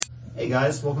Hey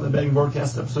guys, welcome to the Bagging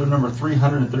Broadcast episode number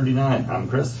 339. I'm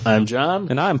Chris. I'm John.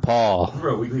 And I'm Paul. We're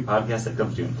a weekly podcast that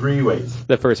comes to you in three ways.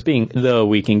 The first being The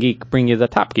Week in Geek, bringing you the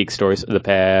top geek stories of the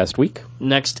past week.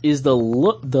 Next is the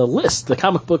list, the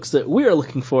comic books that we are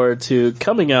looking forward to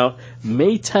coming out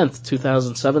May 10th,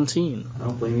 2017. I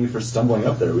don't blame you for stumbling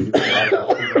up there. We do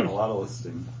a lot of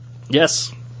listing.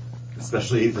 Yes.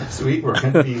 Especially this week, we're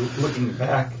going to be looking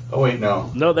back. Oh, wait, no.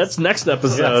 No, that's next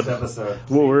episode. Next episode.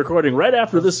 Well, we're recording right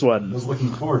after this I one. was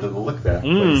looking forward to the look back.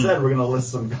 But instead, we're going to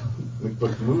list some comic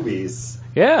book movies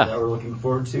that we're looking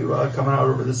forward to coming out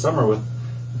over the summer with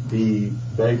the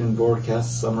Bagging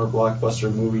Broadcast Summer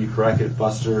Blockbuster Movie Bracket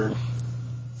Buster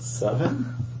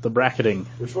 7? The bracketing.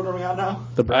 Which one are we on now?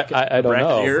 The bracket. I don't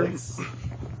know. Bracketeer. 6.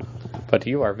 But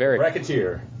you are very...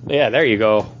 Bracketeer. Yeah, there you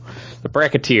go. The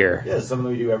Bracketeer. Yeah, it's something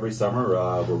we do every summer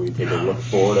where we take a look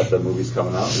forward at the movies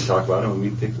coming out. We talk about it and we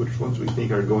pick which ones we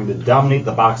think are going to dominate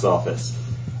the box office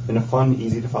in a fun,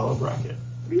 easy-to-follow bracket.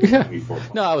 Yeah.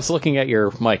 No, I was looking at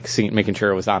your mic, making sure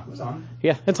it was on. It was on.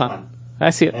 Yeah, it's on. I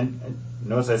see it. And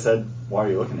notice I said, why are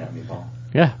you looking at me, Paul?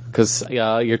 Yeah, because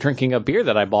you're drinking a beer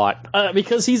that I bought.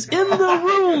 Because he's in the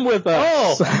room with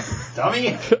us. Oh!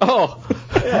 Dummy! Oh!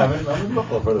 Yeah, I'm in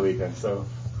Buffalo for the weekend, so...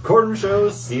 Recording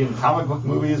shows, seeing comic book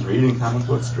movies, reading comic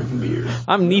books, drinking beers.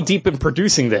 I'm knee-deep in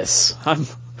producing this.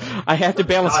 I have to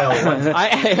balance... I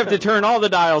have to turn all the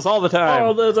dials all the time.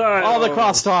 All the time. All the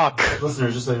crosstalk.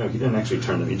 Listeners, just so you know, he didn't actually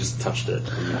turn them, he just touched it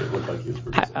and made it look like he was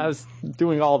producing. I was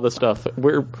doing all the stuff.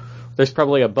 There's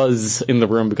probably a buzz in the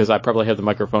room because I probably have the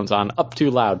microphones on up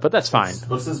too loud, but that's fine.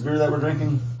 What's this beer that we're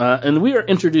drinking? And we are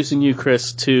introducing you,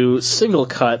 Chris, to Single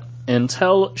Cut,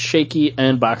 Intel, Shaky,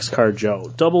 and Boxcar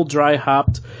Joe. Double dry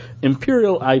hopped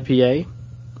Imperial IPA.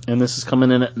 And this is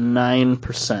coming in at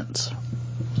 9%.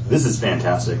 This is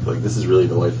fantastic. Like, this is really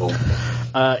delightful.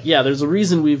 Yeah, there's a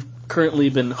reason we've currently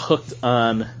been hooked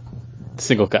on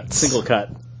Single Cuts. Single Cut.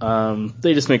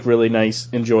 They just make really nice,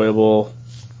 enjoyable,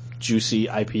 juicy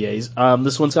IPAs.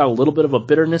 This one's got a little bit of a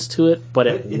bitterness to it, but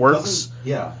it works.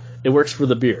 Yeah. It works for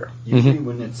the beer. Usually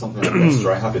when it's something like this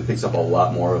dry hop, it picks up a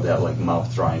lot more of that like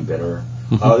mouth drying bitter.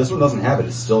 This one doesn't have it.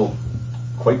 It's still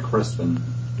quite crisp and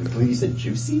I believe you said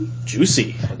juicy?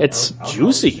 Juicy. It's I'll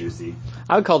juicy. Juicy.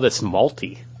 I would call this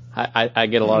malty. I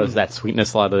get a lot of that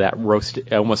sweetness, a lot of that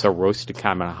roasted, almost a roasted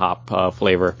kind of hop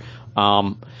flavor.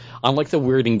 Unlike the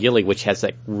Weird and Gilly, which has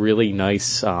that really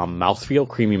nice mouthfeel,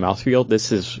 creamy mouthfeel,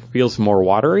 this feels more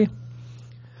watery.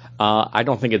 I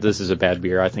don't think this is a bad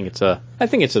beer. I think it's a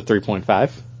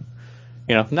 3.5.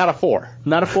 You know, not a 4.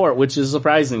 Not a 4, which is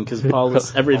surprising because Paul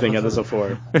lists everything as a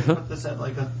 4. I put this at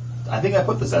I think I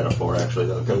put this at a 4 actually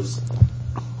though, because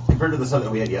compared to the stuff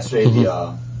that we had yesterday,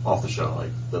 the off the show,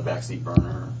 like the Backseat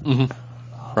Burner.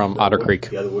 From Otter Creek.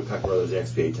 Yeah, the Woodcock Brothers, the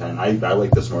XPA 10. I like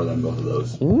this more than both of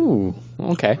those. Ooh,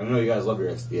 okay. I know you guys love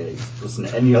your XPA. Listen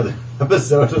to any other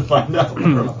episode to find out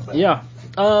more about that. Yeah.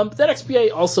 That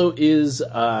XPA also is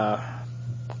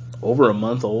over a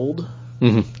month old.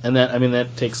 And that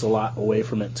takes a lot away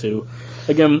from it too.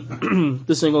 Again,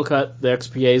 the Single Cut, the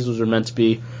XPAs, those are meant to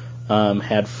be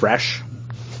had fresh.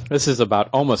 This is about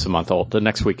almost a month old. The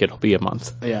next week it'll be a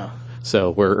month. Yeah.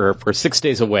 So we're 6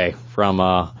 days away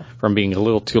from being a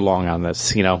little too long on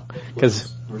this, you know,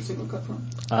 because Where's Single Cut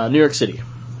from? New York City,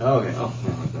 Oh, okay. Oh,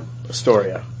 yeah, like that.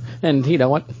 Astoria. and you know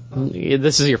what,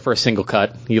 this is your first Single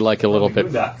Cut. You like a little bit.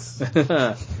 Boondocks.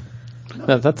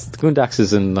 That's Goondocks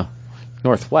is in the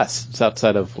Northwest. It's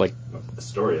outside of like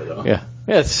Astoria, though. yeah,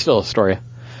 it's still Astoria.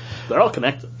 They're all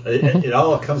connected. It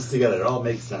all comes together. It all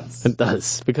makes sense. It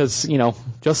does, because, you know,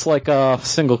 just like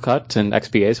Single Cut and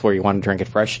XPAs where you want to drink it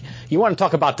fresh, you want to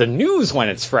talk about the news when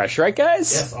it's fresh, right,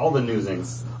 guys? Yes, all the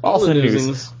newsings. All the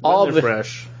news. All the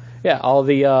fresh. Yeah, all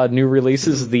the new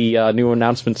releases, the new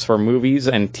announcements for movies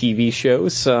and TV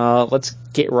shows. Let's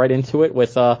get right into it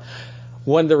with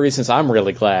one of the reasons I'm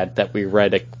really glad that we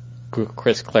read a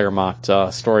Chris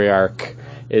Claremont story arc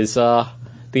is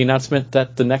the announcement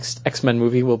that the next X-Men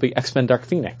movie will be X-Men Dark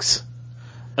Phoenix.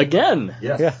 Again?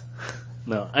 Yes. Yeah.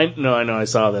 No, I know I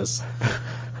saw this.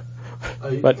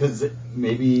 Because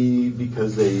maybe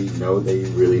because they know they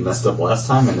really messed up last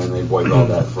time, and then they wiped all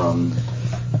that from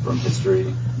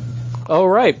history. Oh,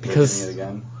 right, Making because it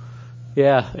again.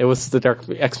 yeah, it was the Dark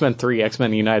X-Men 3,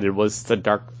 X-Men United was the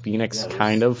Dark Phoenix, Yeah,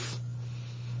 kind of.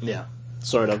 Yeah,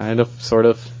 sort of. Sort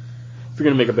of. If you're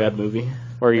gonna make a bad movie,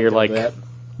 Where you're like, that.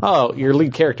 oh, your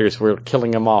lead characters were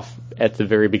killing them off at the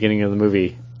very beginning of the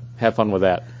movie. Have fun with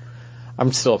that.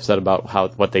 I'm still upset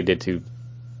about what they did to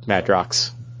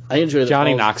Madrox. I enjoy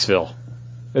Johnny Knoxville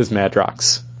is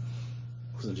Madrox.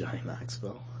 It wasn't Johnny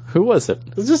Knoxville. Who was it?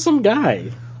 It was just some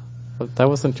guy. That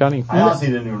wasn't Johnny. I honestly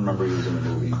didn't even remember he was in the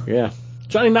movie. Yeah.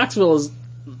 Johnny Knoxville is...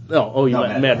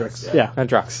 Madrox. Yeah.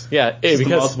 Madrox. Yeah. Because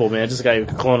multiple, man. Just a guy who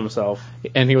could clone himself.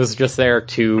 And he was just there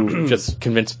to just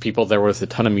convince people there was a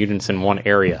ton of mutants in one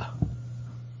area.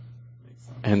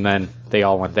 And then they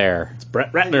all went there. It's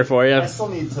Brett Ratner for you. I still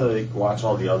need to watch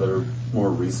all the other more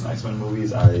recent X-Men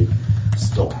movies. I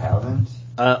still haven't.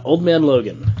 Old Man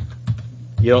Logan.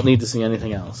 You don't need to see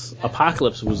anything else.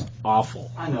 Apocalypse was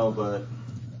awful. I know, but...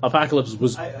 Apocalypse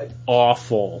was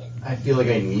awful. I feel like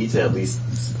I need to at least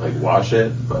watch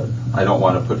it, but I don't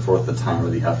want to put forth the time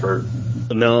or the effort.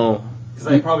 No. Because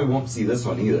I probably won't see this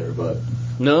one either, but...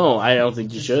 No, I don't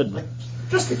think you should.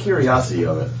 Just the curiosity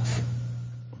of it.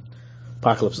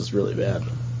 Apocalypse is really bad.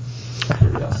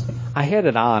 Curiosity. I had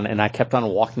it on, and I kept on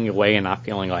walking away and not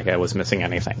feeling like I was missing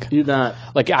anything. You're not...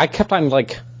 I kept on,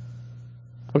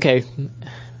 okay...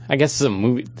 I guess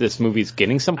this movie's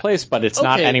getting someplace, but it's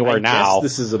not anywhere now. Guess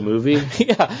this is a movie.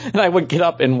 Yeah, and I would get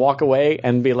up and walk away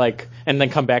and be and then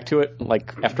come back to it,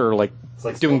 after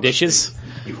doing dishes.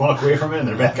 You walk away from it and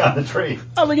they're back on the train.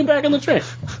 Oh, they get back on the train.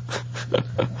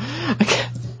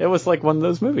 It was like one of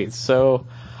those movies. So,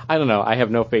 I don't know. I have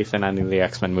no faith in any of the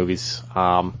X-Men movies.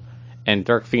 And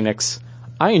Dark Phoenix,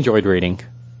 I enjoyed reading.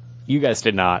 You guys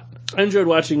did not. I enjoyed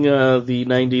watching the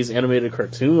 90s animated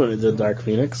cartoon when it did Dark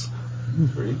Phoenix.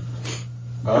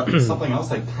 Something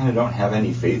else I kind of don't have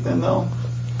any faith in, though,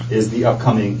 is the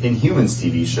upcoming Inhumans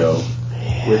TV show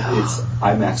with its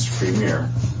IMAX premiere.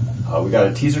 We got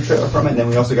a teaser trailer from it, and then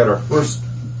we also got our first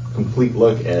complete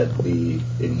look at the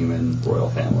Inhuman royal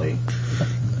family.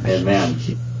 And man...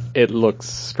 It looks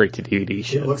straight to DVD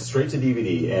shit. It looks straight to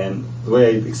DVD, and the way I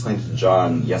explained it to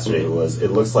John yesterday was,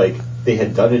 it looks like they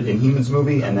had done an Inhumans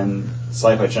movie, and then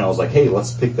Sci-Fi Channel was like, hey,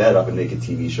 let's pick that up and make a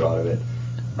TV show out of it.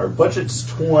 Our budget's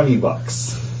 $20.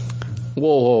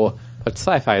 Whoa. But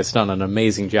Sci-Fi has done an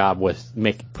amazing job with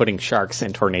putting sharks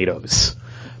in tornadoes.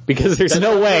 Because there's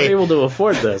no way... they're able to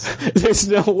afford this. There's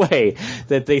no way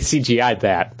that they CGI'd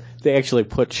that. They actually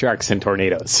put sharks in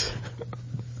tornadoes.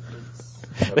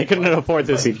 They couldn't afford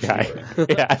the CGI.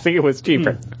 Yeah, I think it was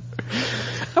cheaper.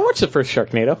 I watched the first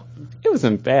Sharknado. It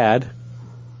wasn't bad.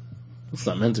 It's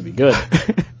not meant to be good.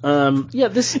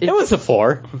 It was a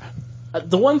 4.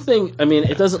 The one thing,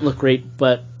 it doesn't look great,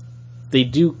 but they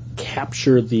do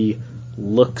capture the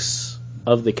looks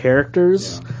of the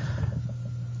characters. Yeah.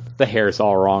 The hair's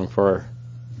all wrong for...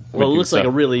 Well, it looks like a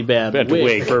really bad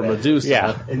wig for Medusa.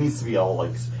 Yeah. It needs to be all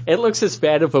It looks as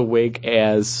bad of a wig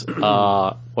as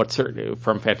what's her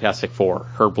from Fantastic Four,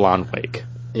 her blonde wig.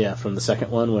 Yeah, from the second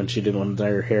one when she didn't want to dye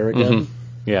her hair again. Mm-hmm.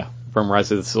 Yeah, from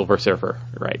Rise of the Silver Surfer,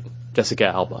 right? Jessica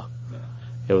Alba. Yeah.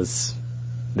 It was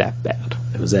that bad.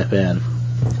 It was that bad.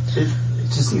 It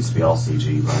just needs to be all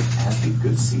CG, but it has to be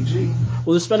good CG.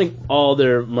 Well, they're spending all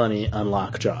their money on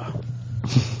Lockjaw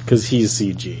because he's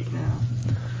CG. Yeah.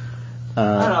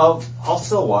 I'll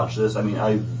still watch this.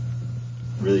 I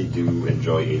really do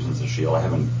enjoy Agents of S.H.I.E.L.D. I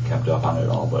haven't kept up on it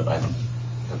all, but I haven't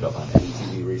kept up on any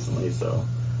TV recently, so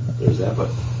there's that. But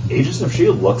Agents of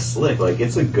S.H.I.E.L.D. looks slick.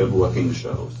 It's a good-looking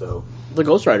show. So the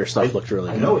Ghost Rider stuff looked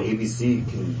really good. I know ABC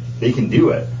can do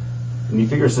it. And you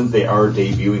figure since they are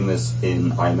debuting this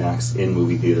in IMAX in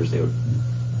movie theaters, they would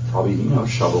probably,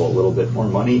 shovel a little bit more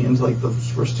money into the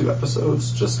first 2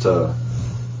 episodes just to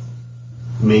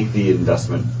make the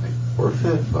investment worth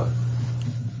it, but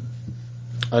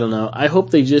I don't know. I hope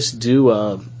they just do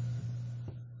a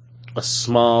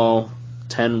small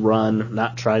 10-run,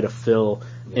 not try to fill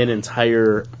an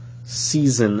entire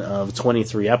season of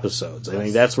 23 episodes. I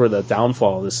think that's where the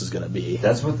downfall of this is going to be.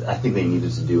 That's what I think they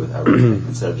needed to do with everything.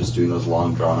 Instead of just doing those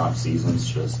long, drawn-out seasons,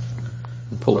 just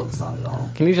focus on it all.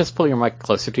 Can you just pull your mic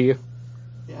closer to you?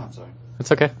 Yeah, I'm sorry.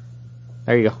 It's okay.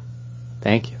 There you go.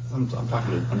 Thank you. I'm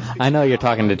talking to... I know you're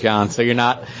talking to John, so you're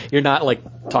not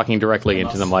talking directly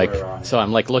into the mic. So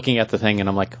I'm looking at the thing and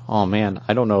I'm like, oh man,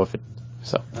 I don't know if it...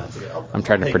 So I'm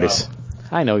trying to produce...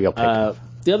 I know you'll pick up.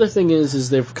 The other thing is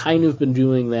they've kind of been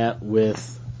doing that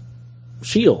with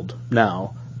S.H.I.E.L.D.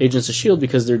 now, Agents of S.H.I.E.L.D.,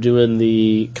 because they're doing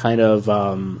the kind of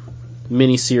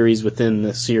mini-series within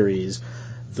the series,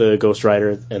 the Ghost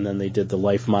Rider, and then they did the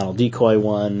Life Model Decoy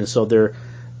one. So they're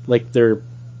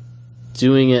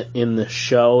doing it in the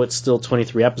show. It's still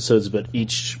 23 episodes, but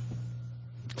each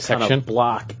section kind of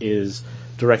block is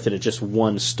directed at just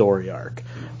one story arc,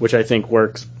 which I think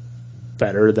works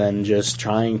better than just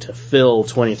trying to fill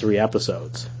 23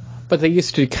 episodes. But they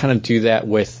used to kind of do that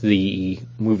with the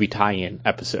movie tie-in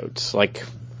episodes.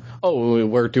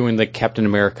 We're doing the Captain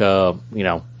America,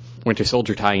 Winter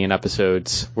Soldier tie-in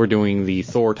episodes. We're doing the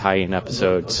Thor tie-in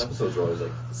episodes. Those episodes are always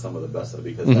some of the best, though,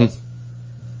 because that's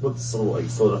what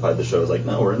solidified the show.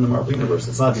 No, we're in the Marvel Universe.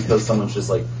 It's not because someone's just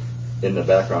in the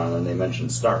background and they mention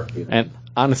Stark. And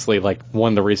honestly, like,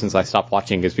 one of the reasons I stopped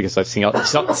watching is because I've seen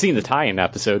the tie-in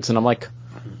episodes, and I'm like,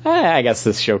 I guess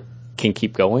this show can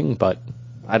keep going, but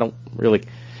I don't really...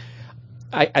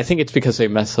 I think it's because they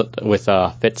mess with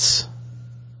Fitz.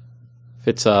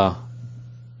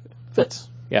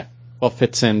 Yeah. Well,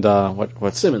 Fitz and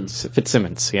what's Simmons.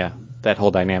 Fitzsimmons, yeah. That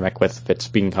whole dynamic with Fitz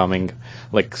becoming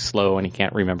like slow and he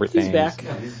can't remember things. He's back.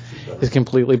 Yeah, He's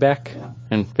completely back? Yeah.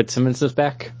 And Fitzsimmons is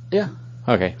back? Yeah.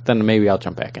 Okay, then maybe I'll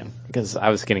jump back in. Because I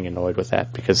was getting annoyed with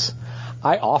that, because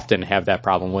I often have that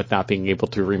problem with not being able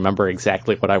to remember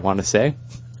exactly what I want to say.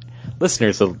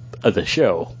 Listeners of the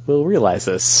show will realize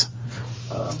this.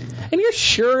 And you're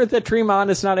sure that Dream On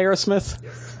is not Aerosmith?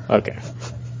 Yes. Okay.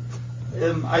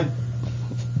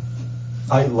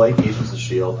 I like Agents of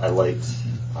S.H.I.E.L.D. I liked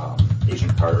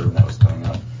Agent Carter when that was coming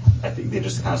up. I think they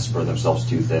just kind of spread themselves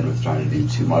too thin with trying to do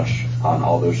too much on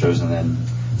all those shows, and then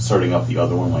starting up the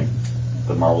other one, like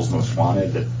the Marvel's Most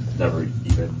Wanted, that never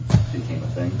even became a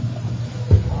thing.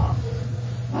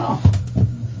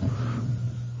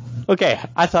 Okay,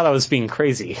 I thought I was being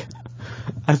crazy.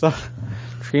 I thought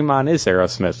Dream On is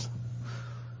Aerosmith.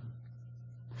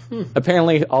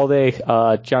 Apparently, all day,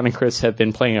 John and Chris have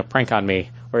been playing a prank on me,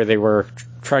 where they were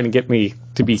trying to get me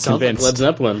to be convinced like Led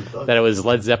Zeppelin. that it was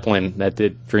Led Zeppelin that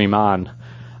did Dream On.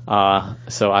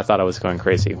 So I thought I was going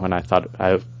crazy when I thought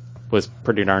I was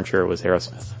pretty darn sure it was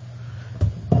Aerosmith.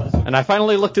 And I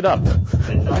finally looked it up.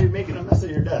 And now you're making a mess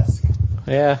of your desk.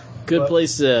 Yeah. Good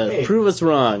place to prove us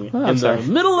wrong in the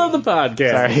middle of the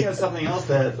podcast. Speaking of something else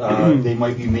that they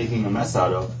might be making a mess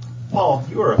out of, Paul,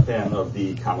 you are a fan of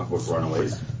the comic book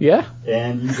Runaways. Yeah.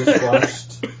 And you just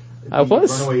watched the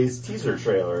Runaways teaser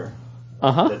trailer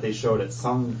that they showed at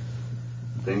some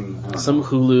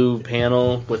Hulu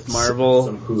panel with Marvel.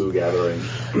 Some Hulu gathering.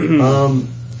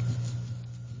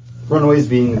 Runaways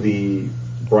being the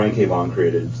Brian K. Vaughan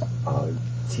created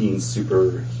teen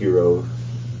superhero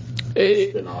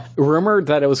spin-off. Rumored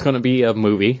that it was going to be a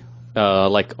movie,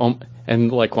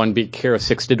 and like when Big Hero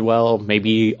 6 did well,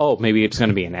 maybe it's going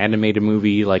to be an animated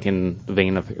movie, like in the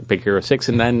vein of Big Hero 6,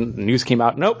 and then news came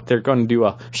out, nope, they're going to do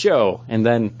a show, and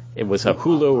then it was a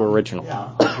Hulu original.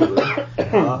 Yeah,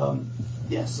 Hulu.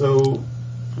 So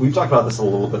we've talked about this a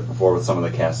little bit before with some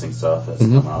of the casting stuff that's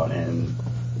come out, and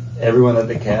everyone that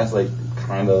they cast, like,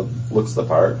 kind of looks the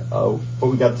part, but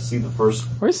we got to see the first...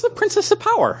 Where's the Princess of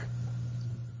Power?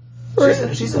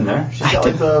 She's in there. She's got,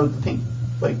 like, the pink,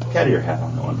 like, cat ear hat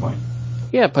on at one point.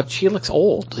 Yeah, but she looks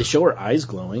old. They show her eyes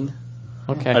glowing.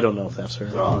 Okay. I don't know if that's her.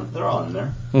 They're all in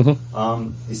there.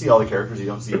 Mm-hmm. You see all the characters. You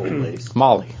don't see old ladies.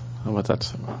 Molly. What's that?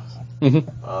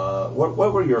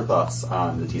 What were your thoughts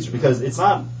on the teaser? Because it's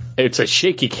not... It's a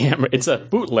shaky camera. It's a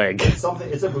bootleg. It's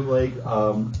a bootleg.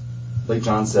 Like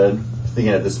John said,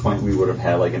 thinking at this point we would have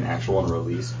had, like, an actual one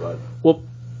released, but... Well,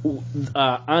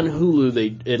 on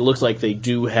Hulu, it looks like they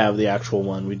do have the actual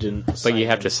one. We didn't. But you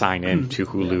have to sign in to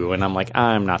Hulu, and I'm like,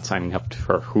 I'm not signing up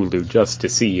for Hulu just to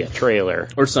see a trailer.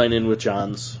 Or sign in with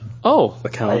John's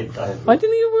account. Why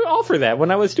didn't you offer that when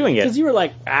I was doing it? Because you were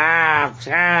like,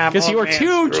 because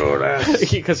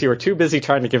you were too busy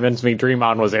trying to convince me Dream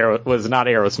On was not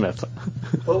Aerosmith.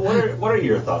 Well, what are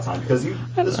your thoughts on it? Because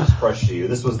this was fresh to you.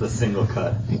 This was the single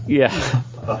cut. Yeah.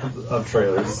 Of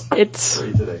trailers.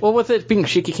 Well, with it being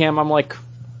shaky cam, I'm like,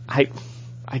 I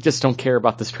just don't care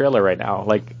about this trailer right now.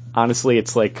 Like, honestly,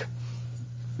 it's like,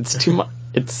 it's too much.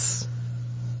 It's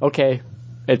okay.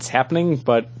 It's happening,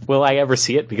 but will I ever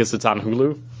see it because it's on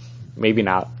Hulu? Maybe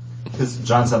not. Because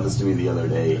John sent this to me the other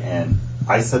day, and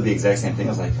I said the exact same thing.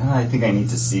 I was like, I think I need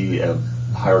to see a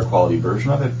higher quality version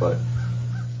of it, but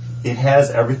it has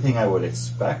everything I would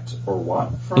expect or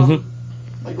want from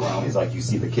like Runaways. Like, you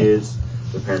see the kids,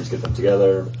 their parents get them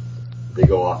together, they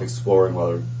go off exploring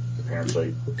while the parents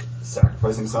like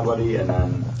sacrificing somebody, and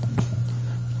then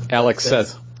Alex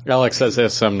says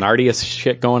there's some Narnia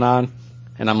shit going on,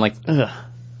 and I'm like, ugh.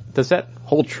 Does that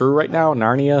hold true right now?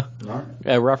 Narnia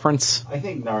reference? I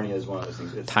think Narnia is one of those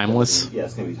things. It's timeless?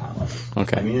 It's going to be timeless.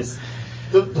 Okay. I mean,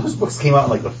 those books came out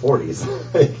in like the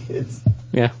 40s.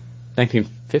 Yeah,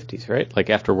 1950s, right? Like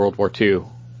after World War II.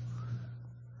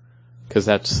 Because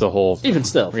that's the whole... Even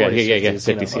still. 40s,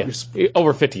 50s, yeah.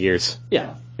 Over 50 years.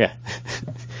 Yeah. Yeah.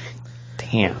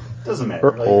 Damn. Doesn't matter.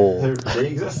 We're old. They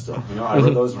exist still. I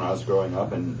read those when I was growing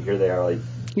up, and here they are, like...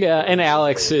 Yeah, and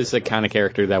Alex is the kind of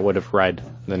character that would have read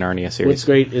the Narnia series. What's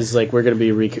great is, like, we're going to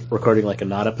be recording, like, a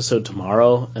not episode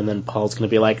tomorrow, and then Paul's going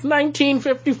to be like,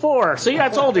 1954! See, I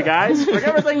told you guys! Bring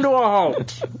everything to a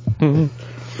halt!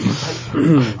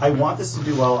 I want this to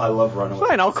do well. I love Runaways.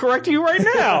 Fine, I'll correct you right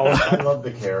now! I love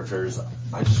the characters.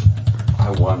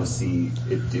 I want to see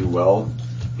it do well,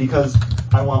 because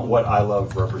I want what I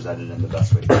love represented in the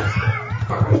best way possible.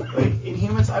 like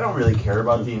Inhumans, I don't really care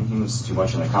about the Inhumans too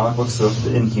much in the comic books. So if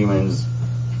the Inhumans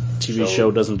TV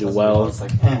show doesn't do well, it's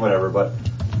like whatever. But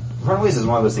Runaways is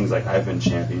one of those things like I've been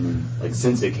championing like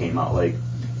since it came out. Like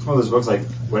it's one of those books like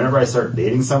whenever I start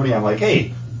dating somebody, I'm like,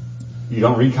 hey, you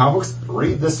don't read comic books?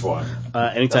 Read this one.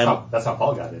 Anytime that's how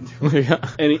Paul got into it.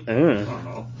 I don't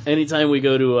know. Anytime we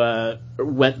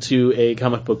went to a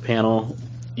comic book panel,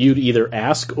 you'd either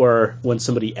ask, or when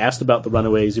somebody asked about the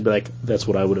Runaways, you'd be like, "That's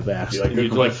what I would have asked."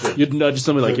 You'd nudge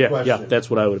somebody like, "Yeah, that's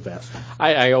what I would have asked."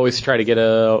 I always try to get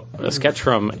a sketch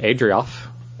from Adrioff.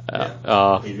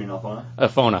 Adrian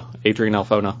Alphona. Adrian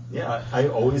Alphona. Yeah, I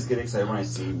always get excited when I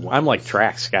see one. I'm like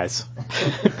Drax, guys.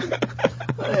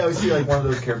 I always see like one of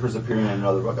those characters appearing in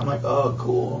another book. I'm like, oh,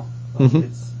 cool.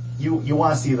 It's you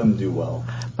want to see them do well.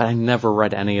 But I never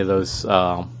read any of those.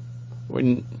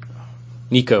 When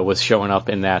Nico was showing up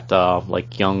in that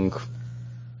young,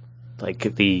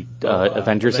 the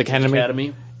Avengers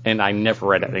Academy, and I never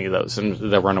read any of those. And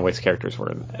the Runaways characters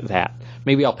were that.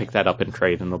 Maybe I'll pick that up in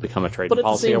trade, and it'll become a trade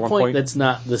policy at one point. That's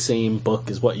not the same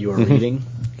book as what you were reading.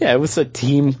 Yeah, it was a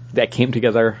team that came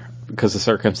together because of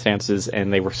circumstances,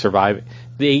 and they were surviving.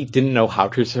 They didn't know how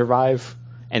to survive,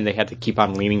 and they had to keep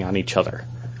on leaning on each other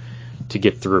to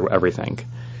get through everything.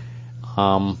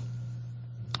 I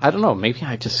don't know. Maybe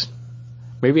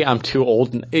I'm too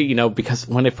old, because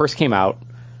when it first came out,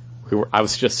 I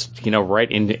was just,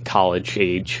 right in college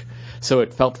age, so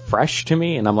it felt fresh to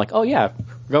me, and I'm like, oh yeah,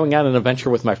 going on an adventure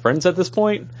with my friends at this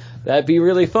point, that'd be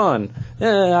really fun.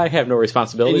 I have no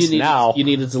responsibilities now. You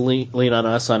needed to lean on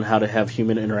us on how to have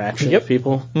human interaction with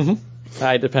people. Mm-hmm.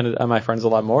 I depended on my friends a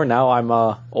lot more. Now I'm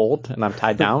old and I'm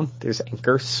tied down. There's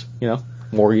anchors,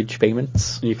 mortgage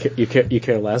payments. You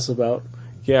care less about?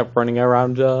 Yeah, running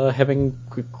around having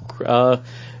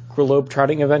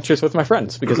globe-trotting adventures with my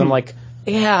friends because I'm like,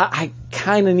 yeah, I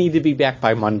kind of need to be back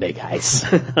by Monday, guys.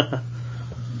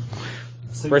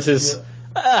 Versus,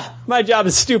 my job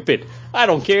is stupid. I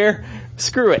don't care.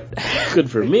 Screw it. Good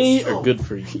for me or good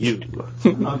for you?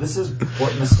 No, this is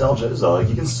what nostalgia is, though. Like,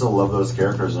 you can still love those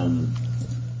characters and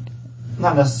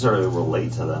not necessarily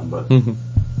relate to them, but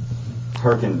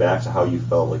harken back to how you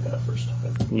felt like that first time.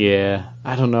 Yeah,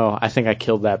 I don't know. I think I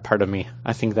killed that part of me.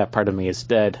 I think that part of me is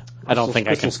dead. I don't think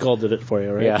Crystal Skull did it for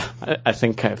you, right? Yeah, I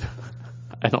think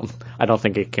I don't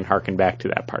think it can harken back to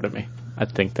that part of me. I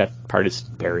think that part is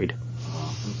buried.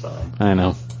 Oh, I'm sorry. I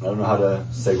know. I don't know how to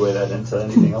segue that into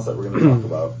anything else that we're going to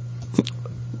talk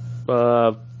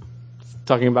about.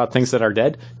 Talking about things that are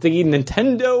dead. The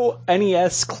Nintendo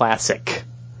NES Classic.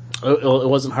 It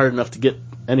wasn't hard enough to get,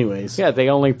 anyways. Yeah, they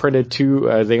only printed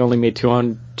they only made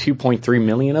 2.3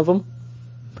 million of them,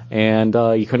 and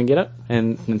you couldn't get it.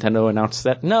 And Nintendo announced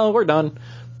that no, we're done.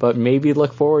 But maybe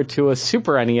look forward to a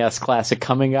Super NES Classic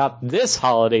coming up this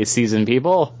holiday season,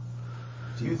 people.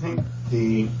 Do you think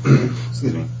the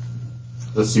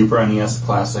Super NES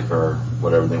Classic, or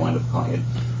whatever they wind up calling it,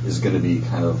 is going to be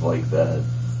kind of like that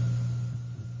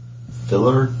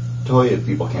filler toy if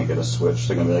people can't get a Switch?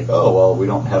 They're going to be like, oh, well, we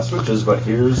don't have Switches, but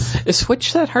here's... Is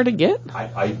Switch that hard to get?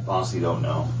 I honestly don't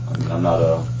know. I mean, I'm not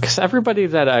a... Because everybody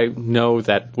that I know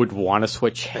that would want a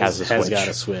Switch has got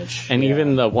a Switch. And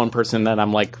even the one person that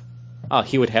I'm like, oh,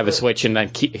 he would have a Switch and then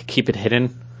keep it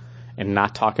hidden and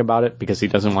not talk about it because he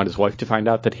doesn't want his wife to find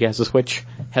out that he has a Switch,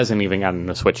 hasn't even gotten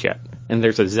a Switch yet. And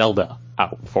there's a Zelda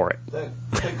out for it. That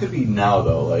could be now,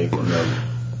 though. Like,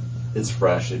 it's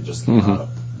fresh. It just came out.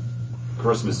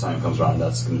 Christmas time comes around,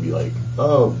 that's going to be like,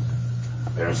 oh,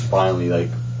 parents finally like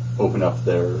open up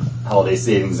their holiday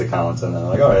savings accounts, and then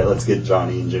like, all right, let's get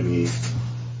Johnny and Jimmy a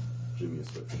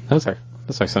Switch. Those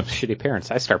are some shitty parents.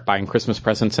 I start buying Christmas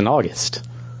presents in August.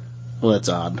 Well, that's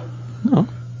odd. No.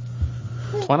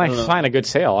 When I find a good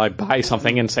sale, I buy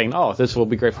something and say, oh, this will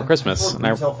be great for Christmas. I've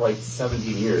worked retail for like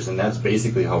 17 years, and that's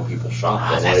basically how people shop.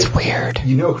 Oh, that's weird.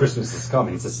 You know Christmas is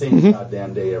coming. It's the same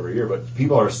goddamn day every year, but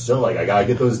people are still like, I gotta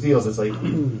get those deals. It's like,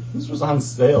 this was on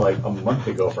sale like a month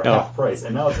ago for half price,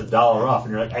 and now it's $1 off,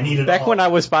 and you're like, I need it Back when I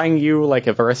was buying you like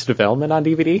Arrested Development on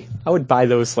DVD, I would buy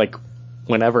those like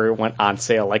whenever it went on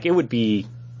sale. Like it would be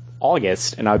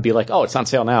August, and I would be like, oh, it's on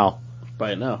sale now.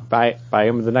 Buy it now. Buy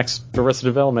him the next Arrested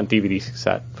Development DVD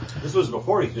set. This was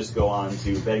before you could just go on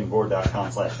to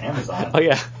beggingboard.com/Amazon. Oh,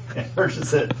 yeah. And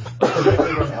purchase it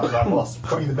directly from Amazon while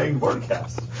supporting the Begging Board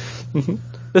cast.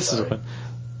 This is what...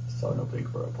 So no big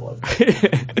for a plug.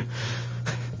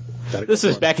 This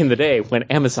was back in the day when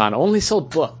Amazon only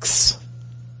sold books.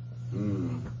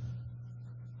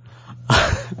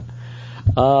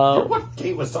 What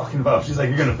Kate was talking about? She's like,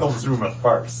 you're going to fill this room with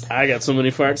farts. I got so many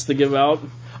farts to give out.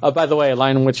 By the way,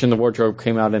 Lion Witch in the Wardrobe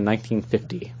came out in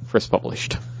 1950, first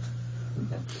published.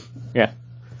 Okay. Yeah.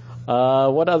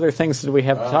 What other things did we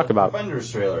have to talk about?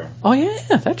 Avengers trailer. Oh,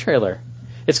 yeah, that trailer.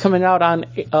 It's coming out on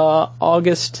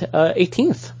August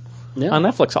 18th on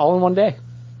Netflix, all in one day.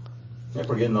 Yep,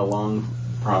 we're getting a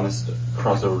long-promised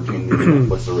crossover between the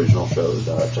Netflix original shows,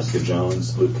 Jessica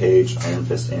Jones, Luke Cage, Iron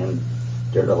Fist, and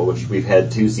Daredevil, which we've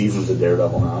had 2 seasons of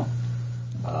Daredevil now.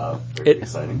 Very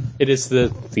exciting. It is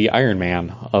the Iron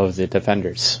Man of the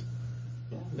Defenders.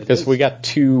 Because we got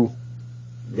 2...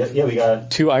 Yeah, we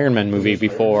got 2 Iron Man movie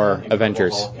before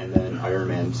Avengers. Hulk, and then Iron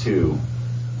Man 2,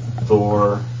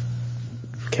 Thor,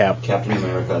 Captain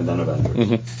America, and then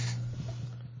Avengers.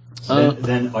 Mm-hmm.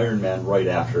 Then Iron Man right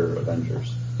after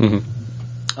Avengers.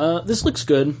 Mm-hmm. This looks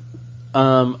good.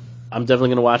 I'm definitely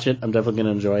going to watch it. I'm definitely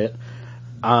going to enjoy it.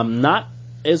 I'm not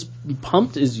as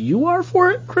pumped as you are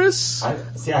for it, Chris. I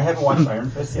haven't watched Iron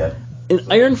Fist yet.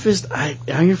 Iron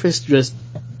Fist just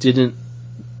didn't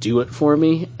do it for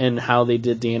me, and how they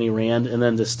did Danny Rand, and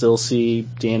then to still see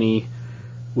Danny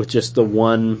with just the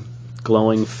one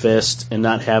glowing fist and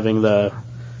not having the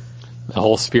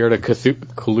whole spirit of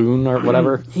Cthulhu or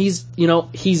whatever. He's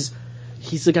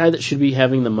the guy that should be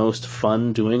having the most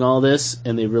fun doing all this,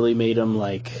 and they really made him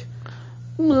like,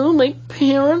 well, my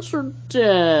parents are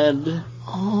dead.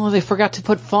 Oh, they forgot to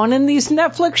put fun in these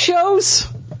Netflix shows?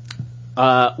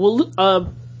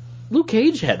 Luke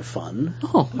Cage had fun.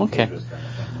 Oh, okay.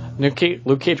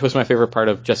 Luke Cage was my favorite part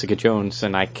of Jessica Jones,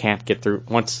 and I can't get through.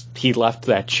 Once he left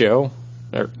that show,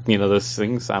 or those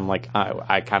things, I'm like,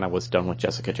 I kind of was done with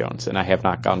Jessica Jones, and I have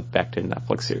not gone back to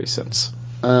Netflix series since.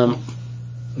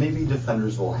 Maybe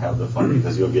Defenders will have the fun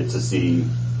because you'll get to see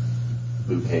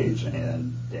Luke Cage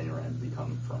and Danny Rand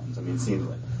become friends. I mean, it seems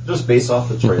like, just based off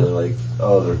the trailer,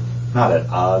 they're not at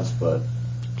odds, but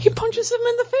he punches him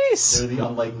in the face. They're the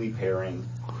unlikely pairing.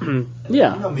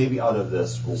 Yeah. Maybe out of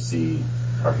this we'll see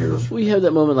our heroes. We have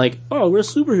that moment like, oh, we're a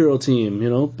superhero team,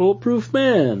 Bulletproof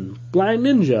Man, Blind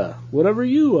Ninja, whatever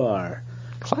you are.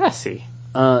 Classy.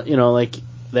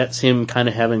 That's him kind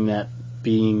of having that,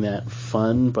 being that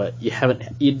fun, but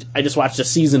I just watched a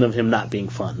season of him not being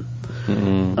fun.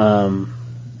 Mm-hmm.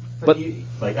 But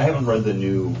I haven't read the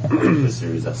new Iron Fist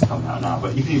series that's coming out now,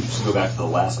 but you can just go back to the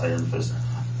last Iron Fist.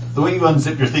 The way you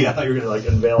unzip your thing, I thought you were going to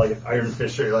unveil an Iron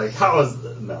Fist shirt. You're like, how is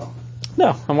this? No.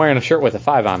 No, I'm wearing a shirt with a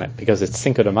 5 on it because it's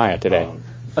Cinco de Mayo today.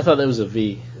 I thought that was a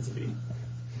V. It's a V.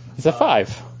 It's a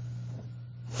 5.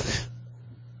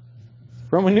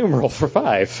 Roman numeral for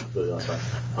 5. The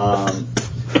Iron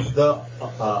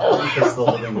Fist, the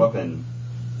Living Weapon,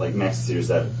 Max series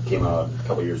that came out a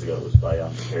couple years ago was by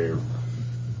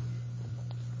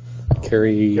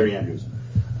Carrie Andrews.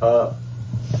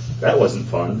 That wasn't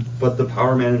fun, but the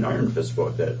Power Man and Iron Fist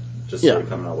book that just started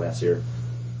coming out last year,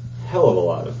 hell of a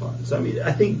lot of fun. So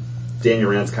I think Danny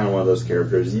Rand's kind of one of those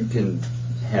characters you can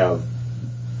have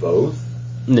both.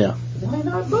 Yeah. Why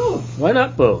not both? Why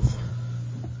not both?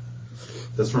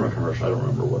 That's from a commercial. I don't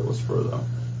remember what it was for though.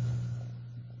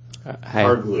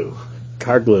 Car glue.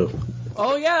 Car glue.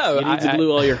 Oh yeah, you need to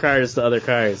glue all your cars to other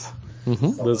cars.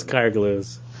 Mm-hmm. Those car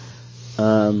glues.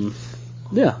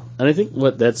 Yeah, and I think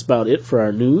that's about it for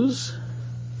our news.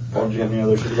 Did you have any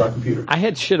other shit about computers? I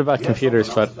had shit about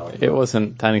computers, but it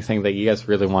wasn't anything that you guys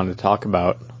really wanted to talk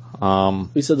about.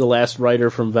 We said the last writer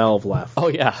from Valve left. Oh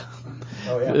yeah.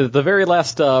 The very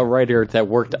last writer that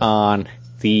worked on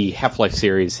the Half-Life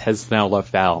series has now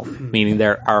left Valve, meaning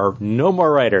there are no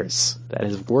more writers that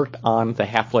has worked on the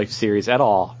Half-Life series at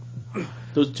all.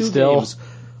 Those two games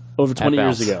over 20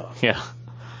 years ago. Yeah.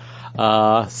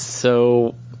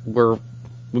 So we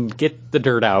get the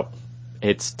dirt out.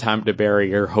 It's time to bury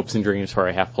your hopes and dreams for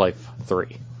a Half-Life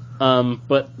 3.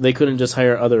 But they couldn't just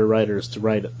hire other writers to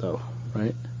write it, though,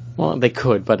 right? Well, they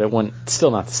could, but it's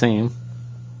still not the same.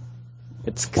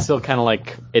 It's still kind of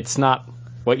like, it's not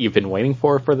what you've been waiting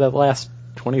for the last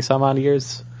 20-some-odd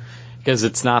years. Because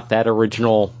it's not that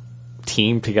original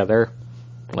team together,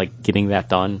 getting that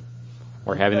done,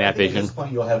 or having that vision. At this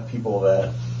point, you'll have people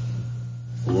that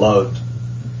loved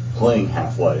playing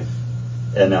Half-Life,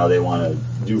 and now they want to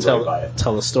do right by it.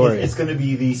 Tell a story. It's going to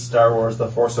be the Star Wars The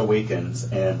Force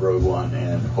Awakens and Rogue One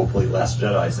and hopefully Last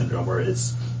Jedi syndrome, where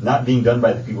it's not being done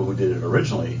by the people who did it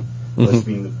originally, but it's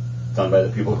being done by the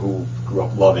people who grew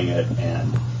up loving it,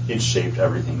 and it shaped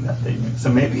everything that they make. So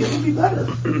maybe it'll be better.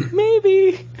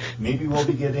 Maybe we'll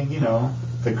be getting,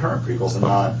 the current prequels and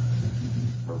not...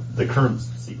 Or the current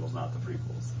sequels, not the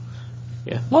prequels.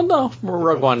 Yeah. Well, no.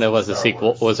 Rogue One was a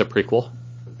sequel. Was a prequel.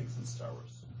 Star Wars.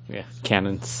 Yeah,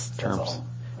 canon's terms. All.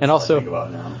 And also,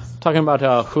 talking about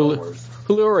Hulu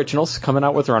Originals coming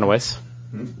out with Runaways.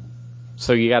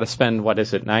 So you got to spend, what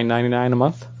is it, $9.99 a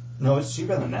month? No, it's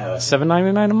cheaper than that.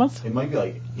 $7.99 a month? It might be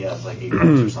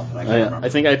 $8 or something. I can't remember. I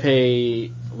think I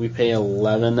pay We pay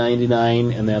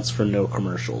 $11.99, and that's for no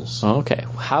commercials. Okay.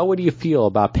 How would you feel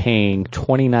about paying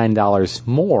 $29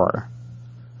 more,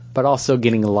 but also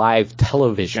getting live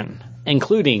television,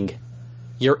 including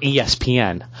your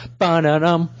ESPN?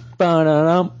 Ba-da-dum,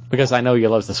 ba-da-dum. Because I know you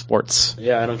love the sports.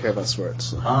 Yeah, I don't care about sports.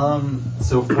 So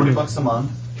 $40 a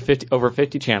month. Over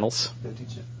 50 channels. 50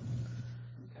 channels. Okay.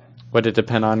 Would it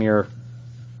depend on your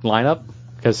lineup?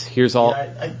 Because here's all.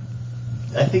 Yeah,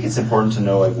 I think it's important to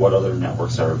know like what other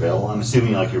networks are available. I'm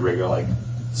assuming like your regular like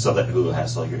stuff that Hulu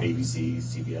has, so like your ABC,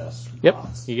 CBS. Yep,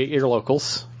 Fox. You get your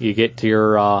locals. You get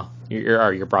your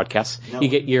broadcasts. No. You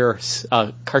get your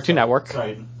Cartoon Network.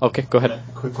 Sorry. Okay, go ahead.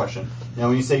 Quick question. Now,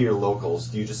 when you say your locals,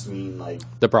 do you just mean like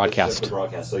The broadcast. The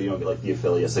broadcast, so you don't get like the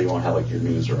affiliates, so you won't have like your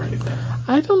news or anything.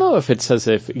 I don't know if it says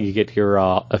if you get your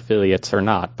affiliates or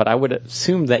not, but I would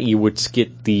assume that you would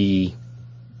get the.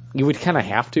 You would kind of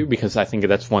have to, because I think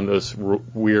that's one of those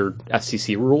weird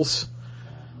FCC rules.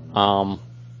 But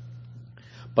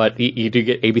you do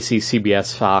get ABC,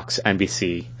 CBS, Fox,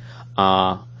 NBC.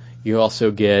 You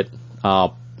also get,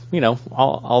 all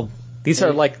these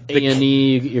are like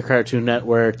A&E, your Cartoon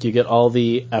Network. You get all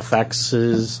the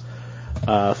FXs,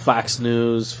 Fox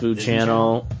News, Food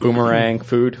Channel, Boomerang,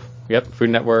 Food. Yep, Food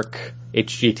Network,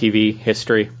 HGTV,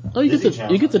 History. Oh, you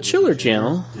get the Chiller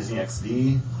Channel. Disney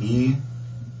XD, E.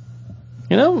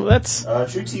 That's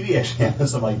True TV actually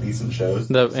has some like decent shows.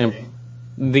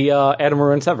 The Adam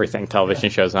Ruins Everything television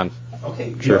shows on.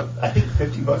 Okay, sure. Yeah, I think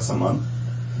 $50 a month,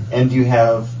 and you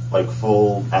have like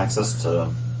full access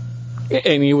to.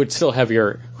 And you would still have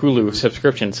your Hulu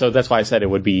subscription, so that's why I said it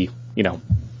would be,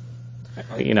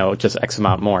 just X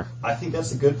amount more. I think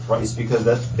that's a good price because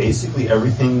that's basically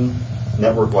everything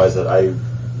network-wise that I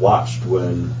watched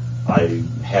when I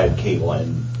had cable,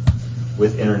 and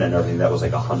with internet and everything, that was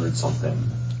like 100 something.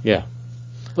 Yeah.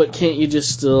 But can't you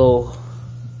just still?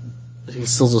 You can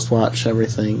still just watch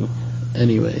everything,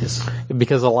 anyways.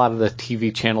 Because a lot of the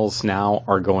TV channels now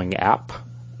are going app.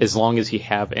 As long as you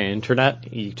have an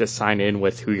internet, you just sign in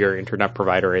with who your internet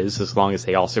provider is. As long as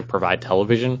they also provide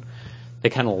television, they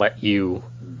kind of let you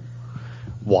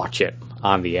watch it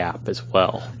on the app as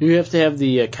well. You have to have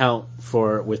the account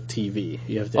with TV.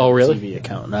 You have to have really? a TV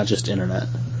account, not just internet.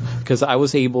 Because I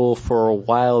was able for a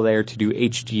while there to do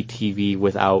HGTV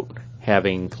without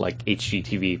having like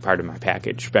HGTV part of my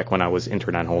package back when I was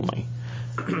internet only.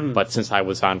 But since I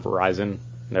was on Verizon,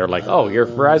 they're like, "Oh, you're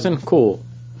Verizon? Cool."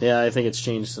 Yeah, I think it's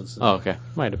changed since then. Oh, okay.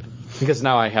 Might have been. Because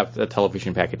now I have the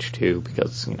television package too,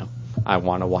 because, I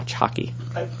want to watch hockey.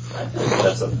 I think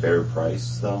that's a fair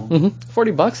price, though. Mm-hmm.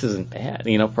 $40 isn't bad,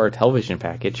 for a television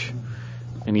package.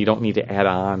 And you don't need to add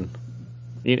on.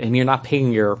 And you're not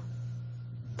paying your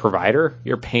provider.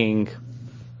 You're paying...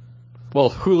 Well,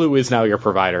 Hulu is now your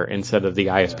provider instead of the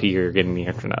ISP you're getting the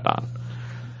internet on.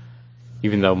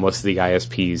 Even though most of the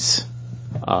ISPs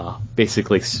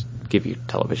basically give you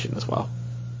television as well.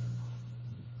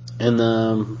 And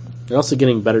they're also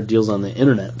getting better deals on the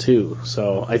internet too.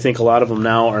 So I think a lot of them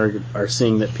now are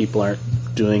seeing that people aren't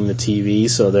doing the TV,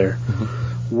 so they're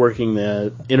working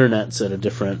the internets at a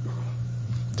different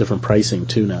pricing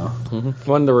too now. Mm-hmm.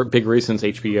 One of the big reasons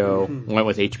HBO went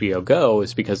with HBO Go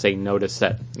is because they noticed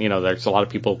that there's a lot of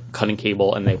people cutting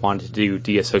cable and they wanted to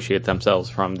deassociate themselves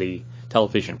from the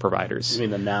television providers. You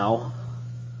mean the Now?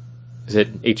 Is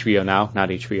it HBO Now, not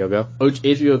HBO Go? Oh,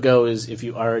 HBO Go is if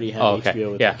you already have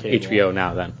HBO with the cable. HBO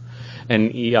Now then.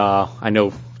 And I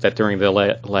know that during the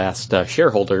last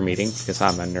shareholder meeting, because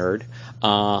I'm a nerd,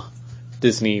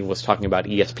 Disney was talking about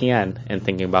ESPN and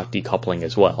thinking about decoupling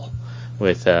as well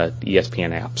with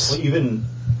ESPN apps. Well, even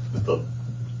with the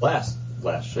last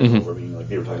shareholder meeting, like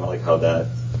they were talking about like how that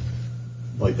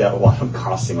wound up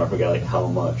costing, I forget like how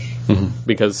much. Mm-hmm.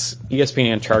 Because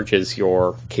ESPN charges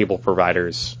your cable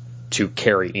providers to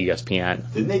carry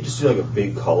ESPN. Didn't they just do like a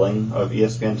big culling of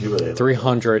ESPN too?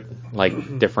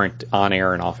 300 different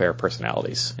on-air and off-air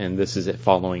personalities, and this is it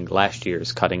following last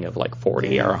year's cutting of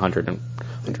 40 or 100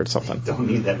 something. Don't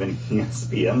need that many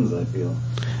ESPNs, I feel.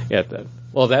 Yeah,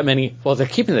 that many. Well, they're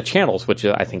keeping the channels, which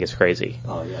I think is crazy.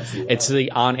 Oh yeah, it's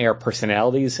the on-air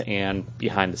personalities and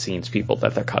behind-the-scenes people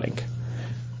that they're cutting.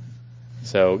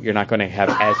 So you're not going to have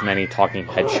as many talking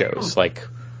head shows like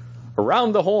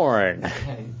Around the Horn.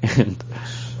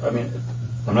 I mean,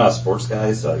 I'm not a sports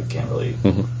guy, so I can't really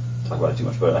talk about it too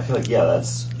much. But I feel like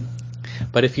that's.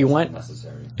 But if you went,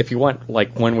 necessary. If you went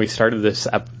when we started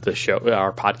the show,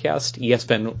 our podcast,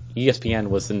 ESPN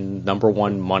was the number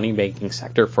one money making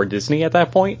sector for Disney at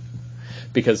that point,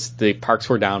 because the parks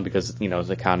were down because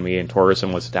the economy and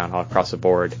tourism was down all across the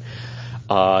board.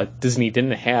 Disney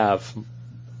didn't have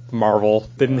Marvel,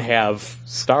 didn't have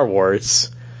Star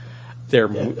Wars.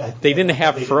 they didn't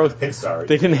have Pixar.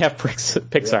 They didn't have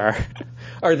Pixar,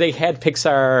 or they had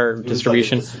Pixar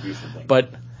distribution, like a distribution thing. But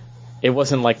it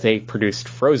wasn't like they produced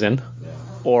Frozen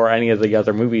or any of the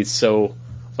other movies. So,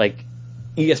 like,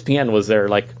 ESPN was there,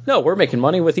 like, no, we're making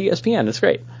money with ESPN. It's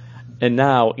great. And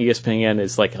now ESPN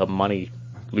is like a money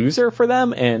loser for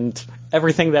them, and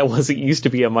everything that used to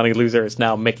be a money loser is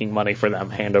now making money for them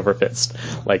hand over fist.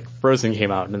 Like, Frozen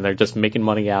came out, and they're just making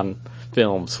money on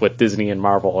films with Disney and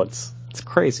Marvel. It's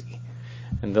crazy.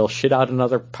 And they'll shit out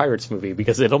another Pirates movie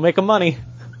because it'll make them money.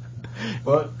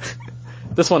 But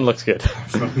this one looks good.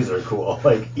 Movies are cool.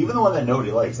 Like, even the one that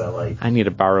nobody likes, I like. I need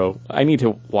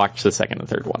to watch the second and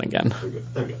third one again.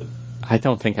 They're good. I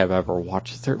don't think I've ever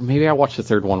watched the third. Maybe I watched the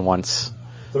third one once.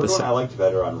 Third one I liked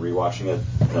better on rewatching it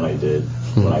than I did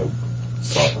when I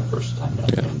saw it the first time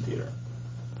in theater.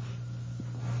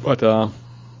 But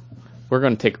we're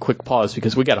going to take a quick pause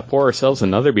because we got to pour ourselves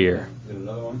another beer. Get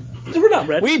another one. We're not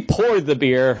ready. We poured the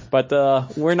beer, but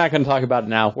we're not going to talk about it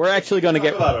now. We're actually going to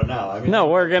get. Talk about it now. I mean, no,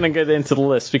 we're going to get into the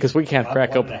list because we can't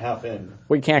crack open. 1.5 in.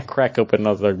 We can't crack open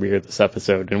another beer this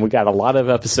episode, and we got a lot of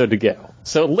episode to go.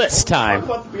 So list time. Talk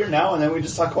about the beer now, and then we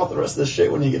just talk about the rest of the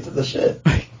shit when you get to the shit.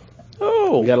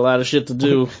 Oh, we got a lot of shit to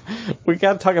do. We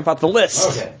got to talk about the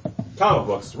list. Okay, comic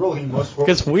books. We're looking most for.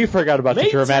 Because we forgot about the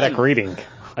dramatic reading.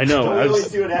 I know. Don't we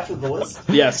always do it after the list?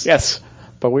 Yes.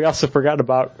 But we also forgot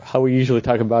about how we usually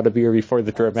talk about a beer before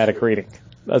the dramatic reading.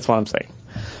 That's what I'm saying.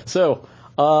 So,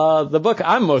 the book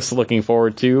I'm most looking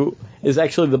forward to is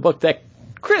actually the book that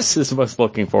Chris is most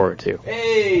looking forward to.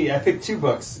 Hey, I picked 2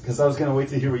 books because I was going to wait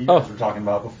to hear what you guys were talking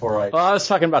about before I... Well, I was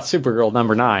talking about Supergirl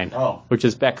number 9, which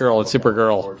is Batgirl and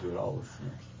Supergirl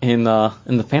in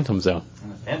the Phantom Zone. In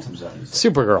the Phantom Zone.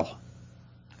 Supergirl,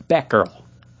 Batgirl,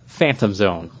 Phantom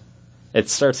Zone. It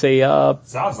starts a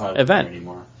Sounds not event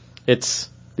anymore. It's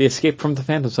the Escape from the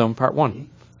Phantom Zone Part 1.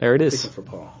 There it is. Pick it for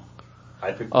Paul.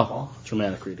 I picked for Paul?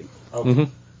 Dramatic reading. Oh. Mm-hmm.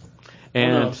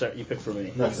 And no, I'm sorry, you picked for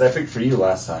me. No, because I picked for you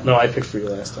last time. No, I picked for you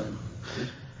last time.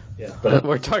 Yeah. But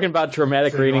we're talking about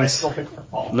dramatic readings. I still pick for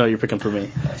Paul? No, you're picking for me.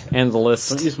 And the list.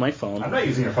 Don't use my phone. I'm not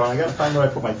using your phone. I gotta find where I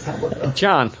put my tablet, though.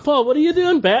 John. Paul, what are you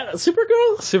doing?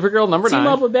 Supergirl Number 9. Team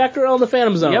up with Batgirl in the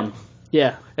Phantom Zone. Yep.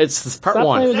 Yeah. It's part Stop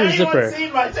 1. playing with your Has zipper. anyone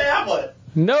seen my tablet?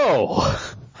 No.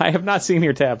 I have not seen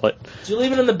your tablet. Did you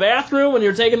leave it in the bathroom when you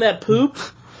were taking that poop?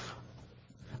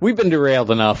 We've been derailed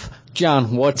enough.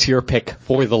 John, what's your pick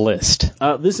for the list?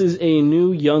 This is a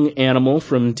new Young Animal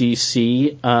from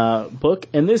DC book,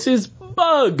 and this is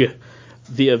Bug,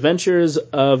 The Adventures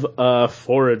of a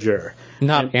Forager.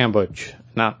 Not Ambush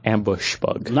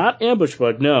Bug. Not Ambush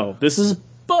Bug, no. This is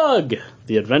Bug,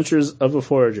 The Adventures of a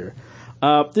Forager.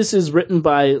 This is written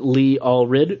by Lee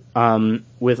Allred,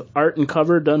 with art and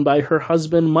cover done by her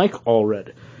husband, Mike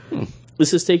Allred.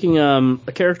 This is taking a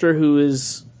character who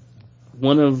is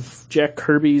one of Jack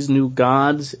Kirby's new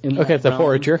gods. The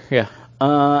Forager, yeah.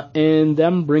 And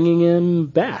them bringing him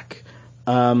back.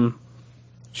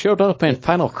 Showed up in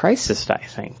Final Crisis, I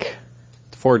think.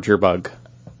 Forager Bug.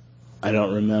 I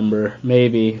don't remember.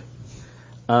 Maybe.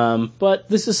 But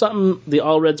this is something the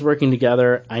Allreds working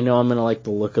together. I know I'm going to like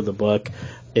the look of the book.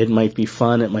 It might be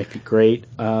fun. It might be great.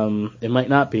 It might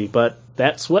not be, but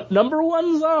that's what number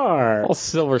ones are. Well,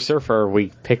 Silver Surfer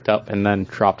we picked up and then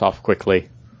dropped off quickly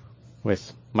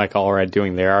with Mike Allred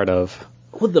doing the art of.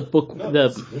 With the book, No, they're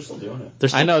still doing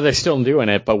it. I know they're still doing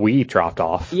it, but we dropped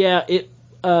off. Yeah, it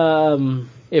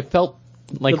felt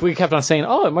like we kept on saying,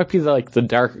 "Oh, it might be like the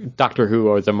Dark Doctor Who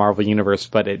or the Marvel Universe,"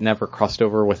 but it never crossed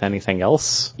over with anything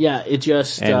else. Yeah, it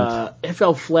just it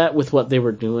fell flat with what they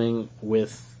were doing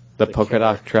with the polka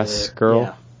dot dress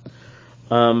girl.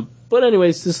 Yeah. But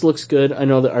anyways, this looks good. I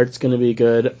know the art's going to be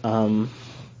good.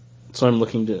 So I'm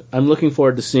looking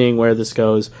forward to seeing where this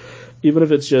goes, even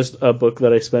if it's just a book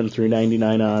that I spend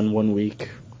 $3.99 on 1 week.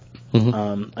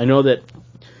 Mm-hmm. I know that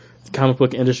the comic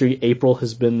book industry, April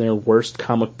has been their worst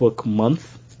comic book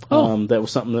month. That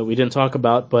was something that we didn't talk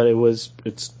about, but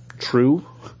it's true.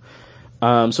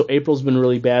 So April's been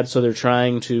really bad, so they're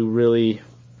trying to really...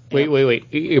 Wait.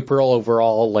 April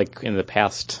overall, like in the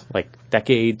past, like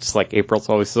decades, like April's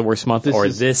always the worst month,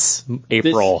 this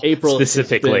April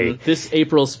specifically? This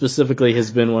April specifically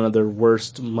has been one of their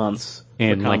worst months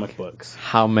for comic books.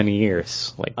 How many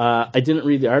years? Like I didn't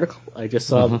read the article. I just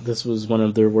saw that this was one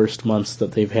of their worst months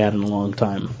that they've had in a long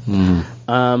time.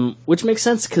 Which makes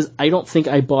sense because I don't think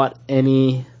I bought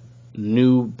any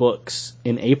new books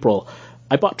in April.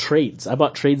 I bought trades. I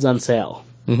bought trades on sale.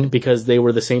 Because they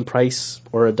were the same price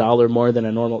or $1 more than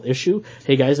a normal issue.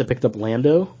 Hey guys, I picked up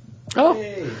Lando. Oh,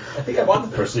 hey, I think I bought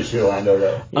the first issue of Lando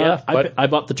though. Yeah, I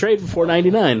bought the trade for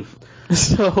 $4.99.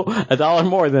 So $1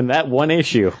 more than that one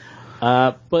issue.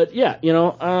 But yeah,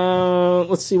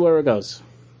 let's see where it goes.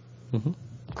 Mm-hmm.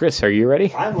 Chris, are you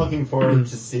ready? I'm looking forward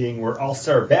to seeing where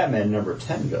All-Star Batman number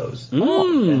 10 goes.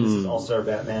 And this is All-Star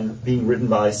Batman being written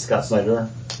by Scott Snyder,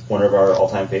 one of our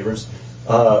all-time favorites.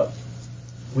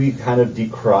 We kind of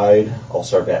decried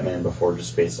All-Star Batman before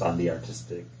just based on the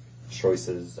artistic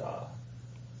choices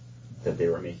that they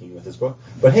were making with this book.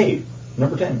 But hey,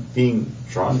 number 10 being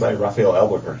drawn by Raphael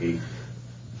Albuquerque,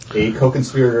 a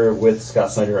co-conspirator with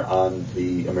Scott Snyder on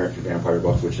the American Vampire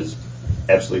book, which is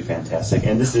absolutely fantastic.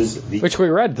 And this is which we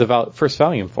read the first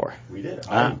volume for. We did.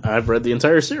 I've read the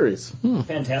entire series.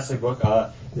 Fantastic book.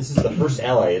 This is the first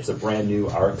Ally. It's a brand new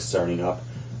arc starting up,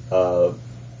 telling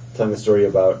the story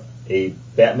about a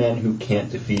Batman who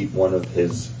can't defeat one of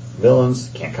his villains,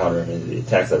 can't counter any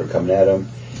attacks that are coming at him,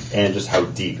 and just how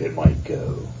deep it might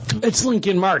go. It's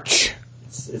Lincoln March.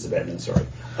 It's a Batman story.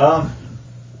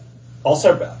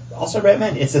 All-Star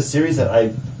Batman, it's a series that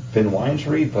I've been wanting to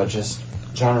read, but just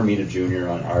John Romita Jr.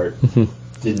 on art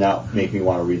did not make me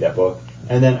want to read that book.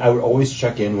 And then I would always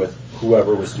check in with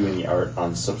whoever was doing the art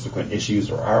on subsequent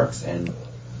issues or arcs, and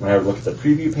when I would look at the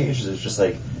preview pages, it's just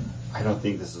like, I don't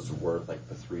think this is worth like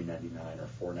the $3.99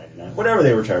 or $4.99, whatever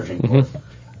they were charging for.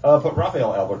 But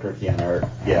Raphael Albuquerque on art,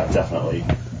 yeah, definitely.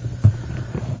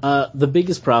 The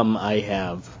biggest problem I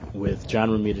have with John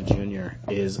Romita Jr.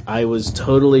 is I was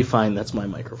totally fine. That's my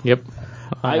microphone. Yep.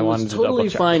 I was totally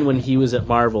fine when he was at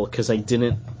Marvel because I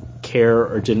didn't care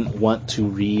or didn't want to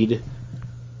read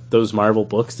those Marvel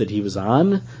books that he was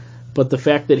on. But the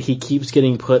fact that he keeps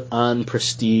getting put on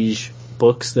prestige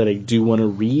books that I do want to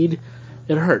read,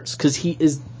 it hurts because he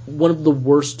is one of the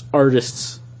worst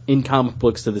artists in comic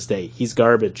books to this day. He's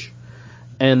garbage.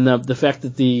 And the fact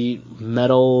that the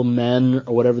Metal Men,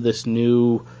 or whatever this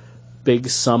new big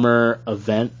summer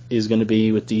event is going to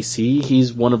be with DC,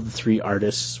 he's one of the 3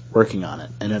 artists working on it.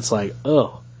 And it's like,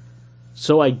 oh,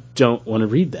 so I don't want to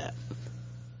read that.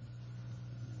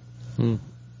 Not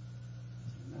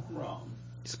wrong.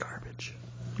 He's garbage.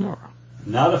 Not wrong.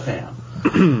 Not a fan.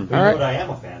 But you know right. what I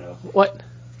am a fan of? What?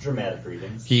 Dramatic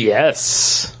readings.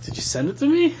 Yes. Did you send it to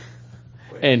me?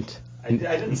 Wait, And I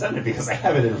didn't send it because I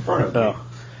have it in front of me. Oh.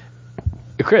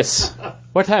 Chris,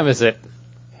 what time is it?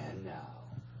 And now,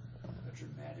 a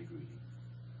dramatic reading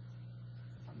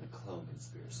from the Clone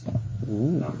Conspiracy,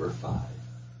 number 5,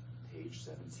 page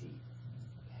 17,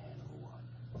 panel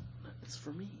 1. It's for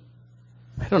me.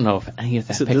 I don't know if any of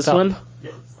that Is it picks this up. one?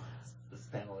 Yes, this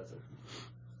panel is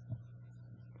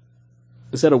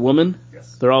Is that a woman?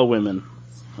 Yes. They're all women.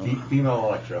 Female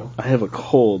Electro. I have a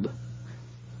cold.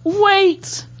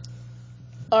 Wait!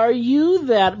 Are you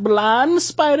that blonde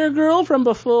Spider-Girl from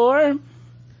before?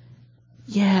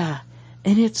 Yeah,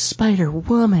 and it's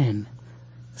Spider-Woman.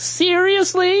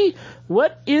 Seriously?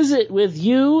 What is it with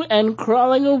you and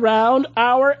crawling around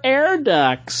our air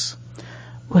ducts?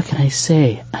 What can I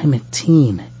say? I'm a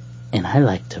teen, and I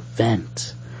like to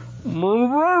vent. I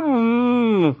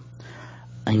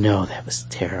know that was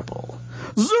terrible.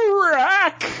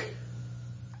 Zorak!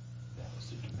 That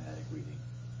was a dramatic reading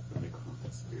from the Clone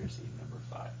Conspiracy, number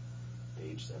 5,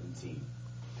 page 17,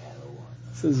 panel 1.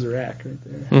 This is Zorak right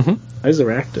there. Mm-hmm. I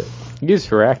Zoraked it. You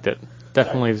Zoraked it.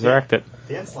 Definitely Zoraked it.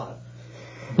 Dan Slott.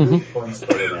 Really fun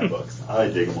Spider-Man books. I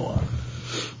dig them a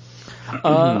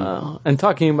lot. And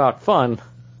talking about fun,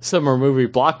 summer movie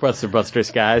blockbuster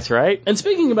busters, guys, right? And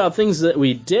speaking about things that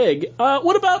we dig,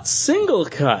 what about Single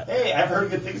Cut? Hey, I've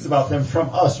heard good things about them from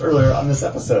us earlier on this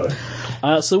episode.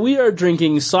 So we are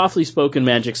drinking Softly Spoken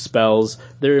Magic Spells,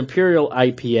 their Imperial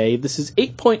IPA. This is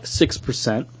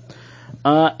 8.6%.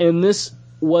 And this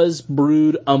was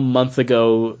brewed a month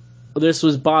ago. This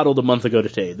was bottled a month ago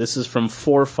today. This is from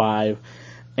 4.5.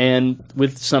 And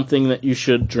with something that you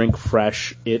should drink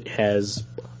fresh, it has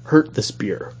hurt this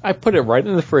beer. I put it right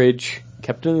in the fridge,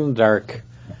 kept it in the dark.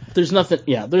 There's nothing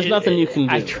you can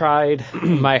do. I tried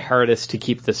my hardest to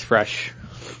keep this fresh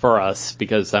for us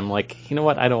because I'm like, you know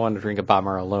what? I don't want to drink a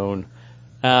bomber alone.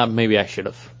 Maybe I should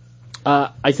have.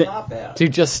 I think Not bad. To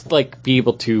just like be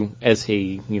able to, as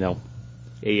a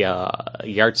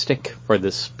yardstick for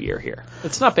this beer here.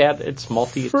 It's not bad. It's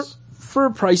malty. For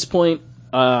a price point,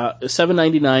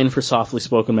 $7.99 for Softly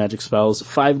Spoken Magic Spells,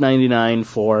 $5.99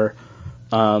 for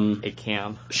a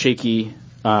can. Shaky,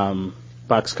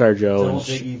 Boxcar Joe. Double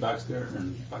Shaky, Boxcar,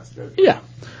 and Boxcar. Yeah.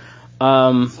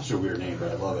 It's such a weird name,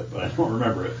 but I love it, but I don't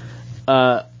remember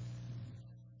it.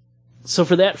 So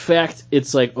for that fact,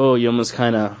 it's like, oh, you almost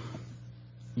kind of...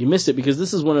 You missed it because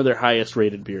this is one of their highest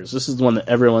rated beers. This is the one that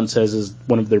everyone says is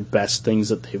one of their best things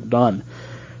that they've done.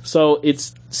 So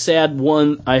it's sad,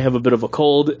 one, I have a bit of a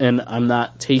cold and I'm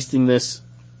not tasting this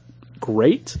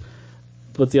great.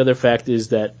 But the other fact is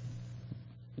that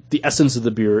the essence of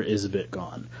the beer is a bit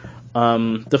gone.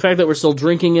 The fact that we're still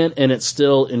drinking it and it's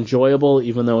still enjoyable,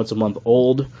 even though it's a month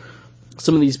old.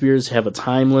 Some of these beers have a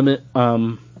time limit.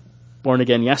 Born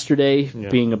Again Yesterday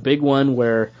being a big one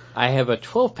where... I have a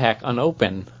 12-pack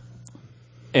unopened,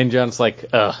 and John's like,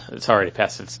 it's already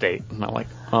past its date. And I'm like,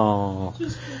 oh,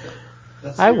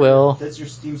 I will. That's your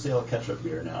Steam sale catch-up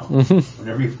beer now.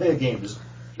 Whenever you play a game, just...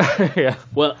 yeah.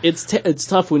 Well, it's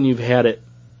tough when you've had it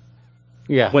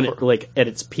when it at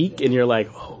its peak, and you're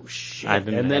like, oh, shit.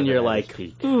 And then you're like,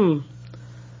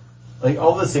 Like,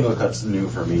 all the single cuts new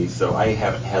for me, so I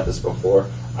haven't had this before.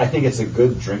 I think it's a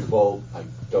good drinkable, like,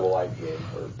 double IPA.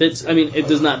 It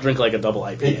does not drink like a double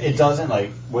IPA. It doesn't,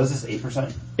 like, what is this,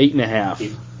 8%?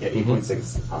 8.5.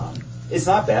 8.6. It's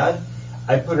not bad.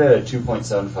 I put it at a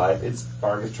 2.75. It's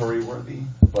bargatory worthy,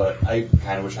 but I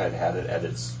kind of wish I had had it at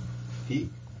its peak.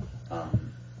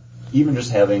 Even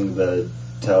just having the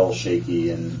Tell, Shaky,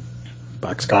 and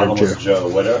Boxcar Joe,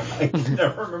 whatever. I can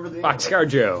never remember the name. Boxcar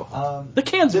Joe. The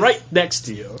can's right next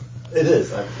to you. It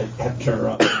is. I have to turn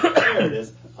around. There it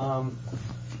is.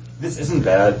 This isn't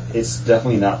bad. It's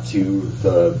definitely not to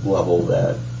the level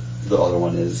that the other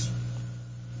one is,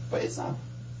 but it's not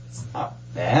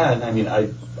bad. I mean,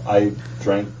 I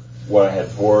drank what I had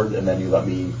poured, and then you let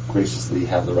me graciously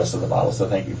have the rest of the bottle. So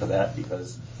thank you for that,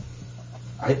 because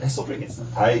I still drink it.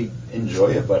 I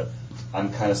enjoy it, but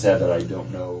I'm kind of sad that I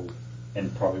don't know,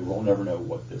 and probably will never know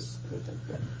what this could have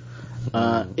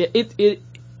been.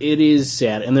 It is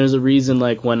sad, and there's a reason.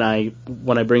 Like when I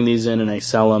bring these in and I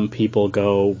sell them, people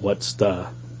go, "What's the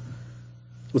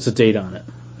date on it?"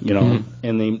 You know,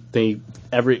 and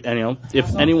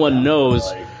if anyone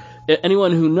knows,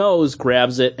 anyone who knows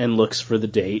grabs it and looks for the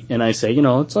date, and I say,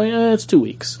 it's like it's 2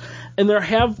 weeks, and there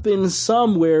have been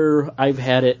some where I've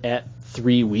had it at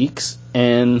 3 weeks,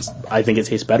 and I think it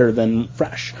tastes better than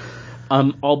fresh.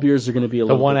 All beers are going to be a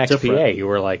little bit different. The one XPA, you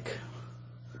were like,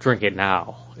 drink it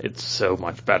now. It's so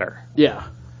much better. Yeah.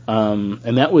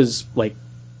 And that was like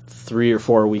 3 or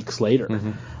 4 weeks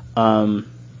later.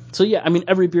 So yeah, I mean,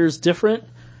 every beer is different.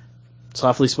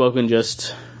 Softly Spoken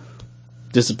just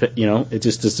it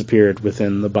just disappeared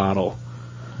within the bottle.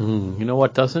 You know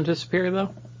what doesn't disappear,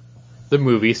 though? The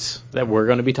movies that we're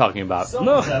going to be talking about.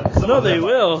 No, they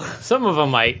will. Some of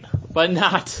them might, but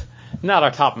not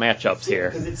our top matchups here.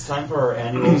 Because it's time for our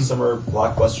annual summer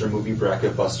blockbuster movie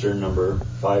bracket buster number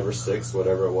 5 or 6,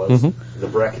 whatever it was. The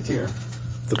Bracketeer.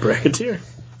 The Bracketeer.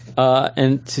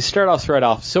 And to start off right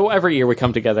off, so every year we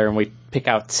come together and we pick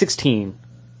out 16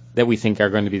 that we think are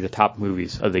going to be the top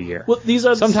movies of the year. Well, these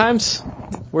are sometimes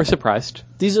we're surprised.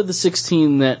 These are the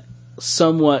 16 that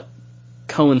somewhat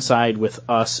coincide with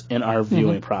us in our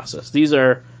viewing process. These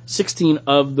are 16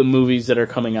 of the movies that are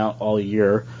coming out all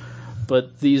year.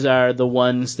 But these are the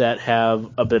ones that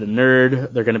have a bit of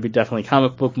nerd. They're going to be definitely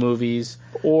comic book movies.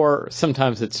 Or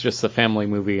sometimes it's just a family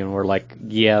movie and we're like,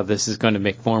 yeah, this is going to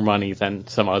make more money than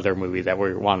some other movie that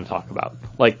we want to talk about.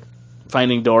 Like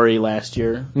Finding Dory last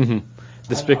year.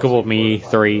 Despicable Me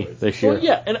 3 this year. Well,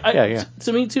 yeah, and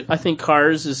to me too, I think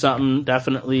Cars is something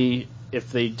definitely,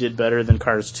 if they did better than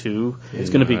Cars 2, it's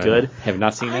going to be good. Have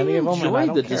not seen any of them. I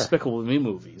enjoyed the Despicable Me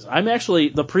movies. I'm actually,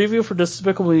 the preview for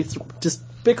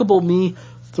Despicable Me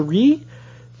 3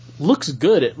 looks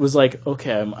good. It was like,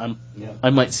 okay, I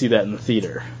might see that in the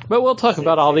theater. But we'll talk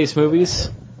about all these movies.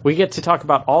 We get to talk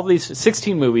about all these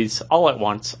 16 movies all at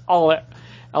once, all at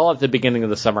the beginning of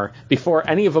the summer, before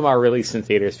any of them are released in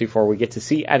theaters, before we get to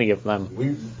see any of them.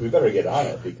 We better get on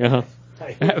it, because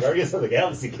Guardians of the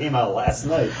Galaxy came out last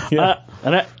night.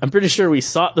 And I'm pretty sure we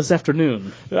saw it this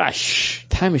afternoon.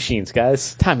 Time machines,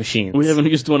 guys. Time machines. We haven't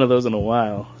used one of those in a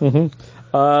while.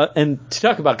 And to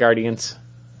talk about Guardians,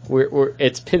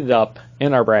 it's pitted up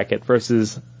in our bracket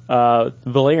versus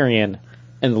Valerian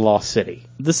and the Lost City.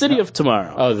 The City of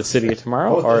Tomorrow. Oh, the City of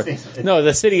Tomorrow?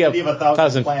 The City of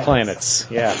 1,000 Planets.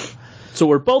 Yeah. So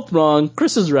we're both wrong.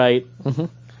 Chris is right.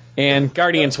 And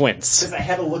Guardians wins. Because I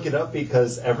had to look it up,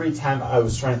 because every time I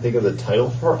was trying to think of the title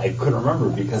for it, I couldn't remember,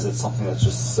 because it's something that's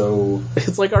just so...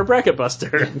 It's like our bracket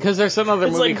buster. Because there's some other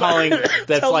movie calling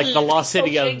that's like the Lost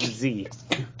City of Z.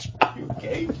 Are you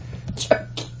okay?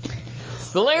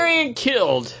 Valerian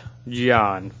killed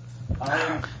John.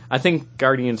 I think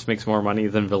Guardians makes more money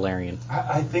than Valerian.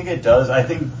 I think it does. I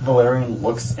think Valerian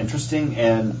looks interesting,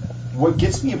 and what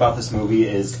gets me about this movie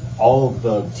is all of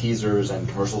the teasers and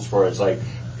commercials for it's like,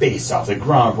 based off the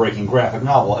groundbreaking graphic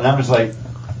novel, and I'm just like,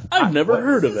 I've never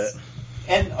heard of it.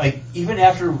 And like, even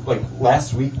after like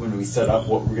last week when we set up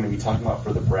what we're going to be talking about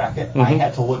for the bracket, I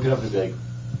had to look it up and be like,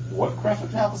 what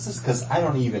graphic novel is this? Because I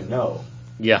don't even know.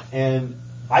 Yeah. And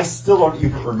I still don't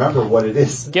even remember what it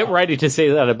is. Get ready to say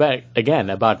that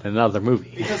about another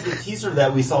movie. Because the teaser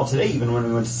that we saw today, even when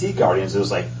we went to see Guardians, it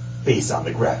was like, based on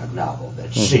the graphic novel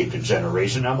that shaped a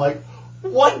generation. I'm like,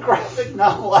 what graphic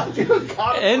novel? I do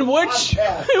in which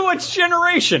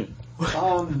generation?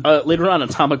 Later on,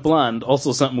 Atomic Blonde,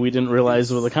 also something we didn't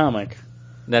realize was a comic.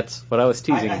 That's what I was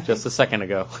teasing just a second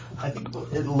ago. I think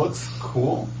it looks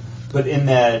cool, but in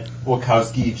that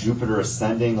Wachowski Jupiter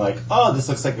Ascending, like, oh, this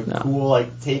looks like a cool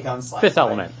like take on sci-fi. Fifth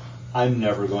Element. I'm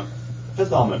never going.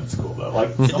 Fifth Element is cool though.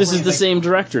 Like this is the same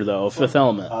director though, Fifth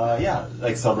Element. Yeah,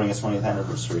 like celebrating its 20th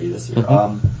anniversary this year.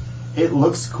 It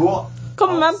looks cool.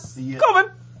 Come on, man. Come on,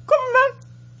 man.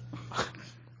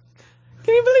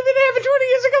 Can you believe it? Happened 20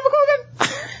 years ago?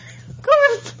 Come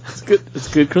on. It's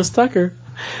good, Chris Tucker.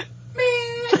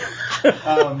 You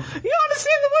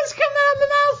understand the words coming out of my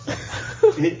mouth?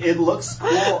 It looks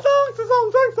cool.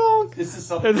 Thong. This is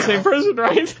something. It's the same person,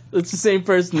 right? It's the same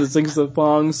person that sings the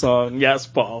thong song. Yes,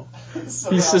 Paul.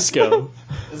 He's Cisco.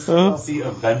 This I'll see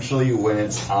eventually when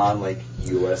it's on like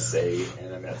USA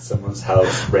and I'm at someone's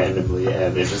house randomly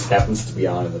and it just happens to be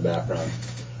on in the background.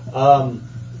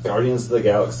 Guardians of the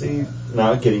Galaxy,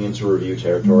 not getting into review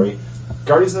territory.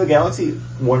 Guardians of the Galaxy,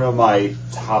 one of my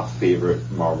top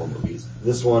favorite Marvel movies.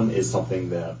 This one is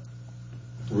something that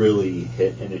really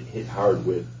hit, and it hit hard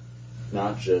with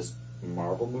not just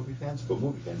Marvel movie fans, but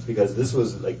movie fans, because this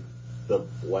was like the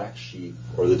black sheep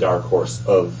or the dark horse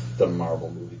of the Marvel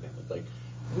movie family. Like,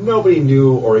 nobody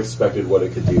knew or expected what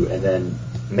it could do, and then,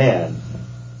 man,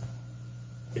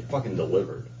 it fucking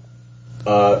delivered.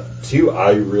 Two,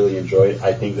 I really enjoyed.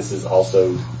 I think this is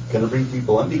also going to bring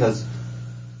people in because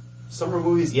summer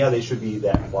movies, yeah, they should be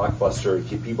that blockbuster,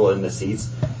 keep people in the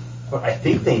seats, but I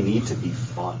think they need to be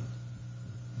fun.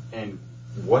 And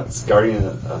what's Guardian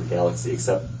of the Galaxy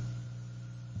except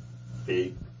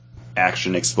big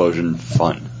action explosion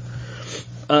fun?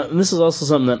 And this is also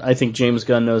something that I think James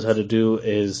Gunn knows how to do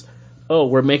is,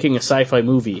 we're making a sci-fi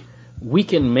movie. We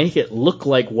can make it look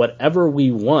like whatever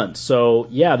we want. So,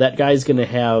 yeah, that guy's going to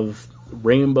have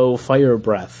rainbow fire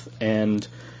breath and,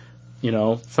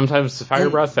 sometimes it's fire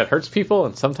breath that hurts people,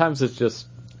 and sometimes it's just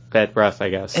bad breath, I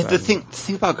guess. And the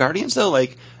thing about Guardians, though,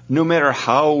 like, no matter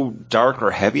how dark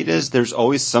or heavy it is, there's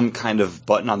always some kind of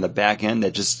button on the back end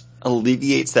that just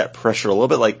alleviates that pressure a little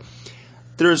bit. Like,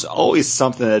 there's always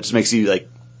something that just makes you, like,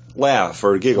 laugh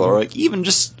or giggle or, like, even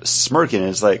just smirking. And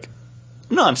it's like,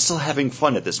 no, I'm still having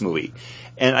fun at this movie.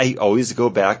 And I always go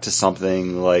back to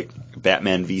something like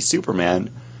Batman v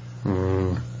Superman.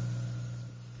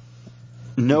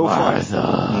 No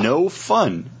fun. No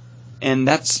fun. And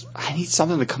I need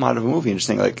something to come out of a movie and just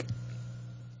think like,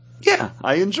 yeah,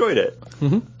 I enjoyed it.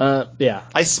 Yeah.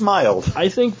 I smiled. I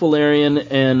think Valerian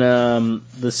and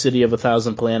the City of a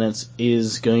Thousand Planets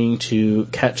is going to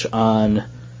catch on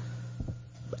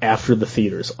after the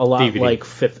theaters. A lot DVD. Like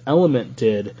Fifth Element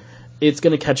did. It's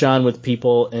going to catch on with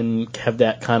people and have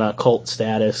that kind of cult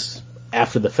status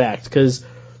after the fact. Because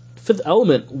Fifth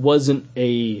Element wasn't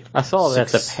a... I saw it at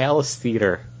the Palace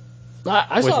Theater.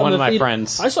 I saw one of my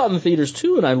friends. I saw it in the theaters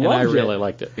too, and I loved it. I really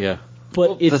liked it, yeah.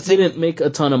 But it didn't make a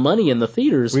ton of money in the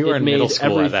theaters. We were in middle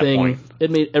school at that point.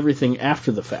 It made everything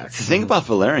after the fact. The thing about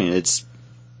Valerian, it's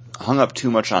hung up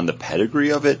too much on the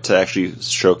pedigree of it to actually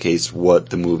showcase what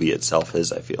the movie itself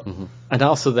is, I feel. And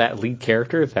also that lead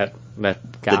character, that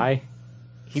guy,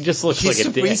 he just looks like a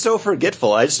dick. He's so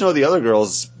forgetful. I just know the other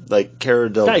girls, like Cara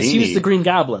Delevingne. Guys, he was the Green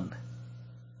Goblin.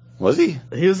 Was he?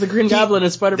 He was the Green Goblin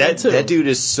in Spider-Man 2. That dude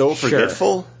is so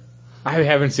forgetful. I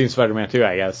haven't seen Spider-Man 2,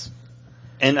 I guess.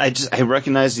 And I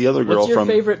recognize the other girl from... What's your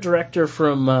favorite director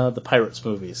from the Pirates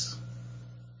movies?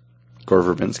 Gore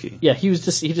Verbinski. Yeah, he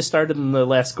just started in the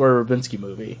last Gore Verbinski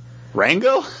movie.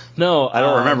 Rango? No. I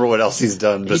don't remember what else he's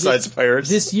done besides Pirates.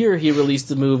 This year he released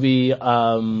the movie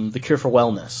The Cure for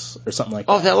Wellness, or something like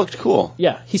that. Oh, that looked cool.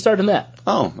 Yeah, he starred in that.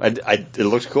 Oh, it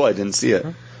looked cool. I didn't see it.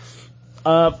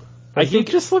 I think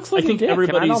it just looks like a dick,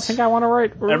 and I don't think I want to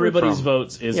write. Everybody's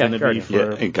votes is going to be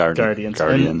for Guardians.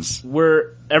 Guardians.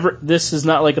 This is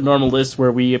not like a normal list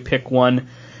where we pick one,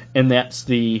 and that's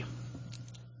the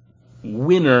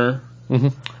winner.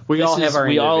 We all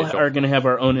are going to have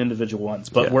our own individual ones,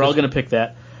 but we're all going to pick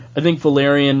that. I think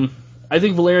Valerian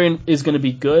is going to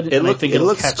be good. I think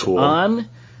it'll catch cool on,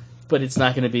 but it's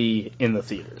not going to be in the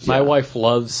theaters. My wife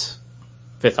loves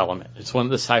Fifth Element. It's one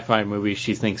of the sci-fi movies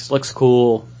she thinks looks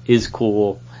cool, is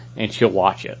cool, and she'll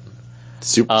watch it.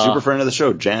 Super friend of the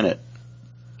show, Janet.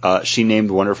 She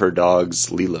named one of her dogs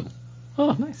Lilu.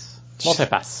 Oh, nice.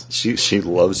 Multipass. She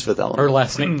loves Fifth Element. Her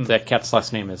last name, that cat's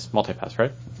last name is Multipass,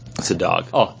 right? It's a dog.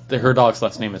 Oh, her dog's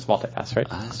last name is Multipass, right?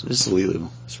 It's just Lilu,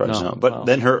 as far as I know. But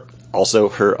then her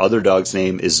other dog's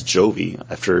name is Jovi,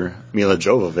 after Mila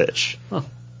Jovovich. Huh.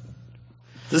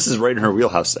 This is right in her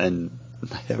wheelhouse, and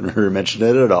I haven't heard her mention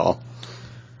it at all.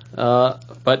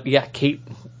 But yeah, Kate,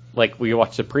 like, we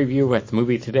watched the preview at the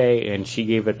movie today, and she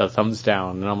gave it a thumbs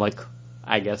down, and I'm like,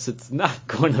 I guess it's not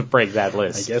going to break that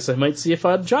list. I guess I might see if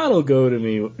John will go with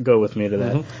me to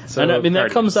that. Mm-hmm. So, and I mean,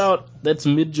 that comes out, that's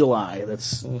mid-July.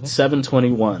 That's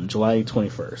 7/21, July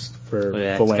 21st.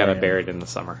 It's kind of buried in the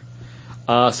summer.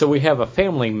 So we have a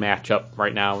family matchup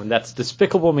right now, and that's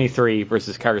Despicable Me 3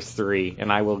 versus Cars 3,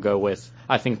 and I will go with,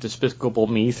 I think Despicable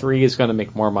Me 3 is going to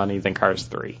make more money than Cars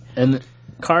 3. And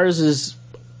Cars is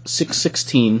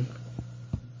 616.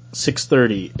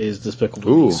 6:30 is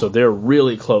Despicable Me, so they're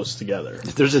really close together.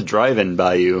 If there's a drive-in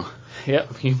by you,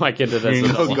 yep, you might get it as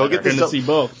go get this. To see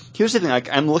both. Here's the thing: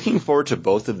 I'm looking forward to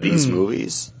both of these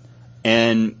movies,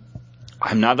 and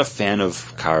I'm not a fan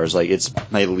of Cars. Like, it's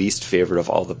my least favorite of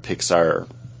all the Pixar,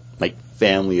 like,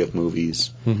 family of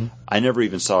movies. Mm-hmm. I never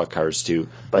even saw Cars 2,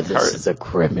 but this is a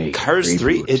Grimmy Cars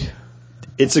reboot. 3.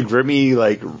 It's a Grimmy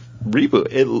like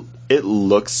reboot. It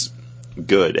looks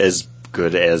good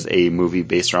as a movie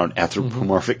based around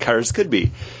anthropomorphic cars could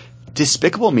be.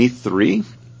 Despicable Me 3,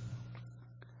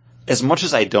 as much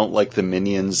as I don't like the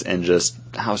Minions and just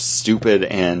how stupid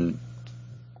and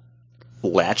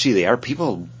latchy they are,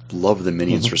 people love the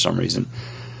Minions for some reason.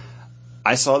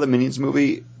 I saw the Minions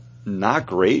movie, not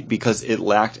great, because it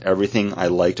lacked everything I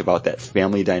liked about that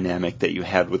family dynamic that you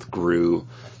had with Gru,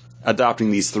 adopting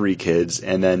these 3 kids,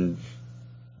 and then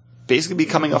basically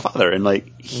becoming a father. And,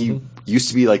 like, he used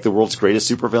to be, like, the world's greatest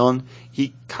supervillain.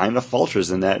 He kind of falters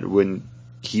in that when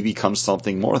he becomes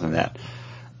something more than that.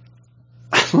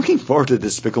 I'm looking forward to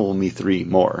Despicable Me 3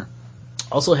 more.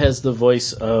 Also has the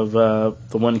voice of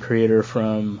the one creator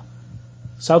from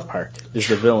South Park is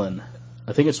the villain.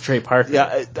 I think it's Trey Parker.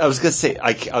 Yeah, I was going to say,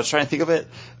 I was trying to think of it.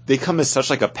 They come as such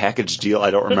like a package deal. I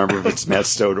don't remember if it's Matt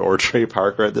Stone or Trey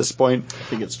Parker at this point. I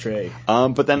think it's Trey.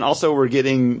 But then also we're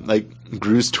getting, like,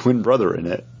 Gru's twin brother in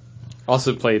it.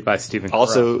 Also played by Steve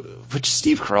Carell. Which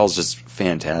Steve Carell's just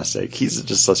fantastic. He's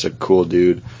just such a cool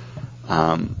dude.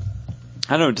 I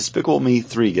don't know, Despicable Me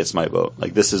 3 gets my vote.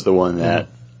 Like, this is the one that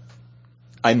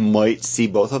I might see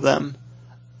both of them.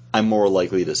 I'm more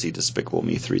likely to see Despicable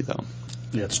Me 3, though.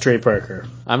 Yeah, it's Trey Parker.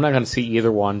 I'm not going to see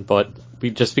either one, but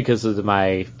just because of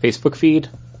my Facebook feed,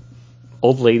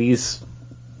 old ladies,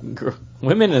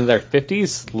 women in their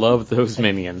 50s love those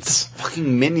Minions.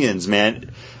 Fucking Minions,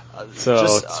 man.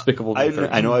 So, Despicable Me 3.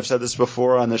 I know I've said this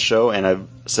before on the show, and I've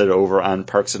said it over on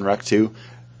Parks and Rec, too.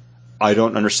 I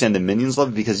don't understand the Minions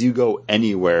love, because you go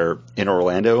anywhere in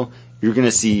Orlando, you're going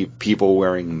to see people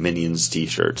wearing Minions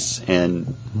t-shirts.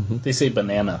 And they say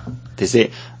banana. They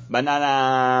say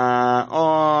banana.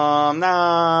 Oh,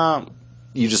 no.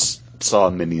 You just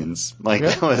saw Minions. Like,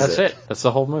 that's it. That's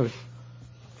the whole movie.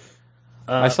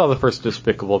 I saw the first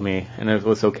Despicable Me, and it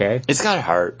was okay. It's got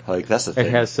heart. Like, that's the thing.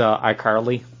 It has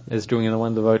iCarly is doing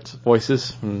one of the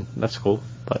voices, and that's cool.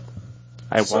 But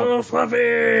so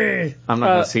fluffy. I'm not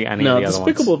going to see any of the other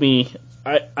Despicable Me,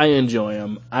 I enjoy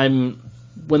them.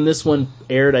 When this one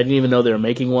aired, I didn't even know they were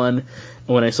making one. And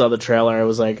when I saw the trailer, I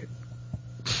was like,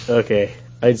 okay,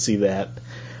 I'd see that.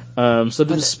 So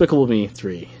Despicable Me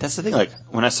 3. That's the thing. Like,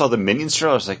 when I saw the Minions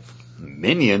trailer, I was like,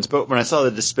 Minions? But when I saw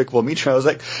the Despicable Me trailer, I was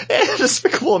like,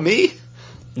 Despicable Me?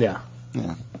 Yeah.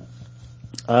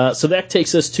 So that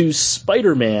takes us to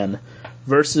Spider-Man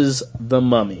versus The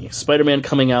Mummy. Spider-Man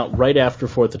coming out right after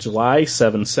 4th of July,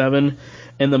 7/7.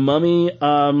 And The Mummy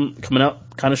coming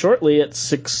out kind of shortly at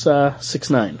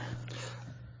 6/9.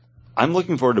 I'm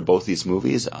looking forward to both these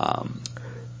movies.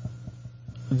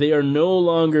 They are no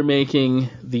longer making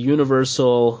the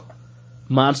Universal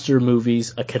monster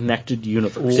movies a connected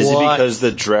universe. Is it because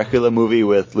the Dracula movie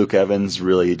with Luke Evans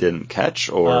really didn't catch,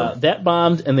 or that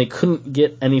bombed and they couldn't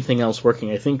get anything else working?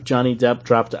 I think Johnny Depp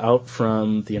dropped out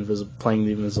from playing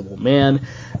the Invisible Man,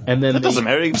 and then that doesn't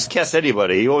matter. You just cast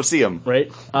anybody, you won't see him,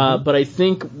 right? But I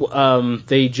think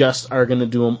they just are going to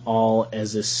do them all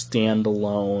as a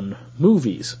standalone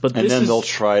movies. But and then they'll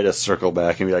try to circle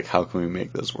back and be like, "How can we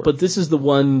make this work?" But this is the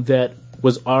one that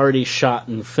was already shot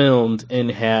and filmed and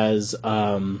has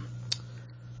Tom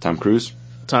Cruise.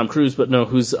 But no,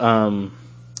 who's the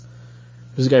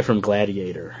guy from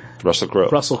Gladiator?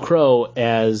 Russell Crowe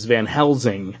as Van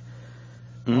Helsing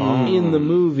in the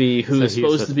movie, who is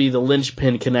supposed to be the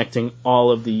linchpin connecting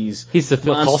all of these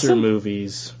monster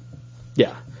movies.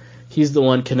 Yeah. He's the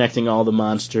one connecting all the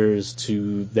monsters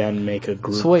to then make a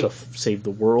group to save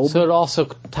the world. So it also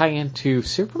tie into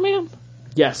Superman?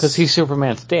 Yes. Because he's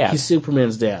Superman's dad. He's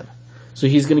Superman's dad. So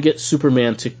he's going to get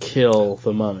Superman to kill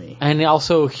the mummy. And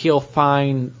also he'll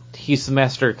find he's the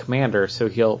master commander, so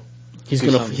he's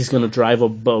going to drive a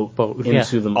boat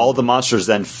into the all the monsters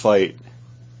then fight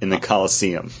in the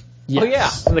Coliseum. Yes. Oh yeah,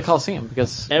 in the Coliseum,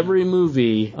 because every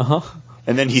movie.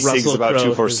 And then he sings about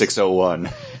 24601.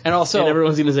 And also, and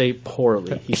everyone's going to say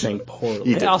poorly. He's saying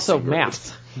poorly. And also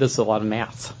math. Does a lot of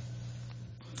math.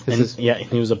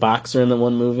 He was a boxer in the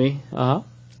one movie. And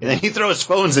then he throws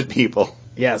phones at people.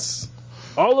 Yes.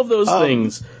 All of those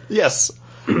things. Yes.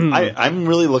 I'm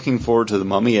really looking forward to The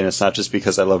Mummy, and it's not just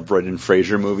because I love Brendan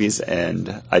Fraser movies,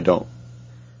 and I don't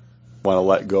want to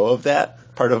let go of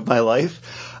that part of my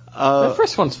life. The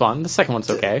first one's fun. The second one's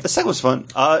okay. The second one's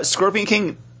fun. Scorpion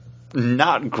King,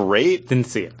 not great. Didn't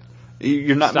see it.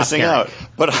 You're not missing out.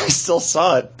 But I still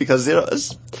saw it because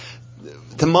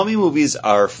the Mummy movies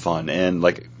are fun, and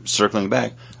like circling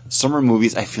back, summer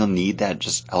movies I feel need that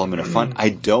just element of fun. I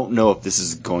don't know if this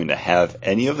is going to have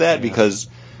any of that because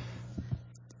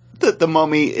the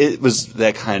Mummy, it was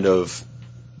that kind of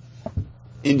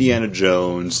Indiana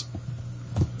Jones,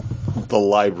 the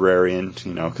librarian,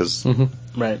 because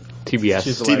right,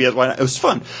 TBS, why not? It was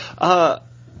fun.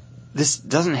 This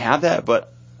doesn't have that,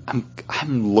 but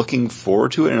I'm looking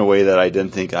forward to it in a way that I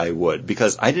didn't think I would,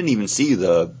 because I didn't even see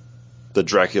the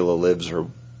Dracula Lives or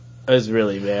it was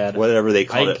really bad. Whatever they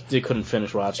called it. They couldn't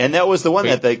finish watching. And that was the one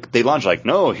that they launched like,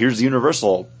 no, here's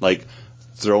Universal, like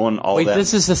throwing all that. Wait,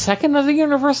 this is the second of the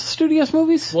Universal Studios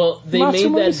movies? Well, they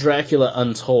made that Dracula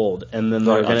Untold, and then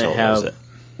they're going to have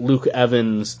Luke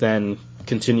Evans then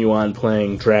continue on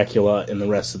playing Dracula in the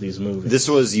rest of these movies. This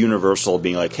was Universal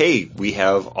being like, hey, we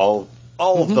have all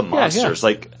of the monsters.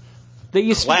 Like, they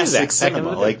used classic to do that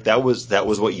cinema. Like that was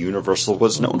what Universal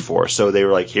was known for. So they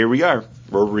were like, here we are.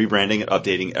 We're rebranding it,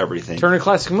 updating everything. Turner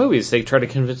Classic Movies. They tried to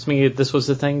convince me this was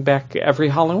the thing back every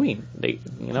Halloween.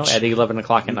 At 11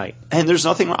 o'clock at night. And there's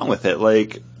nothing wrong with it.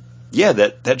 Like, yeah,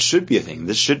 that should be a thing.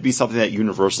 This should be something that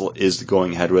Universal is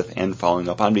going ahead with and following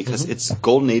up on, because it's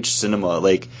Golden Age cinema.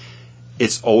 Like,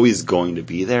 it's always going to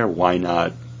be there. Why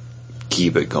not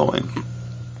keep it going?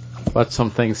 Let some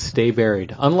things stay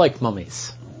buried, unlike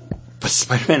mummies. But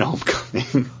Spider-Man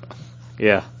Homecoming.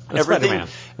 Yeah.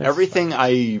 Everything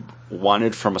I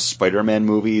wanted from a Spider-Man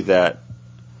movie that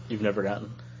you've never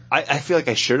gotten. I feel like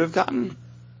I should have gotten,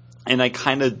 and I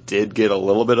kind of did get a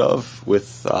little bit of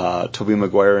with Tobey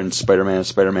Maguire and Spider-Man and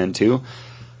Spider-Man 2.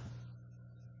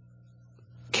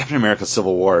 Captain America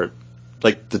Civil War,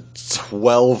 like the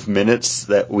 12 minutes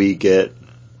that we get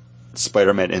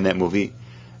Spider-Man in that movie,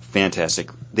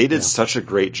 fantastic. They did such a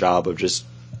great job of just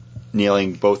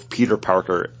nailing both Peter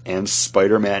Parker and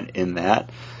Spider-Man in that.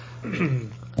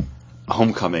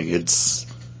 Homecoming,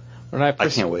 I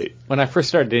can't wait. When I first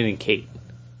started dating Kate,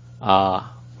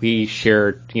 we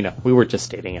shared, we were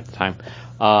just dating at the time.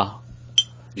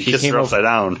 You kissed her upside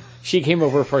down. She came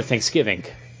over for Thanksgiving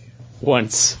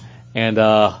once, and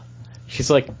she's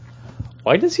like,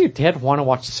 why does your dad want to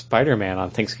watch Spider-Man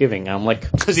on Thanksgiving? And I'm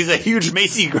like, because he's a huge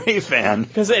Macy Gray fan.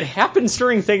 Because it happens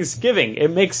during Thanksgiving. It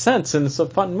makes sense, and it's a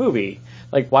fun movie.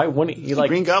 Like, why wouldn't you like?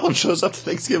 Green Goblin shows up to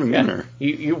Thanksgiving dinner.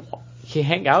 You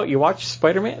hang out, you watch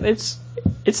Spider-Man.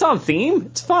 It's on theme.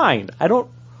 It's fine.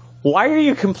 Why are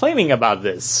you complaining about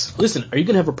this? Listen, are you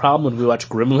gonna have a problem when we watch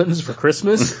Gremlins for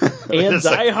Christmas and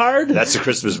Die Hard? That's a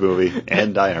Christmas movie,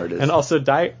 and Die Hard is. And also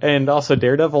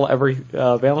Daredevil every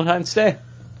Valentine's Day.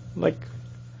 Like,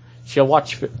 she'll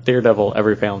watch Daredevil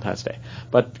every Valentine's Day.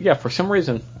 But yeah, for some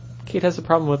reason, Kate has a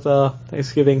problem with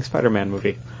Thanksgiving Spider-Man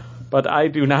movie. But I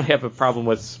do not have a problem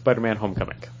with Spider-Man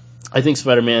Homecoming. I think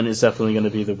Spider-Man is definitely going to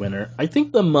be the winner. I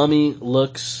think The Mummy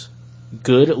looks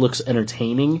good. It looks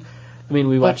entertaining. I mean,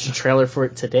 we watched the trailer for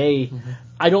it today. Mm-hmm.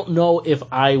 I don't know if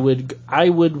I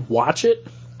would watch it.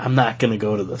 I'm not going to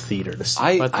go to the theater to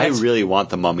see it. I really want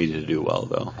The Mummy to do well,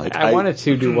 though. Like, I want it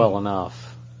to do well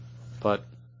enough. But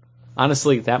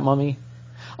honestly, that Mummy,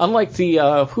 unlike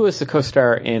the who is the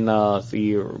co-star in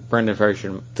the Brendan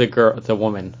version, the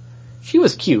woman, she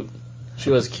was cute. She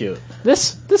was cute.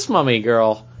 This Mummy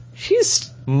girl,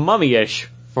 she's mummy-ish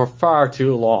for far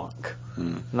too long.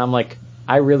 And I'm like,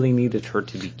 I really needed her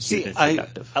to be cute and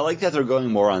seductive. I like that they're going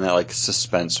more on that like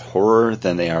suspense horror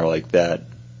than they are like that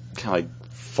kind of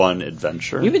like fun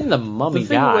adventure. Even the mummy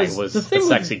guy was a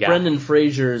sexy guy. Brendan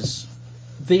Fraser's,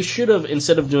 they should have,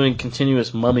 instead of doing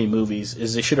continuous mummy movies,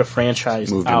 they should have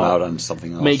franchised moved him out on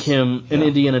something else. Make him an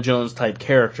Indiana Jones type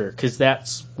character, because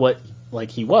that's what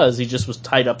he was. He just was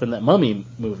tied up in that mummy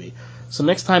movie. So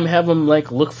next time, have him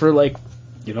look for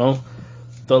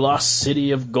the the lost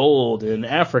city of gold in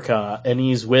Africa, and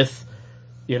he's with,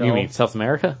 You mean South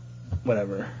America?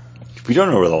 Whatever. We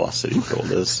don't know where the lost city of gold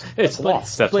is. It's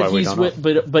lost. That's why we don't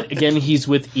know. But again, he's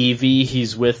with Evie.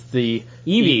 He's with the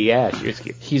Evie. Yeah, she was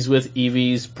cute. He's with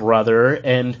Evie's brother,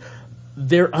 and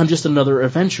they're on just another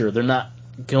adventure. They're not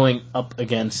going up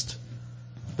against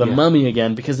the Mummy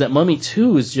again, because that Mummy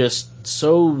 2 is just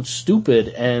so stupid.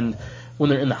 And when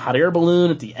they're in the hot air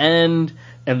balloon at the end,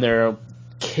 and their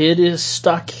kid is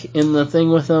stuck in the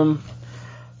thing with them,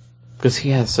 because he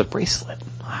has a bracelet.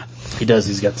 He does.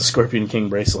 He's got the Scorpion King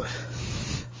bracelet.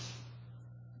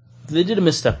 They did a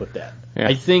misstep with that. Yeah.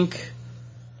 I think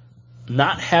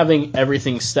not having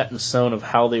everything set in stone of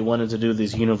how they wanted to do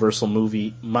these Universal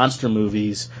monster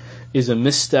movies is a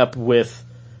misstep with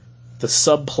the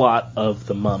subplot of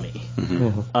the Mummy.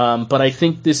 Mm-hmm. But I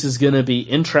think this is going to be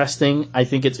interesting. I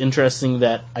think it's interesting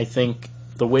that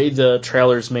the way the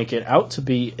trailers make it out to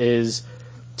be is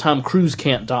Tom Cruise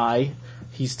can't die.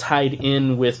 He's tied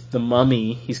in with the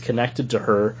Mummy. He's connected to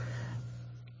her.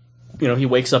 He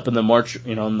wakes up in the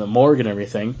in the morgue and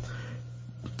everything.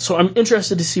 So I'm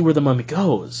interested to see where the Mummy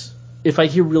goes. If I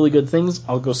hear really good things,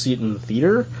 I'll go see it in the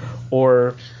theater.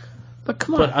 But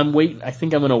come on. But I'm waiting. I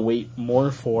think I'm going to wait more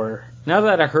for. Now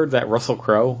that I heard that Russell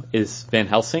Crowe is Van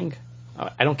Helsing,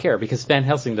 I don't care, because Van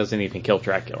Helsing doesn't even kill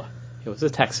Dracula. He was a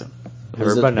Texan.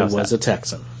 Everybody knows that. He was a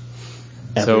Texan.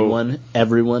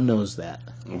 Everyone knows that.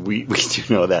 We do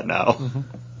know that now. Mm-hmm.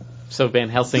 So Van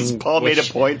Helsing... Paul made a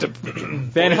point to...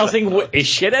 Van Helsing is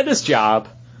shit at his job,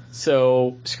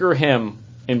 so screw him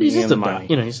and being in the money.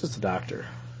 He's just a doctor.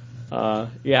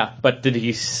 Yeah, but did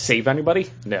he save anybody?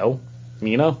 No.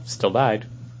 Mina still died.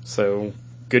 So,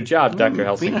 good job, Dr.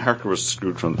 Helsing. Lena Harker was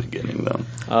screwed from the beginning,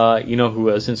 though. You know who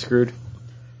wasn't screwed?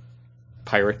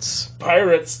 Pirates.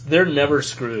 Pirates, they're never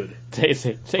screwed. They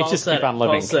just keep on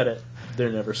living. Paul said it.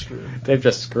 They're never screwed. They're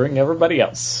just screwing everybody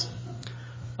else.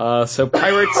 So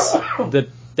Pirates, the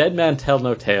Dead Man Tell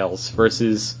No Tales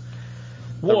versus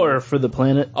War for the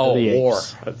Planet of the Apes. War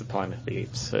of the Planet of the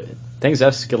Apes. Things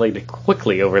escalated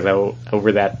quickly over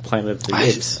that Planet of the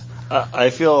Apes.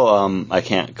 I feel I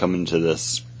can't come into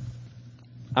this.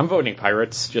 I'm voting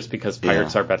Pirates just because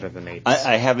Pirates are better than Apes.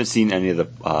 I haven't seen any of the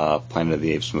Planet of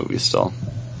the Apes movies still.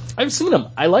 I've seen them.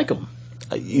 I like them.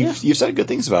 You've said good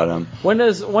things about them. When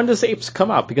does Apes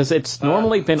come out? Because it's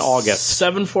normally been August.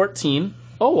 7/14.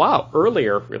 Oh, wow.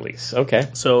 Earlier release. Okay.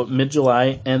 So,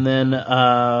 mid-July, and then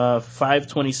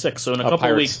 5/26. So, in a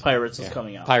couple of weeks, Pirates is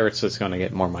coming out. Pirates is going to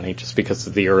get more money just because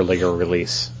of the earlier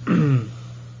release. So,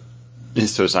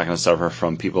 it's not going to suffer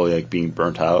from people being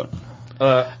burnt out?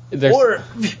 Or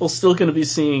people still going to be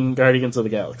seeing Guardians of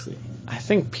the Galaxy? I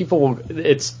think people will...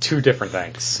 It's two different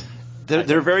things.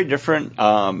 They're very different.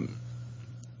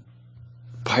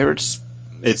 Pirates,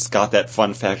 it's got that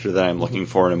fun factor that I'm looking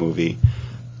for in a movie.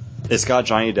 It's got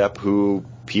Johnny Depp, who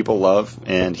people love,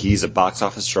 and he's a box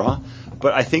office draw.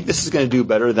 But I think this is going to do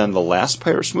better than the last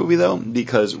Pirates movie, though,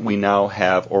 because we now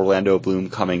have Orlando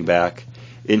Bloom coming back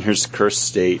in his cursed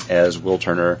state as Will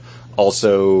Turner.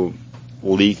 Also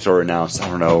leaked or announced, I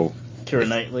don't know. Keira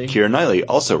Knightley. Keira Knightley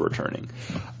also returning.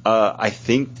 I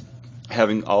think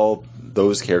having all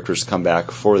those characters come back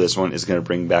for this one is going to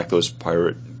bring back those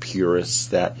pirate purists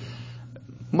that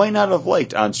might not have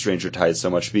liked On Stranger Tides so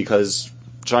much, because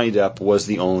Johnny Depp was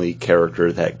the only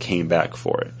character that came back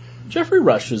for it. Jeffrey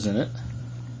Rush was in it.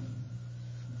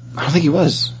 I don't think he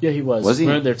was. Yeah, he was. Was he?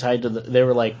 They're tied to they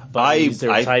were like buddies. They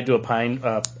were tied to a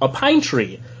pine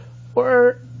tree,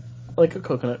 or like a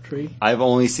coconut tree. I've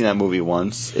only seen that movie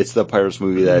once. It's the Pirates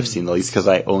movie that I've seen the least because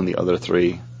I own the other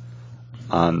three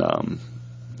on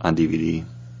DVD.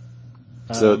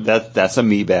 So that's a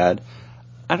me bad.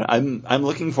 I'm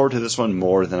looking forward to this one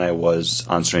more than I was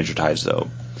on Stranger Tides, though.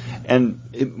 And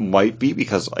it might be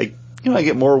because I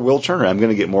get more Will Turner. I'm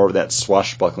going to get more of that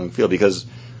swashbuckling feel because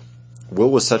Will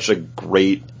was such a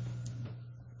great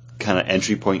kind of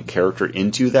entry point character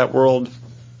into that world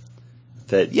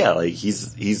that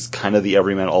he's kind of the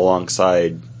everyman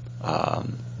alongside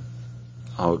Keira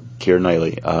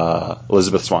Knightley,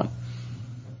 Elizabeth Swann.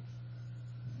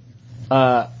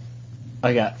 I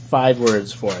got 5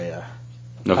 words for you.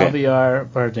 Okay. Javier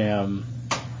Bardem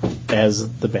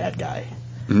as the bad guy.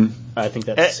 Mm-hmm. I think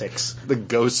that's 6. The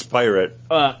ghost pirate.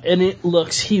 And he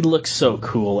looks so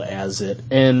cool as it.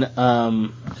 And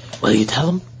will you tell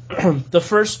him? The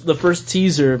first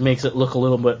teaser makes it look a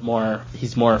little bit more.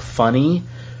 He's more funny,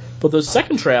 but the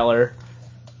second trailer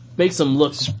makes him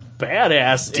look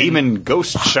badass. Demon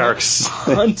ghost sharks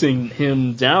hunting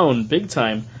him down big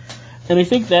time. And I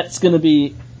think that's going to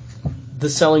be the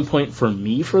selling point for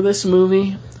me for this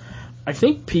movie. I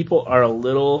think people are a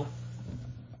little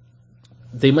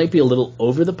they might be a little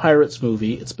over the Pirates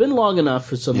movie. It's been long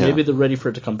enough, so maybe they're ready for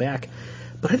it to come back.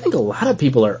 But I think a lot of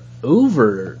people are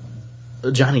over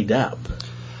Johnny Depp.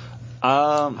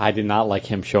 I did not like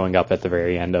him showing up at the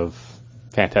very end of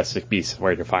Fantastic Beasts and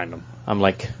Where to Find Them. I'm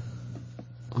like...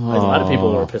 A lot of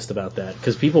people were pissed about that,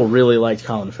 because people really liked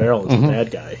Colin Farrell as a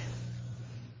bad guy.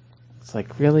 It's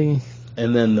like, really?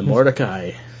 And then the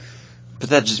Mordecai. But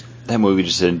that movie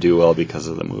just didn't do well because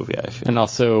of the movie, I feel. And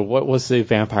also, what was the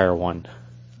vampire one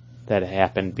that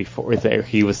happened before there?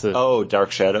 He was the... Oh,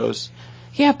 Dark Shadows?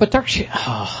 Yeah, but Dark Shadows...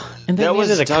 Oh. And then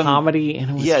it a comedy.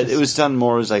 And it was done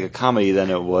more as like a comedy than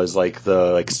it was like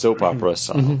the soap opera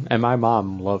style. Mm-hmm. And my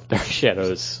mom loved Dark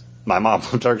Shadows. My mom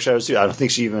loved Dark Shadows too. I don't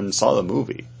think she even saw the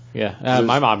movie. Yeah,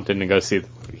 my mom didn't go see the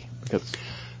movie because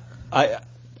I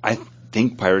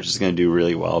think Pirates is going to do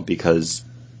really well because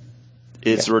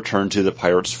it's a return to the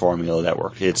Pirates formula that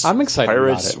worked. I'm excited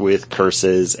Pirates about it. With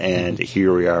curses, and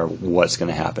here we are. What's going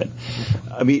to happen?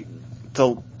 I mean,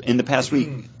 in the past week,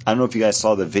 I don't know if you guys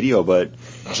saw the video, but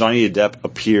Johnny Depp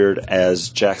appeared as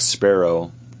Jack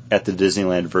Sparrow at the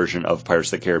Disneyland version of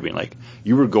Pirates of the Caribbean. Like,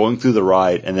 you were going through the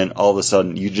ride, and then all of a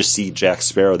sudden, you just see Jack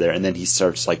Sparrow there, and then he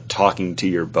starts, talking to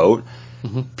your boat.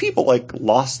 Mm-hmm. People,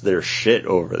 lost their shit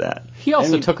over that. He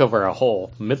also took over a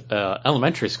whole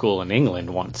elementary school in England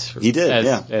once. He did,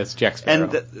 as Jack Sparrow.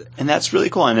 And that's really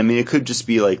cool. And, I mean, it could just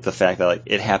be, the fact that,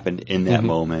 it happened in that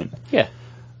moment. Yeah.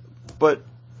 But...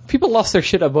 People lost their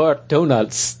shit about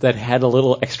donuts that had a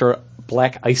little extra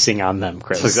black icing on them,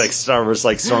 Chris. Looks like Star Wars,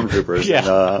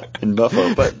 Stormtroopers in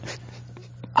Buffalo. But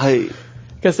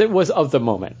because it was of the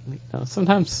moment.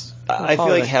 Sometimes I feel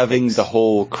like having the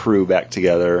whole crew back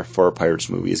together for a Pirates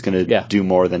movie is going to do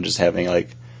more than just having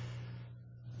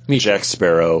Jack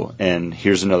Sparrow and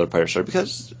here's another pirate story.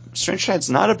 Because Strange Tide's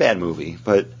not a bad movie,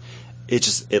 but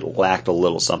it lacked a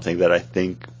little something that I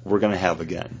think we're going to have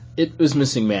again. It was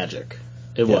missing magic.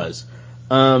 It was.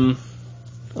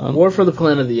 War for the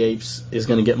Planet of the Apes is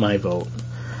going to get my vote.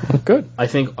 Good. I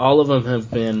think all of them have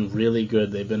been really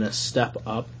good. They've been a step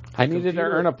up. I needed to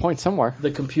earn a point somewhere.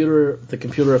 The computer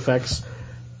effects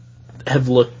have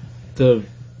looked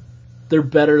they're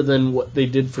better than what they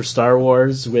did for Star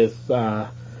Wars with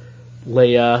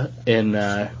Leia and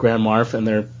Grand Moff, and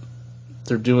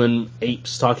they're doing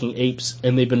talking apes,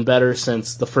 and they've been better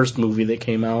since the first movie that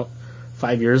came out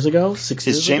 5 years ago, 6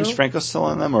 years ago. Is James Franco still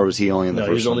in them, or was he only in the first one?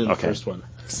 No, he was only in the first one.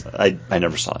 I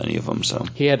never saw any of them, so...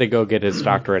 He had to go get his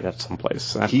doctorate at some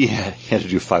place. He had to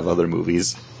do 5 other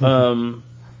movies.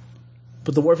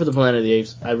 But the War for the Planet of the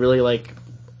Apes, I really like...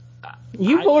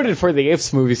 You voted for the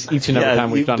Apes movies each and every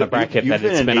time we've done a bracket that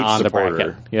it's been on the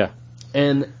bracket. Yeah.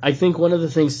 And I think one of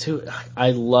the things, too, I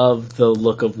love the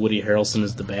look of Woody Harrelson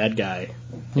as the bad guy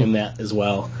in that as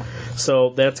well. So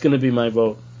that's going to be my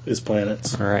vote. Is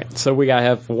planets. All right. So we gotta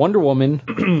have Wonder Woman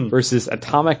versus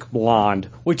Atomic Blonde,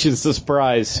 which is the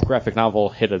surprise graphic novel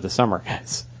hit of the summer.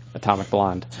 Yes, Atomic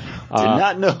Blonde. Did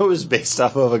not know it was based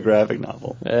off of a graphic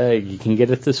novel. You can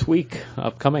get it this week,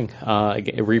 upcoming,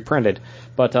 reprinted.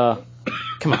 But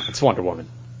come on, it's Wonder Woman.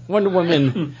 Wonder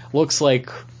Woman looks like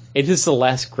it is the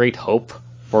last great hope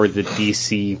for the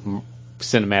DC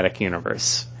cinematic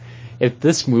universe. If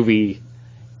this movie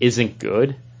isn't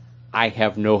good, I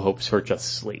have no hopes for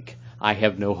Justice League. I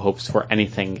have no hopes for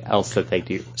anything else that they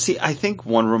do. See, I think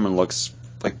Wonder Woman looks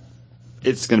like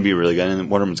it's going to be really good, and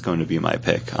Wonder Woman's going to be my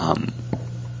pick.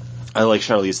 I like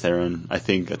Charlize Theron. I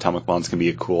think Atomic Blonde's going to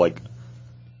be a cool,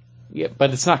 Yeah,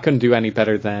 but it's not going to do any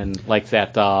better than,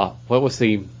 that, what was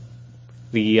the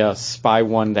spy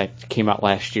one that came out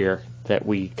last year that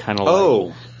we kind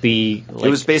of it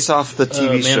was based off the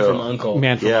TV show. Man from Uncle.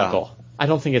 Man from Uncle. I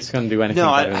don't think it's going to do anything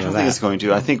better than that. I don't think it's going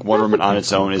to. I think Wonder Woman on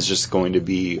its own is just going to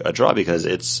be a draw because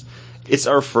it's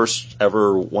our first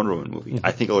ever Wonder Woman movie.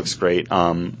 I think it looks great.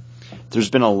 There's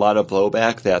been a lot of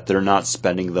blowback that they're not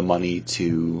spending the money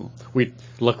to... We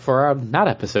look for our not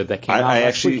episode that came out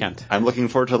last weekend. I'm looking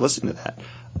forward to listening to that.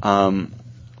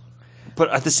 But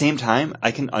at the same time,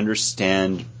 I can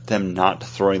understand them not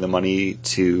throwing the money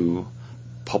to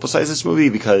publicize this movie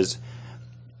because...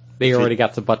 They already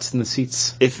got the butts in the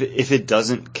seats. If it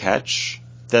doesn't catch,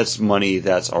 that's money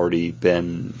that's already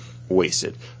been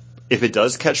wasted. If it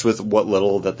does catch with what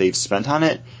little that they've spent on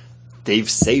it, they've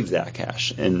saved that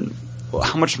cash. And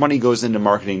how much money goes into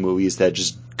marketing movies that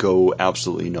just go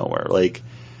absolutely nowhere?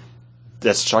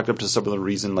 That's chalked up to some of the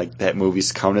reason that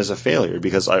movies count as a failure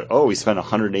because we spent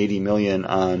 $180 million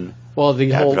on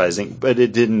advertising, but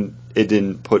it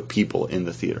didn't put people in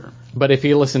the theater. But if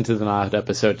you listen to the Nod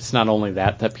episode, it's not only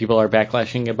that people are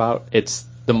backlashing about, it's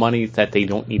the money that they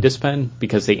don't need to spend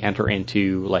because they enter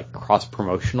into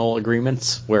cross-promotional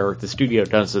agreements where the studio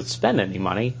doesn't spend any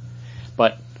money, but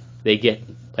they get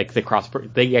like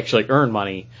they actually earn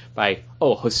money by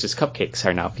Hostess cupcakes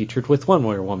are now featured with one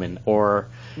Wonder Woman, or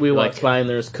we walk by and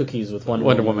there's cookies with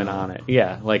Wonder Woman on it.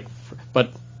 Yeah, but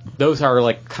those are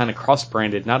like kind of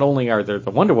cross-branded. Not only are there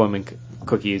the Wonder Woman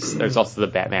cookies, there's also the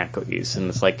Batman cookies, and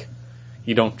it's like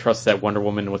you don't trust that Wonder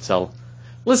Woman would sell.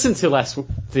 Listen to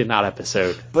the Not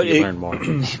episode, but you learn more.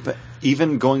 But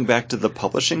even going back to the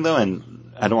publishing though,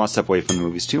 and I don't want to step away from the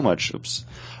movies too much. Oops.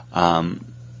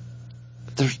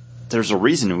 There's a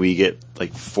reason we get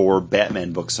like 4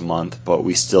 Batman books a month, but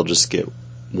we still just get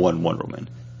 1 Wonder Woman.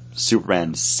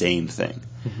 Superman, same thing.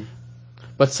 Mm-hmm.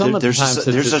 But there's just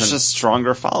a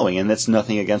stronger following, and that's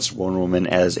nothing against Wonder Woman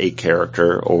as a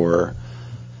character or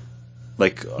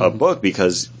like a book,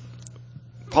 because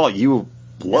Paul, you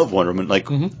love Wonder Woman. Like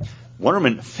Wonder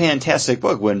Woman, fantastic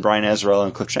book. When Brian Azzarello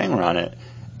and Cliff Chiang were on it,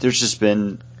 there's just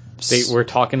been. They were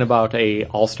talking about a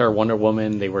All-Star Wonder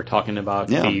Woman. They were talking about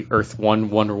the Earth 1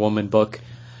 Wonder Woman book.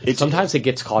 Sometimes it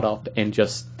gets caught up in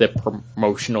just the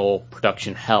promotional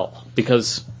production hell.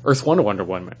 Because Earth 1 Wonder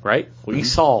Woman, right? We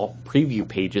saw preview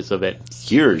pages of it.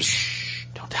 Years. Shh,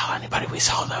 don't tell anybody we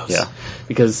saw those. Yeah.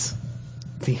 Because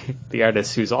the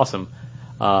artist, who's awesome,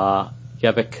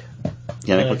 Yannick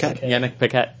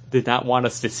Paquette did not want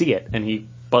us to see it. And he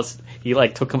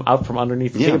took him out from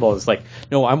underneath the table. It's like,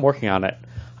 no, I'm working on it.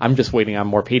 I'm just waiting on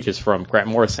more pages from Grant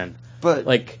Morrison. But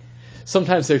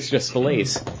sometimes there's just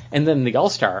delays. And then the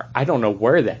All-Star, I don't know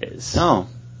where that is. No.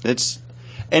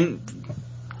 And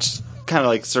just kind of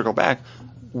like circle back,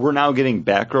 we're now getting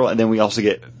Batgirl, and then we also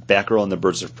get Batgirl and the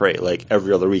Birds of Prey. Like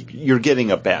every other week, you're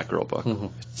getting a Batgirl book. Mm-hmm.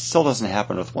 It still doesn't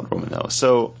happen with Wonder Woman, though.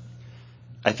 So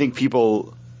I think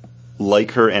people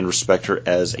like her and respect her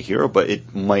as a hero, but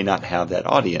it might not have that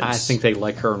audience. I think they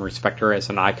like her and respect her as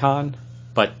an icon,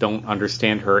 but don't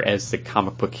understand her as the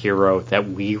comic book hero that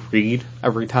we read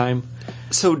every time.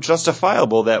 So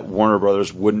justifiable that Warner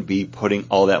Brothers wouldn't be putting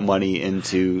all that money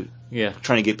into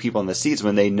trying to get people in the seats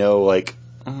when they know, like,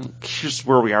 here's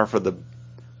where we are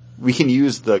we can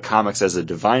use the comics as a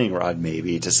divining rod,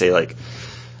 maybe, to say, like,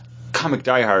 comic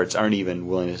diehards aren't even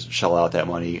willing to shell out that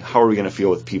money. How are we going to feel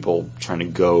with people trying to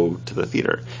go to the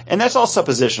theater? And that's all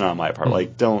supposition on my part.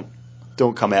 Like, don't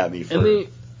come at me for... And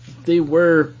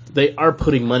they are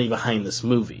putting money behind this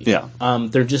movie. Yeah.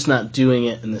 They're just not doing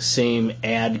it in the same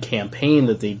ad campaign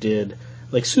that they did,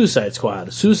 like Suicide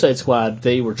Squad. Suicide Squad,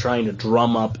 they were trying to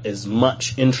drum up as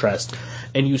much interest,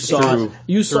 and you saw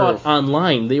it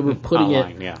online. They were putting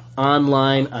it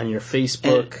online on your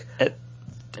Facebook. At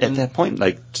that point,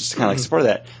 like, just to kind of like support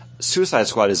that, Suicide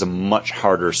Squad is a much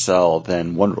harder sell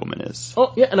than Wonder Woman is.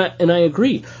 Oh yeah, and I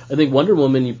agree. I think Wonder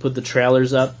Woman, you put the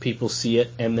trailers up, people see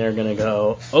it, and they're gonna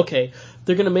go, okay.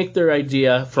 They're gonna make their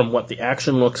idea from what the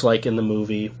action looks like in the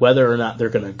movie, whether or not they're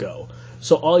gonna go.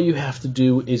 So all you have to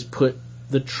do is put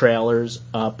the trailers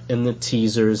up and the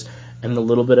teasers and the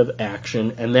little bit of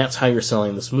action, and that's how you're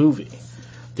selling this movie.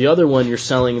 The other one, you're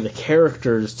selling the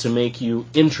characters to make you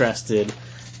interested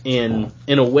in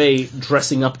a way,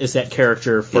 dressing up as that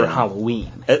character for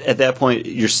Halloween. At that point,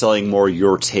 you're selling more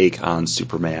your take on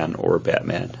Superman or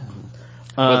Batman.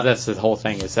 But that's the whole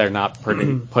thing, is they're not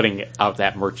putting out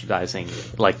that merchandising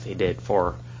like they did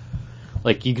for...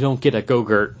 Like, you don't get a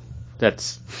Go-Gurt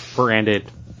that's branded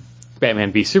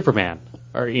Batman v Superman,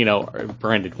 or, or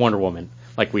branded Wonder Woman,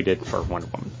 like we did for Wonder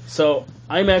Woman. So,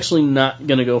 I'm actually not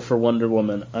going to go for Wonder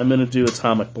Woman. I'm going to do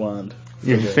Atomic Blonde.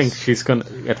 You think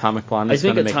Atomic Blonde is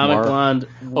going to make more? I think Atomic Blonde...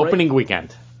 Opening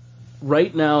weekend.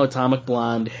 Right now, Atomic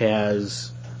Blonde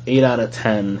has 8 out of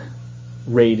 10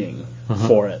 rating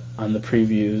for it on the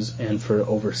previews and for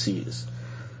overseas.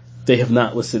 They have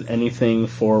not listed anything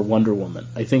for Wonder Woman.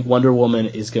 I think Wonder Woman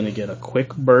is going to get a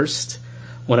quick burst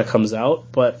when it comes out,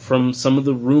 but from some of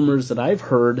the rumors that I've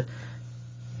heard,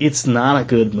 it's not a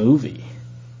good movie.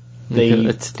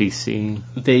 It's DC.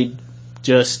 They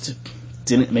just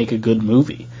didn't make a good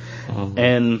movie.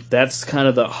 And that's kind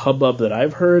of the hubbub that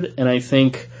I've heard, and I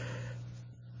think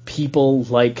people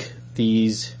like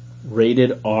these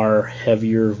rated R,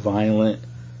 heavier, violent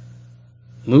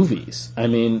movies. I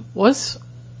mean, was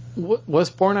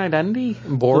Bourne Identity?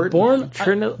 The Bourne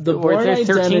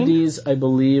Identities, I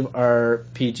believe, are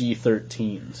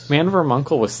PG-13s. Man from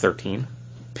U.N.C.L.E. was 13.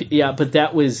 Yeah, but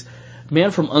that was... Man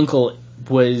from U.N.C.L.E.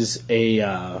 was a...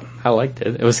 I liked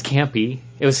it. It was campy.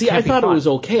 I thought it was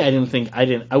okay.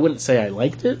 I wouldn't say I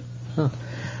liked it. Huh.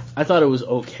 I thought it was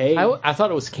okay. I thought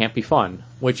it was campy fun,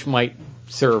 which might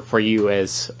serve for you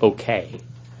as okay.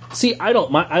 See, I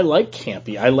like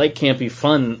campy. I like campy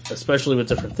fun, especially with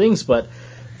different things, but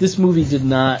this movie did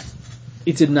not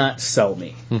sell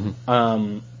me.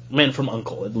 Man from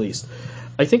U.N.C.L.E., at least.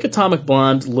 I think Atomic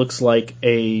Blonde looks like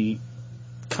a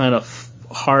kind of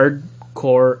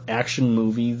hardcore action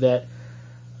movie that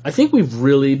I think we've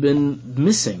really been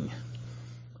missing.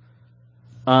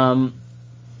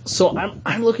 So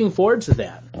I'm looking forward to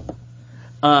that.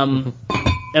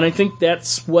 And I think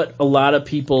that's what a lot of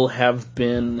people have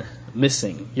been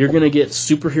missing. You're going to get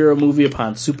superhero movie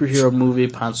upon superhero movie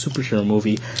upon superhero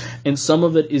movie, and some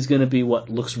of it is going to be what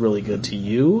looks really good to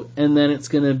you, and then it's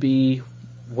going to be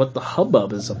what the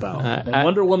hubbub is about. And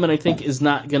Wonder Woman, I think, is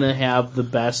not going to have the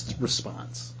best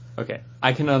response. Okay,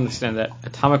 I can understand that.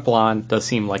 Atomic Blonde does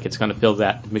seem like it's going to fill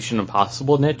that Mission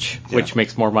Impossible niche, which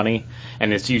makes more money,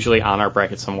 and it's usually on our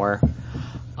bracket somewhere.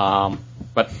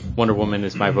 But Wonder Woman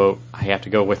is my vote. I have to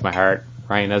go with my heart.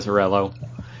 Ryan Azzarello,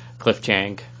 Cliff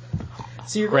Chiang,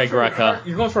 Greg Rucka.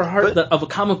 You're going for a heart of a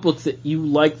comic book that you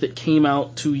like that came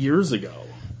out 2 years ago.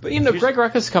 But, Greg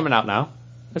Rucka's coming out now.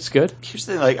 That's good. Here's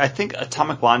the thing, I think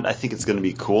Atomic Blonde, I think it's going to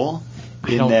be cool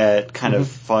in that kind of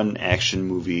fun action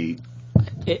movie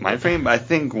mind frame. I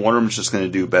think Wonder Woman's just going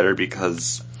to do better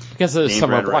because of the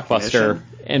summer blockbuster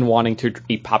and wanting to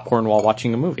eat popcorn while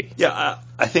watching a movie. Yeah,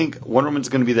 I think Wonder Woman's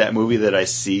going to be that movie that I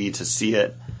see to see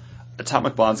it.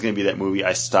 Atomic Blonde's going to be that movie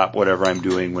I stop whatever I'm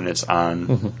doing when it's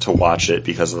on to watch it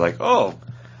because it's like,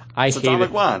 it's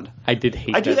Atomic Blonde. I did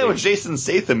hate. I do that with Jason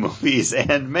Statham movies,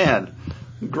 and man,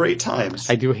 great times.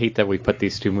 I do hate that we put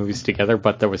these two movies together,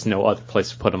 but there was no other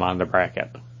place to put them on the bracket.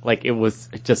 Like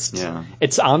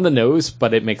it's on the nose,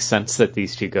 but it makes sense that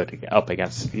these two go up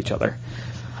against each other.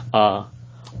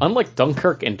 Unlike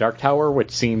Dunkirk and Dark Tower,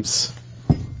 which seems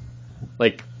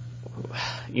like,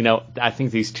 I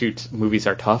think these two movies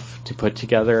are tough to put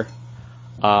together.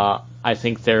 I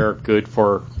think they're good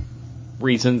for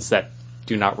reasons that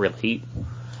do not relate.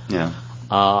 Yeah.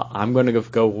 I'm going to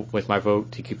go with my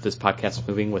vote to keep this podcast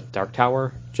moving with Dark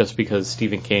Tower, just because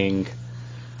Stephen King...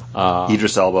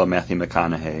 Idris Elba, Matthew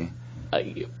McConaughey.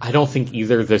 I don't think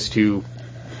either of those two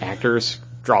actors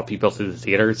draw people to the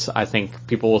theaters. I think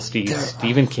people will see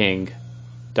Stephen King,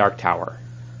 Dark Tower,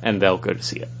 and they'll go to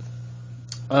see it.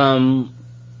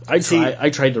 I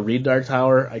tried to read Dark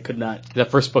Tower. I could not. The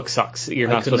first book sucks. You're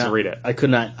not supposed to read it. I could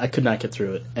not get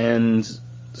through it. And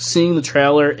seeing the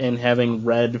trailer and having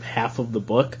read half of the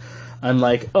book, I'm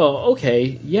like, oh,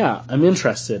 okay, yeah, I'm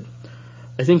interested.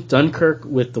 I think Dunkirk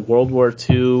with the World War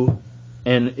II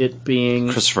and it being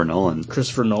Christopher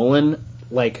Nolan,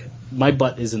 like, my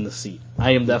butt is in the seat.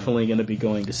 I am definitely going to be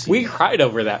going to see it. We cried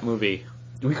over that movie.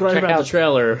 We cried about the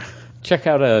trailer. Check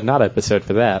out a not episode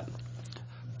for that.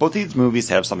 Both these movies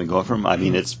have something going for them. I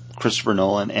mean, it's Christopher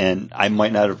Nolan, and I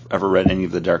might not have ever read any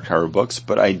of the Dark Tower books,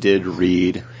 but I did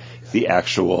read the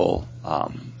actual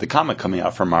the comic coming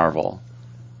out from Marvel,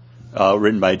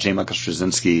 written by J. Michael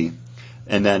Straczynski,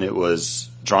 and then it was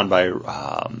drawn by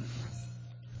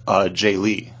Jay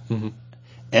Lee,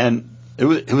 and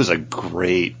it was a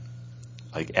great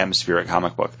atmospheric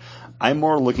comic book. I'm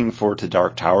more looking forward to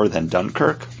Dark Tower than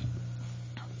Dunkirk.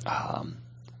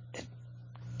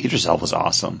 Idris Elba was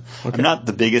awesome. Okay. I'm not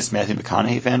the biggest Matthew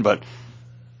McConaughey fan, but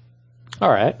all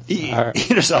right,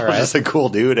 Idris Elba is just a cool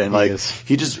dude, and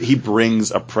he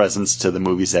brings a presence to the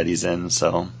movies that he's in.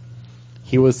 So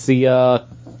he was the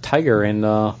tiger in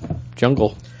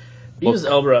Jungle. Idris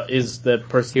Elba is that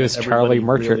person. He was Charlie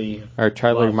Merchant really or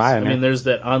Charlie Miner. I mean, there's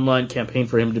that online campaign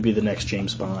for him to be the next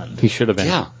James Bond. He should have been.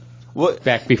 Yeah. Well,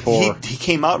 back before he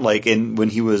came out when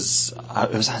he was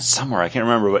it was on somewhere, I can't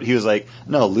remember, but he was like,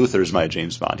 no, Luther's my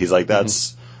James Bond. He's like,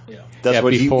 that's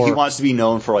what he wants to be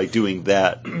known for, doing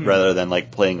that rather than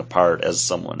playing a part as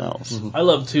someone else. I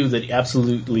love too that he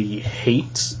absolutely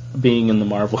hates being in the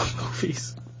Marvel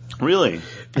movies. Really?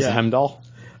 As a Hemdahl?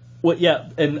 Well, yeah,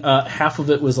 and half of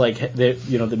it was they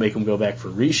make him go back for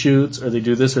reshoots or they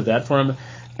do this or that for him.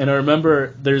 And I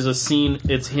remember there's a scene,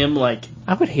 it's him I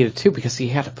would hate it too because he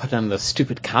had to put on the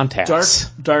stupid contacts.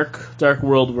 Dark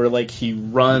world where he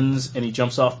runs and he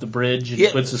jumps off the bridge and he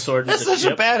puts his sword in the ship. That's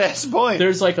such a badass point.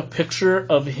 There's a picture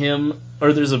of him,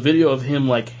 or there's a video of him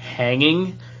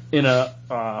hanging in a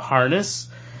harness,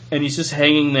 and he's just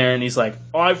hanging there and he's like,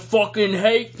 I fucking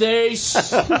hate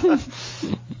this!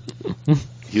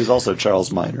 He was also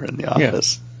Charles Miner in The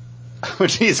Office,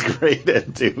 which he's great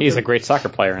at too. He's a great soccer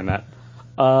player in that.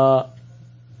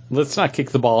 Let's not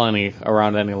kick the ball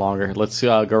around any longer. Let's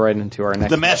go right into our next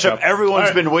the matchup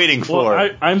everyone's been waiting for. Well,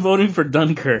 I'm voting for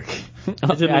Dunkirk.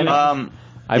 I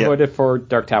voted for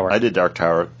Dark Tower. I did Dark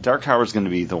Tower. Dark Tower is going to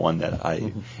be the one that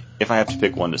if I have to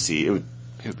pick one to see, it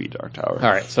would be Dark Tower. All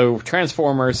right, so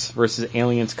Transformers versus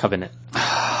Aliens Covenant.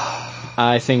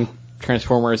 I think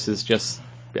Transformers is just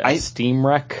a steam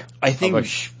wreck of a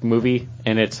movie,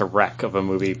 and it's a wreck of a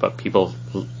movie, but people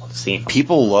to seeing them.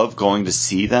 People love going to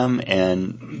see them,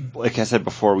 and like I said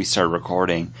before we started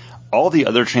recording, all the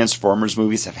other Transformers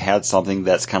movies have had something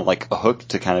that's kind of like a hook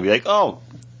to kind of be like, oh,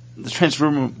 the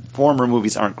Transformer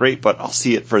movies aren't great, but I'll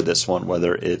see it for this one,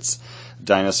 whether it's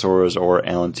Dinosaurs or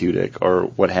Alan Tudyk or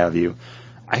what have you.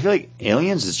 I feel like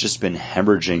Aliens has just been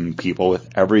hemorrhaging people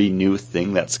with every new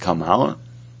thing that's come out,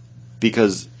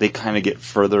 because they kind of get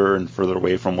further and further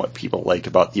away from what people liked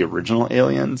about the original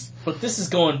Aliens. But this is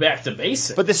going back to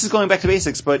basics.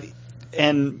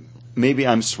 And maybe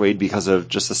I'm swayed because of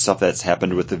just the stuff that's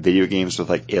happened with the video games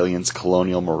with like Aliens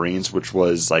Colonial Marines, which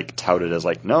was like touted as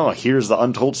like, no, here's the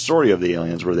untold story of the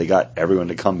aliens, where they got everyone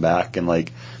to come back and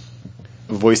like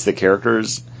voice the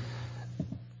characters.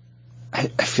 I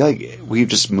feel like we've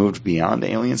just moved beyond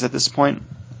Aliens at this point.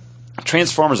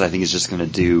 Transformers, I think, is just going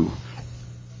to do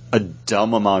a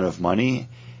dumb amount of money,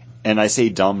 and I say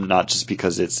dumb not just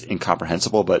because it's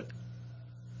incomprehensible, but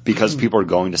because people are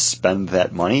going to spend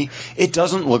that money. It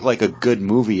doesn't look like a good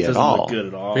movie at all.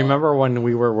 Remember when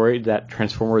we were worried that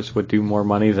Transformers would do more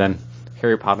money than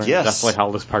Harry Potter and Deathly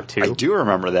Hallows Part 2? I do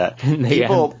remember that.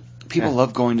 People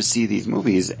love going to see these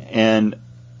movies, and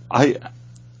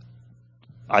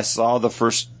I saw the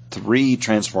first 3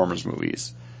 Transformers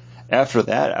movies. After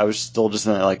that, I was still just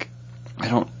like, I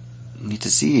don't need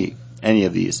to see any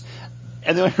of these.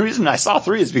 And the only reason I saw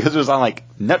 3 is because it was on like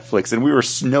Netflix, and we were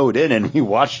snowed in and we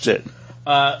watched it.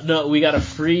 No, we got a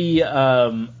free.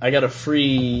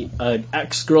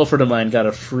 Ex-girlfriend of mine got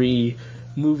a free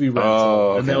movie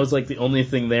rental, and that was like the only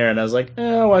thing there. And I was like,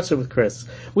 I'll watch it with Chris.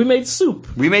 We made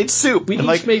soup. We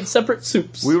each made separate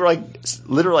soups. We were like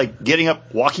literally like getting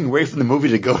up, walking away from the movie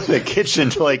to go to the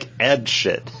kitchen to like add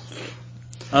shit.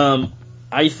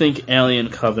 I think Alien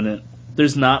Covenant.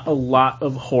 There's not a lot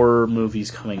of horror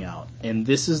movies coming out, and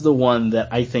this is the one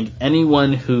that I think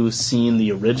anyone who's seen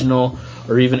the original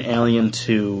or even Alien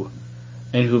 2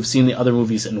 and who've seen the other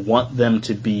movies and want them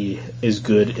to be as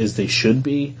good as they should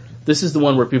be, this is the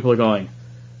one where people are going,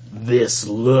 this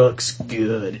looks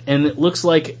good. And it looks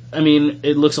like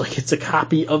it's a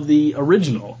copy of the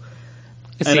original.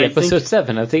 It's the episode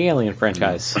 7 of the Alien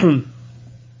franchise. And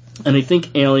I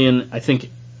think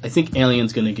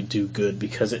Alien's going to do good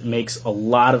because it makes a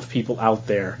lot of people out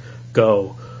there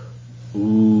go,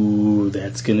 ooh,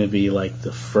 that's going to be like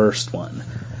the first one.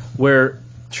 Where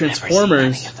Transformers...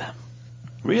 Never seen any of them.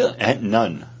 Really?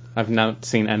 None. I've not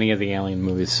seen any of the Alien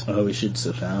movies. Oh, we should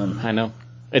sit down. I know.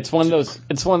 It's one of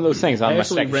those things. I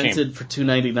actually rented for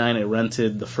 $2.99. I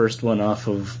rented the first one off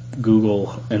of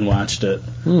Google and watched it.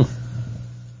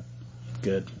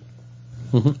 Good.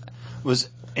 Mm-hmm. Was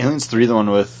Aliens 3 the one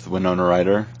with Winona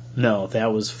Ryder? No,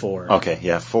 that was 4. Okay,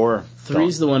 yeah, 4.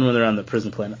 3's the one when they're on the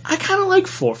prison planet. I kind of like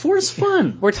 4. 4 is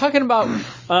fun. We're talking about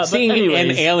seeing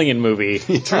an alien movie.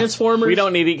 Transformers. We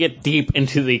don't need to get deep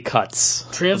into the cuts.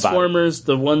 Transformers,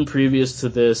 the one previous to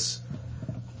this,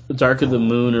 Dark of the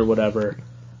Moon or whatever,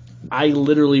 I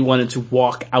literally wanted to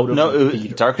walk out of the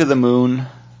theater. Dark of the Moon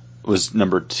was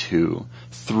number 2.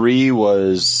 3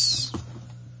 was...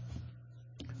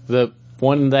 the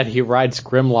one that he rides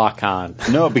Grimlock on.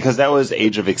 No, because that was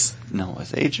Age of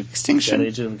Extinction?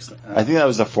 I think that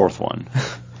was the 4th one.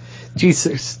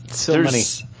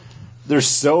 Jeez, there's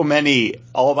so many,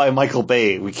 all by Michael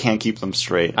Bay. We can't keep them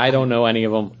straight. I don't know any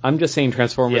of them. I'm just saying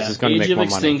Transformers is going to make more money.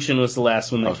 Age of Extinction was the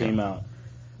last one that came out.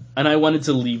 And I wanted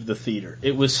to leave the theater.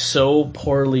 It was so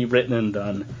poorly written and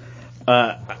done.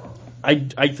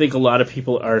 I think a lot of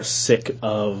people are sick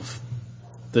of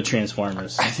the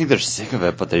Transformers. I think they're sick of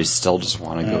it, but they still just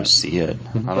want to go see it.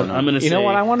 I don't know. You know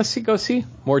what I want to go see?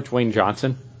 More Dwayne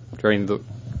Johnson.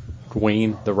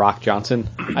 Dwayne The Rock Johnson.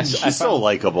 He's so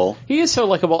likable. He is so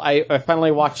likable. I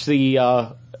finally watched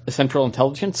the Central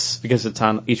Intelligence because it's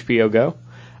on HBO Go.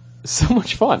 So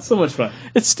much fun.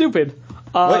 It's stupid.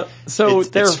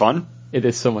 It's fun? It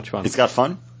is so much fun. It's got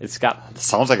fun? It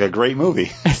sounds like a great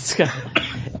movie.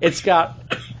 It's got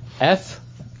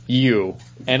F-U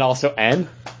and also N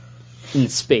in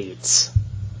spades.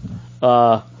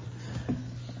 But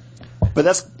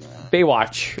that's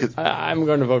Baywatch. I'm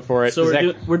going to vote for it.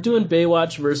 So we're doing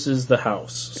Baywatch versus The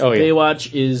House. So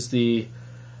Baywatch is the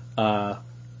 90s.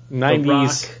 The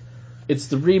Rock. It's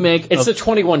the remake. It's the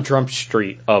 21 Jump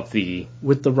Street of the...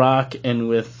 With The Rock and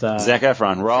with... Zac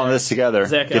Efron. We're all in this together.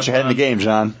 Get your head in the game,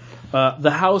 John.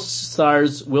 The House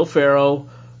stars Will Ferrell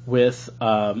with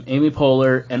Amy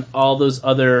Poehler and all those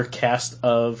other cast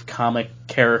of comic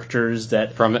characters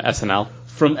that... From SNL.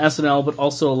 From SNL, but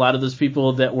also a lot of those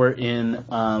people that were in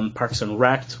Parks and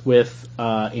Rec with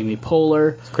Amy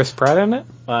Poehler. Is Chris Pratt in it?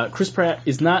 Chris Pratt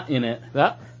is not in it.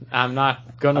 I'm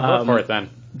not going to vote for it then.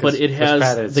 But it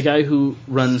has the guy who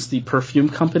runs the perfume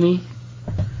company.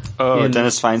 Oh,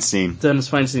 Dennis Feinstein. Dennis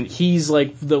Feinstein. He's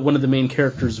like one of the main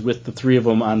characters with the three of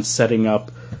them on setting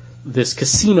up this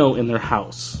casino in their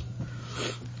house.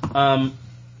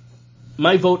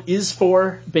 My vote is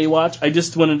for Baywatch. I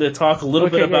just wanted to talk a little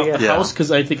bit about the house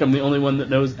because I think I'm the only one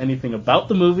that knows anything about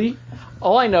the movie.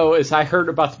 All I know is I heard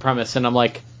about the premise and I'm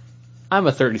like, I'm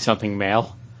a 30-something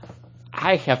male.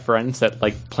 I have friends that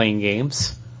like playing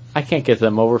games. I can't get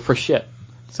them over for shit.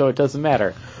 So it doesn't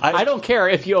matter. I don't care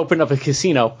if you open up a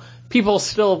casino. People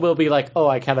still will be like, oh,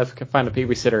 I kind of can find a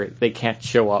babysitter. They can't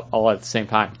show up all at the same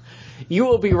time. You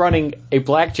will be running a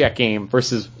blackjack game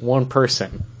versus one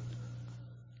person.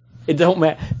 It don't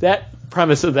matter. That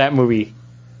premise of that movie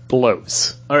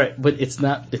blows. All right, but it's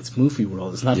not. It's movie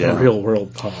world. It's not the real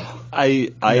world, Paul.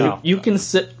 No. You can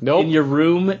sit in your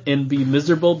room and be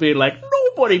miserable, being like,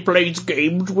 nobody plays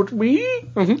games with me.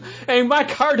 Mm-hmm. And my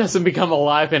car doesn't become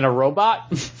alive in a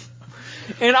robot.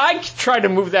 And I try to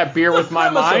move that beer with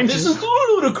my mind. This is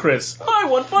ludicrous. I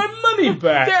want my money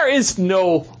back. There is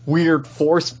no weird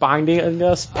force binding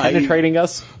us, penetrating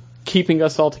us, keeping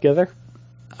us all together.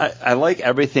 I like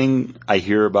everything I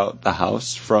hear about the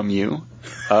house from you,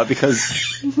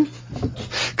 because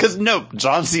no,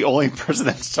 John's the only person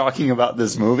that's talking about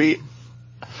this movie.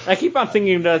 I keep on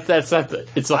thinking that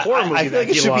it's a horror movie. I feel like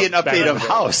it should be an update of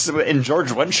House, and George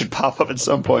Wendt should pop up at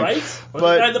some point. Right? Or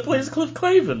the guy that plays Cliff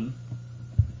Clavin.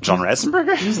 John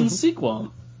Ratzenberger? He was in the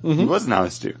sequel. Mm-hmm. He was in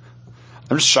House too.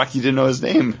 I'm just shocked you didn't know his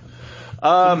name.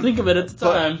 Didn't think of it at the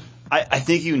time. I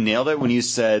think you nailed it when you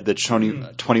said the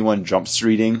 21 Jump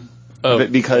Streeting of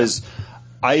it, because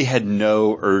I had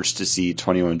no urge to see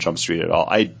 21 Jump Street at all.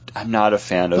 I'm not a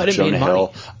fan of Jonah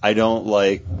Hill. I don't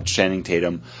like Channing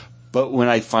Tatum. But when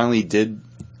I finally did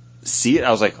see it,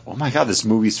 I was like, oh my god, this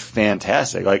movie's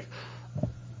fantastic. Like,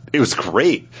 it was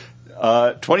great.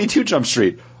 22 Jump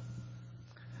Street.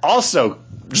 Also,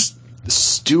 just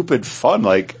stupid fun.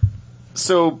 Like,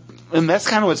 so, and that's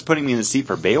kind of what's putting me in the seat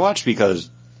for Baywatch, because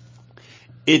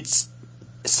it's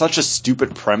such a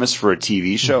stupid premise for a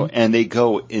TV show, and they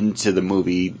go into the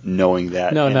movie knowing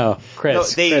that.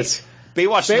 Chris.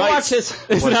 Baywatch Nights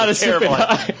is not a stupid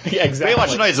idea. Exactly.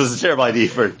 Baywatch Nights was a terrible idea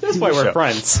for That's why we're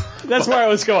friends. That's where I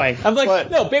was going. I'm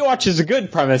like, no, Baywatch is a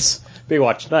good premise.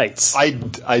 Baywatch Nights.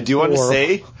 I do want to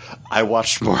say I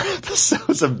watched more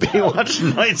episodes of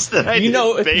Baywatch Nights than I did.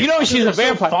 You know she's a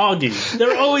vampire. So foggy.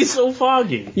 They're always so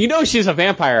foggy. You know she's a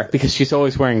vampire because she's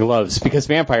always wearing gloves, because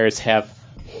vampires have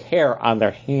hair on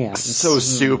their hands. So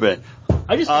stupid.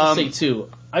 I just want to say, too,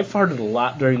 I farted a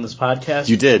lot during this podcast.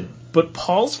 You did. But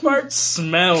Paul's fart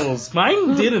smells.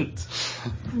 Mine didn't.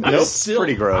 Nope,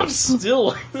 pretty gross. I'm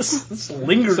still this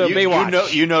lingering. So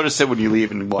Baywatch. You notice it when you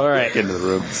leave and walk back into the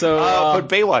room. So, but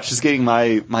Baywatch is getting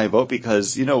my vote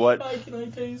because, you know what? Can I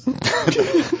taste?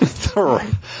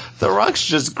 The Rock's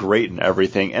just great in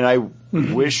everything, and I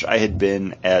wish I had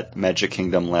been at Magic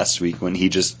Kingdom last week when he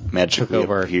just magically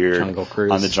appeared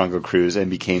on the Jungle Cruise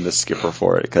and became the skipper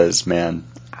for it, because, man...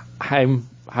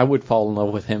 I would fall in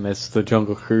love with him as the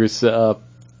Jungle Cruise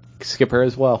skipper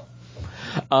as well.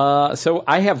 So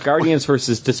I have Guardians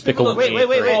versus Despicable Me.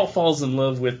 Wait. Paul falls in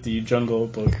love with the Jungle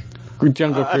Book.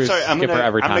 Jungle Cruise skipper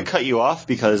every time. I'm going to cut you off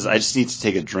because I just need to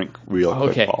take a drink real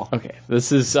quick, Paul. Okay.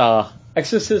 This is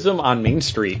Exorcism on Main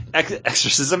Street.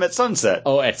 Exorcism at Sunset.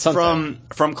 Oh, at Sunset.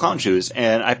 From Clown Shoes.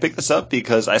 And I picked this up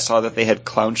because I saw that they had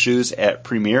Clown Shoes at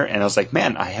Premiere, and I was like,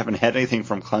 man, I haven't had anything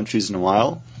from Clown Shoes in a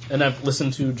while. And I've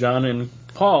listened to John and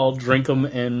Paul drink them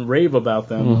and rave about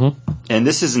them. Mm-hmm. And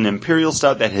this is an Imperial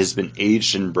Stout that has been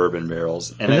aged in bourbon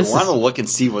barrels. And I want to look and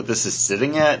see what this is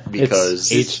sitting at, because...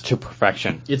 It's aged to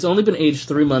perfection. It's only been aged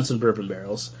 3 months in bourbon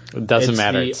barrels. It doesn't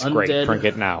matter. It's great. Drink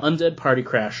it now. Undead Party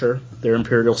Crasher. Their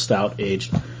Imperial Stout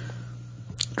aged.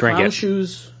 Drink it.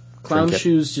 Clown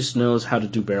Shoes just knows how to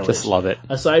do barrel Just love it.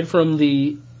 Aside from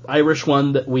the Irish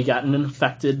one that we got an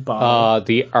infected bottle.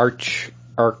 The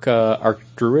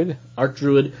Archdruid?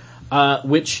 Archdruid.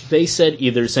 Which they said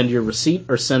either send your receipt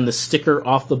or send the sticker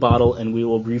off the bottle and we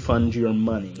will refund your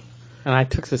money. And I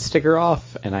took the sticker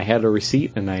off and I had a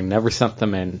receipt and I never sent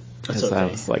them in. That's okay. I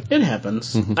was like, it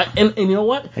happens. And you know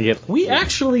what? We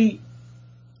actually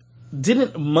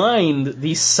didn't mind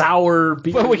the sour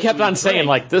beer. Well, we kept on saying,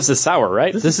 like, this is sour,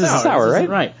 right? This is sour, right?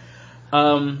 Right.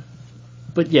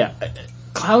 But yeah,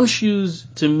 Clown Shoes,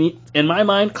 to me, in my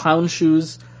mind, Clown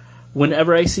Shoes...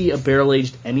 Whenever I see a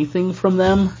barrel-aged anything from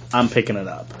them, I'm picking it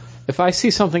up. If I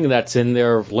see something that's in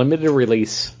their limited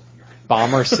release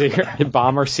bomber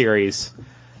series,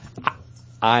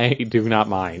 I do not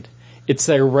mind. It's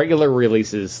their regular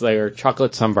releases, their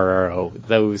chocolate sombrero,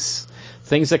 those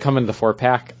things that come in the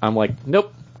 4-pack. I'm like,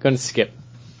 nope, gonna skip.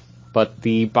 But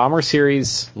the bomber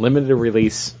series limited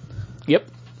release, yep,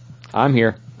 I'm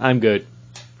here. I'm good.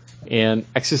 And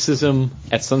Exorcism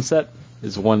at Sunset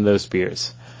is one of those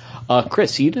beers.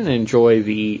 Chris, you didn't enjoy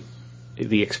the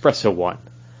espresso one.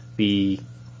 The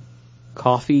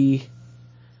coffee.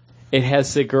 It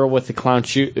has the girl with the clown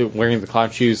shoe wearing the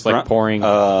clown shoes, like pouring.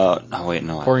 Pouring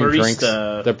barista. Drinks.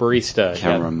 The barista.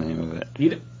 Can't remember the name of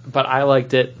it. But I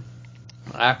liked it.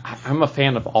 I'm a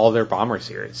fan of all their Bomber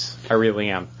series. I really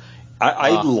am.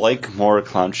 I like more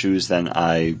clown shoes than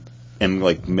I am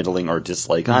like middling or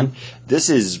dislike on. This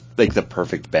is like the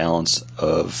perfect balance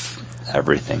of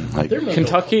everything. Like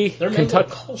Kentucky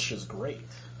Kolsch is great.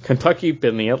 Kentucky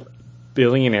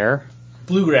billionaire.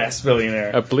 Bluegrass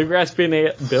billionaire. A bluegrass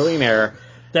billionaire.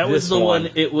 That was the one.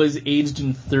 It was aged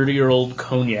in 30-year-old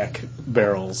cognac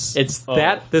barrels. It's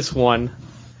this one.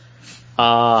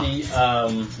 What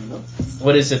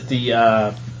is it?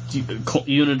 The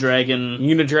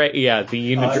Unidragon. Yeah,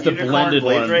 the blended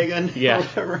one. Dragon. Yeah,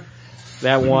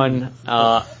 that one.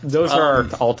 Those are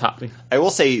all top. I will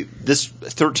say this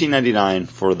 $13.99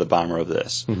 for the bomber of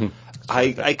this. Mm-hmm.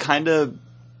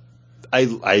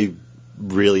 I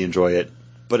really enjoy it,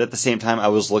 but at the same time, I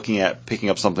was looking at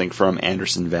picking up something from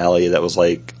Anderson Valley that was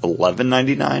like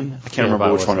 $11.99. I can't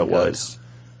remember which one it was.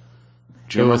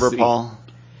 Do you remember, Paul?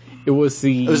 It was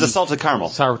a salted caramel.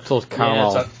 Salted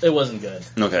caramel. Yeah, it wasn't good.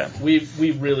 Okay.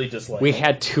 We really disliked it. We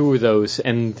had two of those,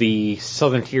 and the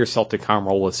Southern Tier salted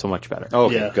caramel was so much better. Oh,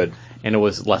 okay, yeah. Good. And it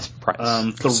was less price.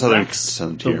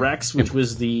 The Rex, which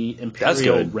was the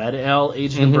Imperial Red Ale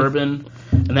aged in bourbon,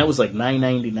 and that was like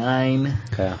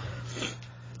 $9.99. Yeah.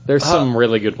 There's some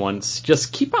really good ones.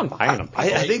 Just keep on buying them.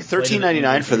 I think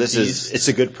 $13.99 for this it's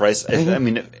a good price. I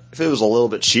mean, if it was a little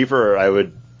bit cheaper, I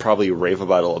would probably rave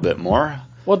about it a little bit more.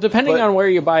 Well, depending on where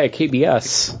you buy a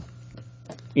KBS,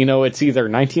 it's either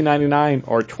 $19.99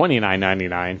 or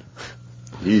 $29.99.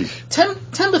 $10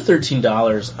 to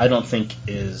 $13, I don't think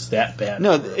is that bad.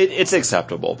 No, it's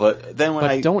acceptable. But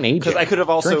then don't age it. Because I could have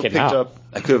also picked up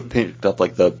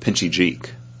like the Pinchy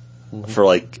Jeek for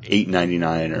like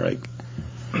 $8.99 or like.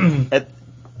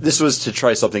 This was to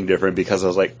try something different because I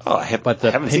was like, I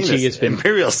haven't seen this.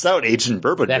 Imperial Stout aged in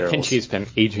bourbon barrels. That Pinchy's been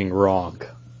aging wrong.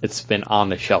 It's been on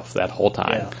the shelf that whole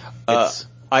time. Yeah.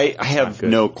 I have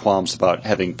no qualms about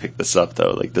having picked this up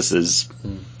though. Like this is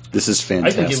fantastic.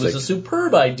 I think it was a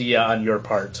superb idea on your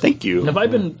part. Thank you. Have I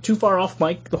been too far off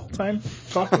mic the whole time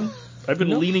talking? I've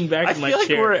been leaning back in my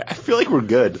chair. I feel like we're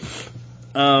good.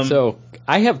 So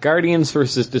I have Guardians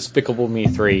versus Despicable Me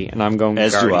 3, and I'm going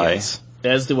Guardians.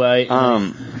 As do I.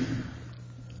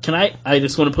 I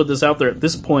just want to put this out there at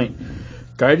this point.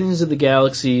 Guardians of the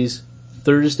Galaxy's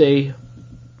Thursday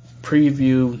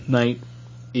preview night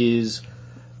is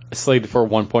slated for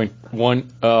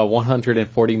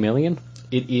 140 million.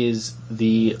 It is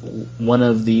one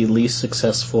of the least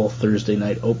successful Thursday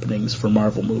night openings for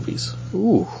Marvel movies.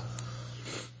 Ooh.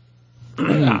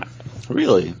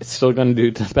 Really? It's still going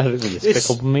to do better than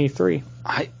Despicable Me 3.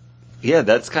 Yeah,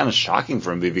 that's kind of shocking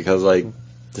for me because, like,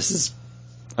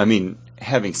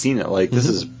 having seen it, like, this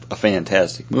is a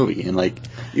fantastic movie. And, like,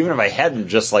 even if I hadn't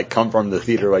just, like, come from the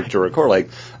theater, like, to record,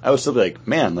 like, I would still be like,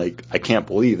 man, like, I can't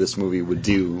believe this movie would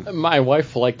do. My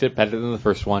wife liked it better than the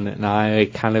first one, and I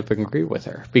kind of agree with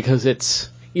her. Because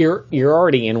you're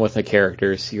already in with the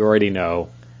characters, you already know.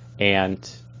 And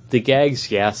the gags,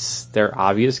 yes, they're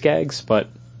obvious gags, but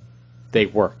they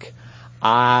work.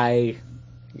 I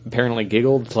apparently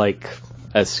giggled like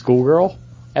a schoolgirl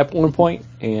at one point,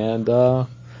 and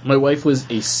my wife was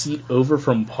a seat over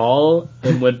from Paul,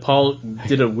 and when Paul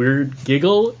did a weird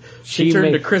giggle, she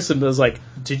turned to Chris and was like,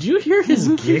 "Did you hear his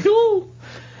giggle?"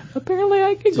 Apparently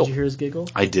I giggled. Did you hear his giggle?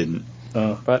 I didn't.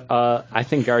 But I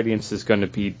think Guardians is going to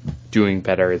be doing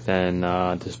better than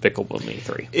Despicable Me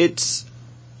 3.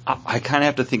 I kind of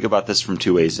have to think about this from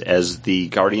two ways. As the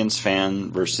Guardians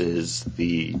fan versus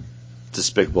the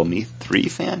Despicable Me 3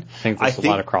 fan. I think there's a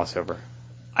lot of crossover.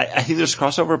 I think there's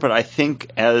crossover, but I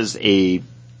think as a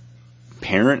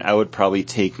parent, I would probably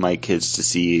take my kids to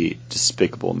see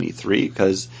Despicable Me 3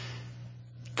 because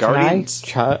Guardians.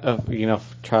 Can I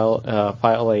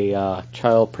file a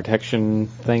child protection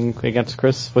thing against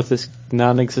Chris with his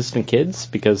non-existent kids?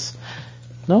 Because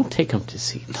don't take them to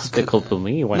see Despicable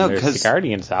Me when there's the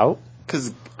Guardians out.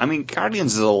 Because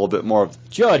Guardians is a little bit more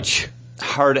Judge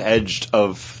hard-edged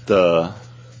of the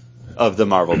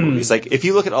Marvel movies. Like if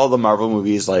you look at all the Marvel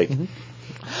movies, like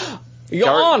Your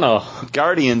Honor,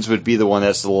 Guardians would be the one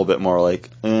that's a little bit more like.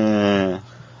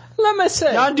 Let me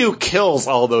say, Yondu kills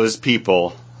all those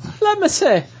people. Let me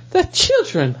say, the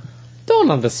children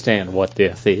don't understand what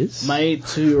death is. My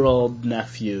 2-year-old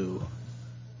nephew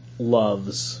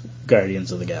loves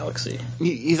Guardians of the Galaxy.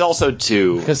 He's also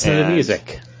 2 because of the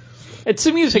music. It's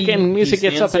the music, and music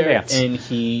gets up and dance. And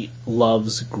he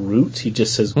loves Groot. He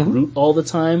just says Groot all the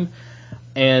time.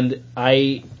 And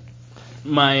for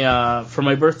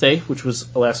my birthday, which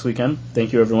was last weekend,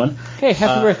 thank you, everyone. Hey,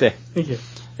 happy birthday. Thank you.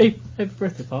 Hey, happy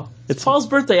birthday, Paul. It's Paul's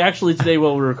birthday, actually, today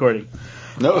while we're recording.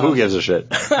 No, who gives a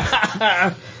shit?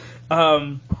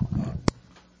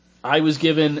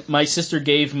 My sister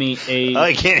gave me a...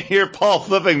 I can't hear Paul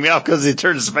flipping me off because he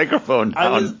turned his microphone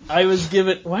down. I was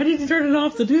given... Why did he turn it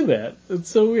off to do that? It's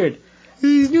so weird.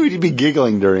 He knew he'd be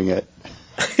giggling during it.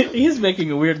 He is making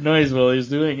a weird noise while he's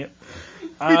doing it.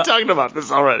 We're talking about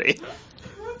this already.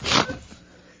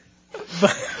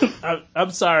 But,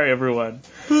 I'm sorry, everyone.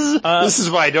 This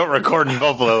is why I don't record in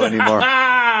Buffalo anymore.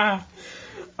 I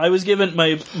was given...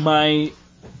 My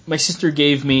sister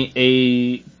gave me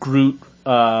a Groot...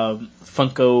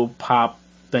 Funko Pop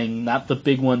thing, not the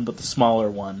big one, but the smaller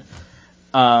one,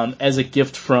 as a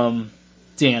gift from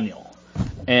Daniel.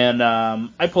 And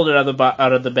I pulled it out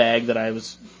of the bag that I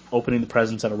was opening the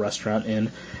presents at a restaurant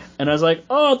in, and I was like,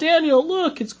 "Oh, Daniel,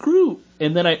 look, it's Groot!"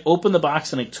 And then I opened the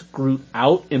box and I took Groot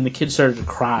out, and the kid started to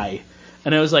cry,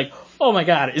 and I was like, "Oh my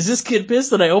God, is this kid pissed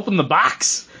that I opened the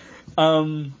box?"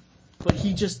 But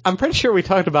he just... I'm pretty sure we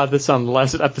talked about this on the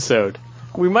last episode.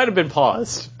 We might have been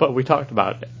paused, but we talked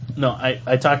about it. No,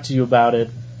 I talked to you about it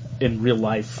in real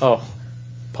life. Oh.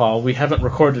 Paul, we haven't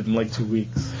recorded in like 2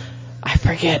 weeks. I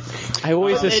forget. I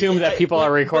always assume that people are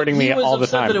recording me all the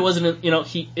time. That it wasn't,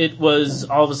 it was,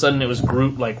 all of a sudden it was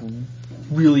Groot, like,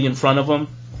 really in front of him.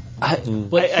 I feel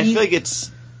like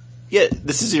it's... Yeah,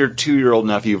 this is your 2-year-old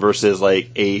nephew versus, like,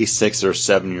 a 6 or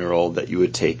 7-year-old that you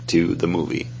would take to the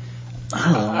movie.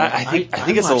 I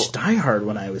think it's watched Die Hard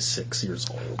when I was 6 years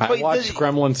old. I watched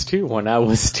Gremlins 2 when I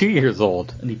was 2 years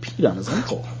old. And he peed on his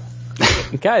uncle.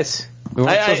 Guys, we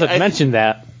weren't supposed to mention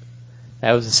that.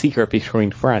 That was a secret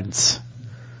between friends.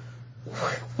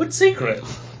 What secret?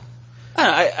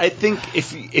 I think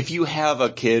if you have a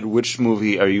kid, which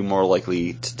movie are you more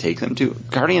likely to take them to?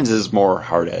 Guardians is more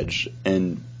hard edge,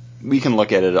 and we can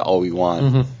look at it all we want.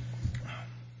 Mm-hmm.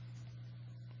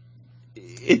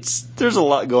 There's a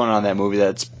lot going on in that movie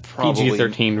that's probably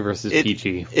PG-13 versus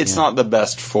PG. It's not the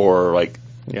best for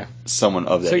someone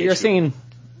of that age. So you're saying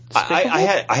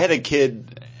I had a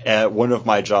kid at one of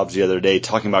my jobs the other day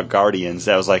talking about Guardians.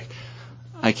 That was like,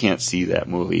 I can't see that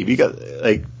movie because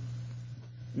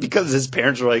his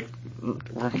parents were like, we're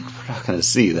not going to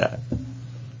see that.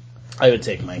 I would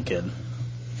take my kid.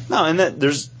 No, and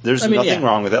there's nothing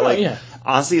wrong with that.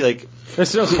 Honestly,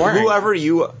 there's no swearing.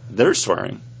 They're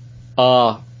swearing.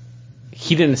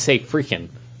 He didn't say freaking.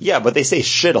 Yeah, but they say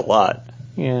shit a lot.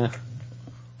 Yeah.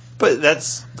 But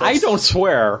that's I don't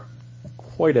swear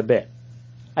quite a bit.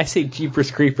 I say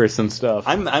Jeepers Creepers and stuff.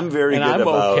 I'm very good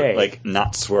about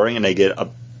not swearing, and I get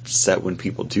upset when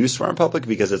people do swear in public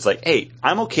because it's like, hey,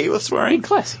 I'm okay with swearing,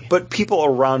 classy, but people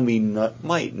around me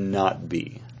might not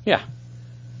be. Yeah.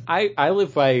 I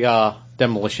live by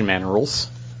Demolition Man rules,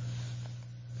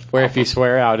 where if you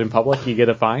swear out in public, you get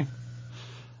a fine.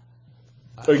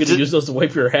 Are you going to use those to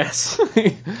wipe your ass?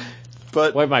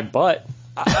 But wipe my butt.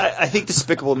 I think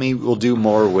Despicable Me will do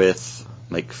more with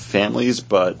families,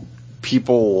 but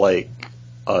people like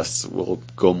us will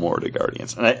go more to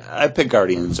Guardians. And I pick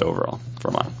Guardians overall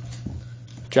for mine.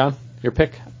 John, your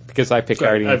pick? Because I pick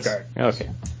Guardians. Okay.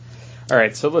 All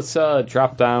right, so let's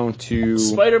drop down to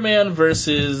Spider-Man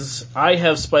versus... I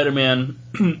have Spider-Man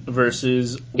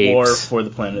versus Apes. War for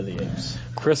the Planet of the Apes.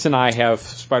 Chris and I have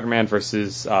Spider-Man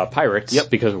versus Pirates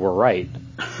because we're right.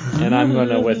 And I'm going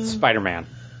to with Spider-Man.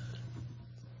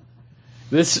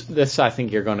 This I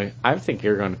think you're going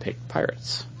to pick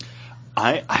Pirates.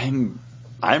 I'm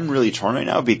really torn right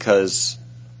now because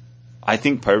I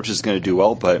think Pirates is going to do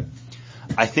well, but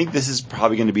I think this is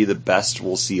probably going to be the best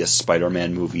we'll see a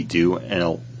Spider-Man movie do in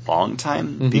a long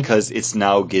time because it's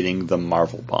now getting the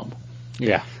Marvel bump.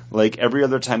 Yeah. Like every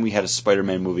other time we had a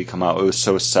Spider-Man movie come out, it was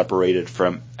so separated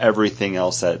from everything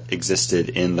else that existed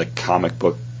in the comic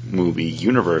book movie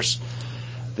universe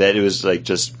that it was like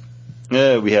just,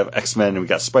 we have X-Men and we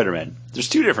got Spider-Man. There's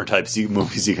two different types of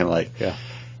movies you can like. Yeah.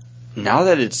 Now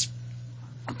that it's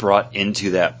brought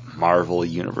into that Marvel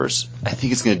universe, I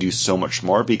think it's going to do so much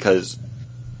more because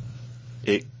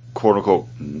it, quote-unquote,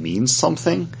 means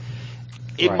something.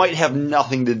 It might have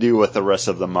nothing to do with the rest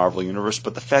of the Marvel universe,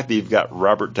 but the fact that you've got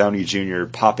Robert Downey Jr.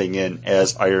 popping in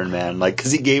as Iron Man,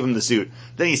 because he gave him the suit,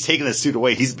 then he's taking the suit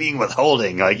away, he's being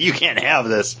withholding, you can't have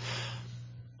this.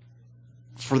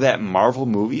 For that Marvel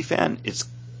movie fan, it's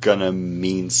gonna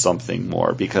mean something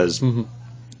more, because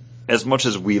as much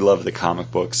as we love the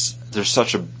comic books, there's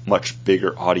such a much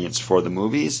bigger audience for the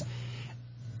movies,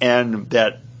 and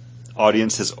that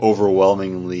audience has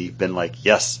overwhelmingly been like,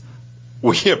 yes,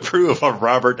 we approve of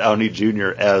Robert Downey Jr.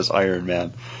 as Iron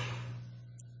Man.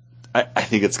 I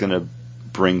think it's going to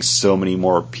bring so many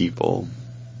more people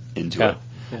into it.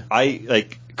 Yeah. I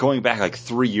like going back like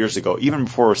 3 years ago, even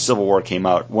before Civil War came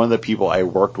out. One of the people I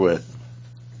worked with,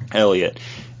 Elliot,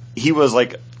 he was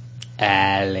like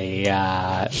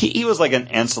he was like an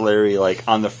ancillary, like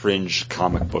on the fringe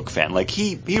comic book fan. Like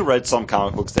he read some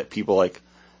comic books that people like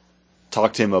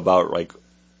talked to him about like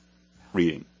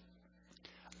reading.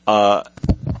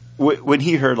 When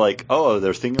he heard like, oh,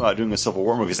 they're thinking about doing a Civil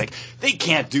War movie, he's like, they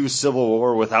can't do Civil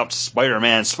War without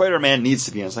Spider-Man. Spider-Man needs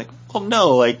to be in. It's like, well,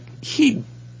 no, like he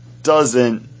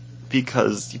doesn't,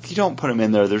 because if you don't put him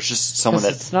in there, there's just someone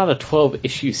that... It's not a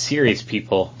 12-issue series,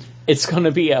 people. It's going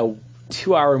to be a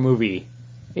 2-hour movie,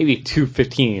 maybe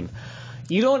 2:15.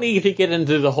 You don't need to get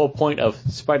into the whole point of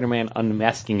Spider-Man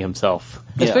unmasking himself,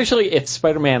 especially if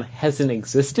Spider-Man hasn't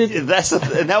existed. And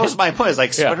that was my point. It's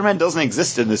like, Spider-Man doesn't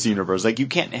exist in this universe. Like, you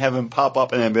can't have him pop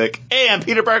up and then be like, hey, I'm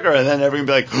Peter Parker, and then everyone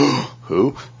be like,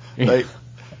 who? Like,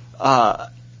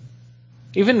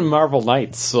 even in Marvel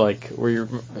Knights, like, where you're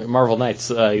Marvel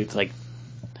Knights, it's like,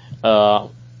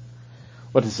 what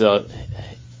is the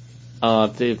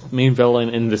main villain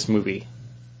in this movie?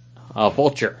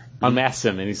 Vulture unmasks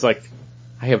him, and he's like,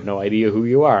 I have no idea who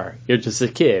you are. You're just a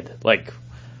kid. Like,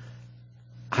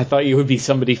 I thought you would be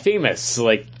somebody famous.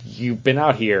 Like, you've been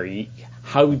out here.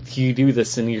 How do you do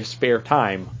this in your spare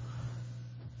time?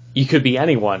 You could be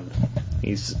anyone.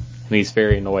 He's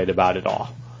very annoyed about it all.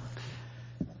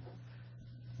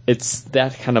 It's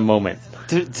that kind of moment.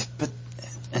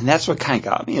 And that's what kind of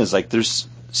got me, is like, there's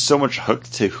so much hook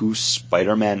to who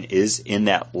Spider-Man is in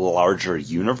that larger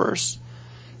universe,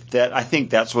 that I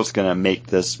think that's what's going to make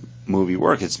this movie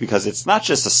work. It's because it's not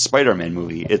just a Spider-Man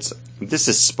movie. This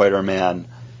is Spider-Man,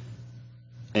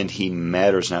 and he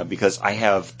matters now, because I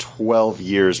have 12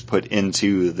 years put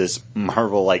into this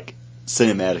Marvel like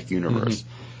cinematic universe.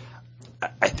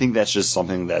 Mm-hmm. I think that's just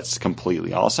something that's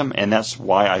completely awesome, and that's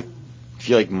why I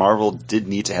feel like Marvel did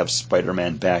need to have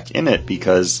Spider-Man back in it,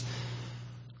 because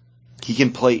he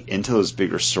can play into those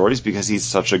bigger stories, because he's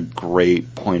such a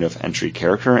great point of entry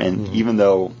character. And even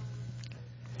though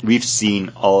we've seen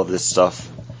all of this stuff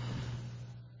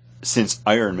since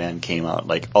Iron Man came out,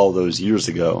 like all those years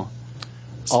ago,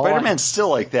 Spider-Man's still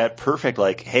like that perfect,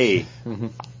 like, hey,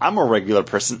 I'm a regular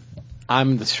person.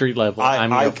 I'm the street level.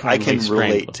 I can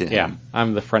relate to him. Yeah,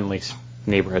 I'm the friendly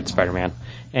neighborhood Spider-Man.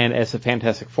 And as a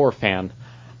Fantastic Four fan,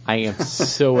 I am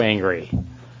so angry.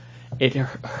 It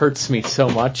hurts me so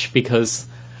much, because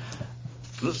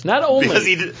not only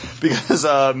because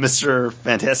Mr.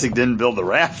 Fantastic didn't build the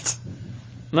raft.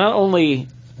 Not only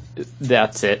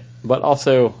that's it, but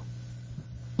also,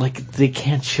 like, they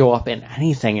can't show up in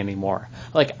anything anymore.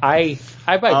 Like, I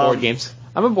buy board games.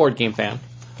 I'm a board game fan.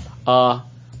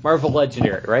 Marvel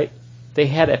Legendary, right? They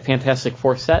had a Fantastic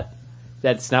Four set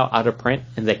that's now out of print,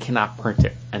 and they cannot print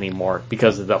it anymore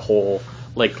because of the whole,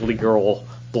 like, legal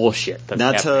bullshit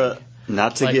that's happening.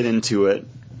 Not to get into it,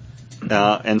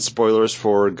 and spoilers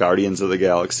for Guardians of the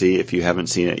Galaxy, if you haven't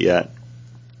seen it yet,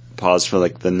 pause for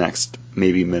like the next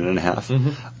maybe minute and a half.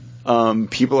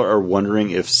 People are wondering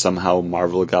if somehow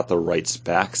Marvel got the rights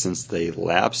back since they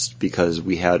lapsed, because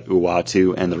we had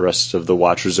Uatu and the rest of the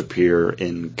Watchers appear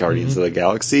in Guardians of the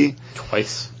Galaxy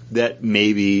twice. That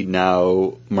maybe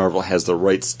now Marvel has the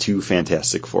rights to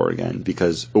Fantastic Four again,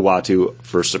 because Uatu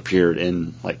first appeared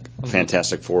in like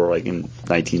Fantastic Four like in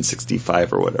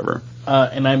 1965 or whatever.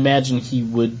 And I imagine he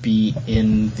would be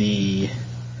in the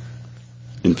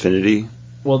Infinity?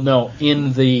 Well, no,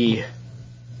 in the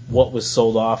what was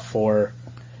sold off for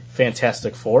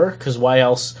Fantastic Four, because why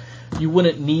else? You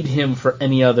wouldn't need him for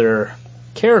any other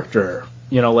character,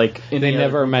 you know, like they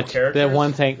never mentioned the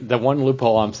one thing. The one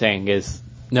loophole I'm saying is,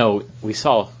 no, we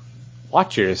saw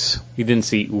Watchers. We didn't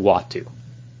see Uatu.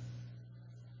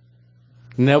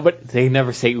 No, but they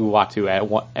never say Uatu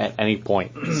at any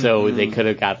point, so they could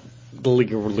have got the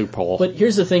legal loophole. But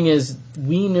here's the thing: is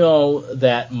we know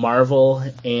that Marvel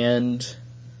and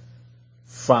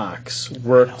Fox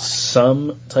worked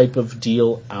some type of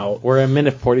deal out. We're a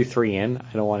minute 43 in.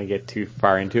 I don't want to get too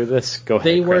far into this. Go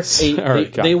ahead, Chris.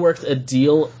 They worked a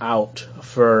deal out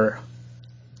for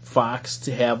Fox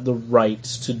to have the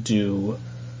rights to do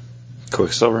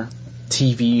Quicksilver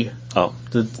TV. Oh,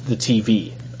 the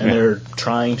TV, and they're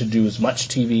trying to do as much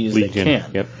TV as Legion. they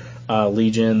can. Yep.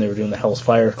 Legion. They were doing the Hell's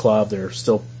Fire Club. They're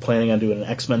still planning on doing an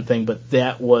X-Men thing, but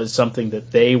that was something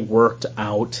that they worked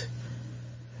out.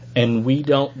 And we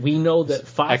know that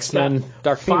Fox X-Men,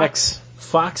 Dark Phoenix.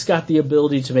 Fox got the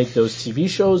ability to make those TV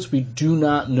shows. We do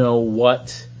not know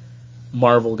what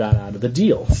Marvel got out of the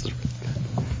deal.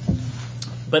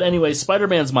 But anyway,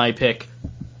 Spider-Man's my pick.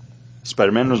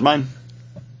 Spider-Man was mine.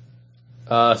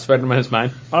 Spider-Man is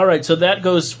mine. All right, so that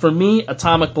goes for me.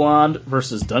 Atomic Blonde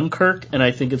versus Dunkirk, and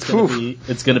I think it's going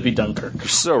to be Dunkirk. You're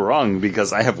so wrong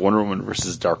because I have Wonder Woman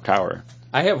versus Dark Tower.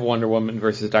 I have Wonder Woman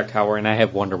versus Dark Tower, and I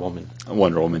have Wonder Woman.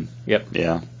 Wonder Woman. Yep.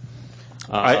 Yeah.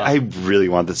 I really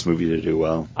want this movie to do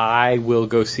well. I will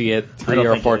go see it 3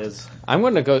 or 4. I'm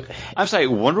going to go. I'm sorry.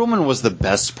 Wonder Woman was the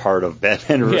best part of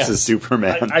Batman versus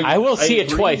Superman. I will see it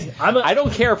twice. I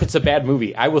don't care if it's a bad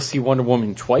movie. I will see Wonder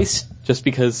Woman twice, just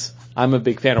because I'm a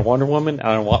big fan of Wonder Woman, and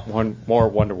I want more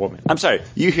Wonder Woman. I'm sorry.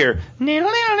 You hear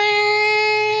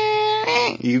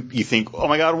you think, oh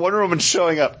my God, Wonder Woman's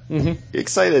showing up. Mm-hmm.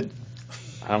 Excited.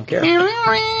 I don't care.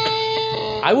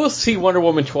 I will see Wonder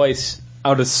Woman twice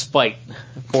out of spite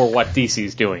for what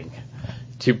DC's doing.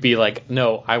 To be like,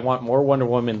 no, I want more Wonder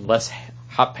Woman, less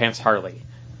Hot Pants Harley.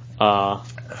 I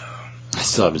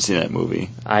still haven't seen that movie.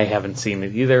 I haven't seen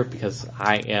it either because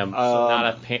I am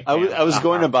not a fan. I was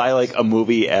going to buy like a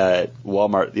movie at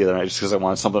Walmart the other night just because I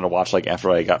wanted something to watch like after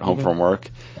I got home from work,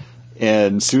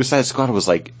 and Suicide Squad was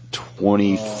like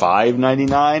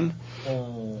 $25.99,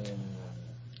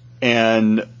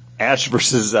 and Ash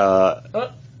versus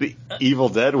the Evil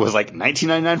Dead was like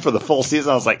 $19.99 for the full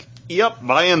season. I was like, yep,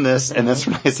 buying this. And that's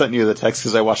when I sent you the text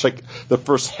because I watched like the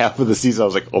first half of the season. I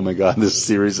was like, oh my God, this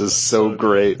series is so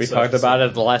great. We talked about it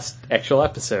in the last actual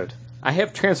episode. I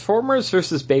have Transformers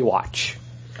versus Baywatch.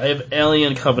 I have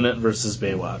Alien Covenant versus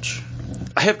Baywatch.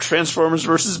 I have Transformers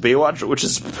versus Baywatch, which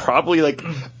is probably like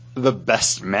the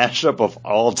best mashup of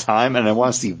all time. And I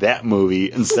want to see that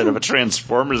movie instead of a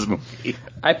Transformers movie.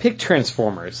 I picked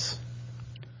Transformers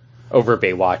over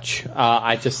Baywatch.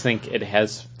 I just think it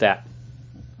has that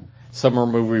summer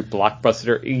movie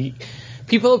blockbuster.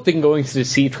 People have been going to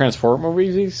see Transformer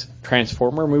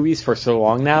movies for so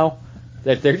long now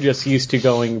that they're just used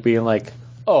to being like,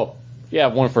 oh, yeah,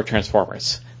 one for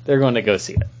Transformers. They're going to go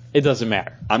see it. It doesn't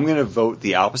matter. I'm going to vote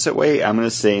the opposite way. I'm going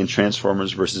to say in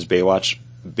Transformers versus Baywatch,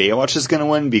 Baywatch is going to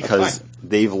win because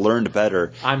they've learned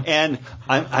better.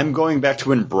 I'm going back to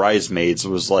when Bridesmaids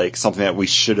was like something that we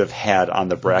should have had on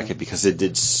the bracket because it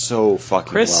did so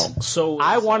fucking well. So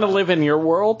I want to live in your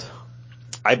world.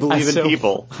 I believe in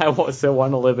people. I still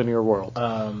want to live in your world.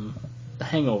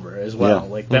 Hangover as well.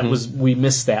 Yeah. Like that was we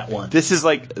missed that one. This is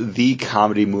like the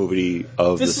comedy movie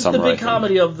of the summer. This is the big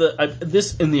comedy of the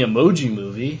this in the Emoji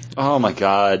Movie. Oh my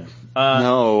God.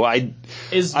 No, I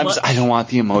don't want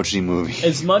the Emoji Movie.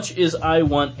 As much as I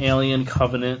want Alien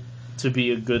Covenant to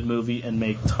be a good movie and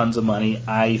make tons of money,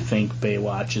 I think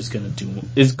Baywatch is going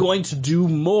to do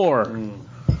more.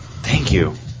 Thank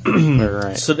you. All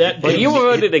right. So that you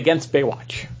voted against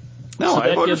Baywatch. No,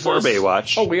 I voted for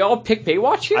Baywatch. Oh, we all picked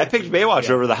Baywatch here? I picked Baywatch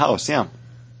over The House. Yeah.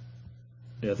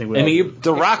 I think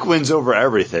The Rock wins over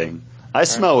everything. I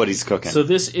smell what he's cooking. So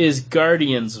this is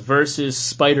Guardians versus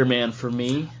Spider-Man for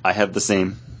me. I have the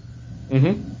same.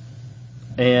 Mm-hmm.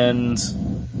 And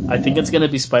I think it's going to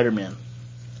be Spider-Man.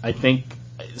 I think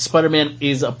Spider-Man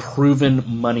is a proven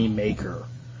money maker.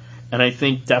 And I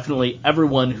think definitely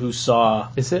everyone who saw...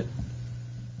 Is it?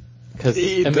 Because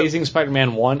Amazing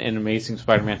Spider-Man 1 and Amazing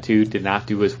Spider-Man 2 did not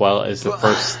do as well as the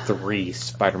first 3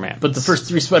 Spider-Man. But the first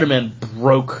 3 Spider-Man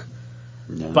broke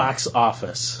box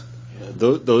office.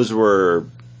 Those were,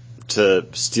 to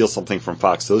steal something from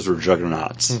Fox, those were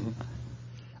juggernauts. Mm-hmm.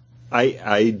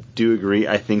 I do agree.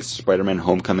 I think Spider-Man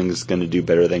Homecoming is going to do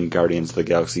better than Guardians of the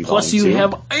Galaxy Volume 2. Plus you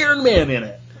have Iron Man in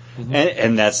it. Mm-hmm.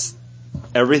 And that's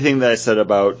everything that I said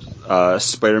about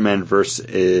Spider-Man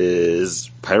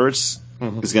versus Pirates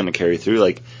is going to carry through.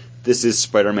 Like, this is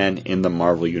Spider-Man in the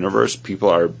Marvel Universe. People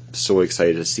are so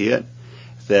excited to see it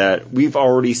that we've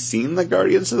already seen the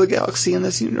Guardians of the Galaxy in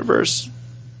this universe.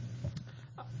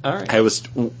 All right. I was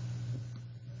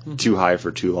too high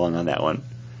for too long on that one.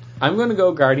 I'm going to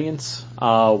go Guardians.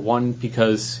 One,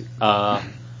 because I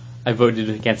voted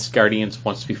against Guardians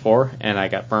once before, and I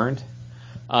got burned.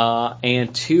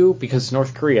 And 2, because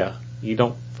North Korea. You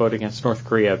don't vote against North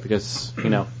Korea because,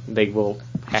 they will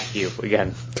hack you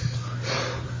again.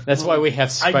 That's why we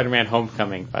have Spider-Man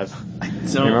Homecoming.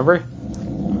 Remember?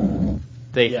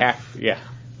 They hack... Yeah.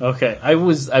 Okay, I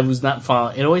was not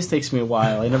following. It always takes me a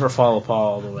while. I never follow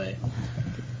Paul all the way.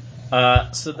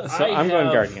 So I'm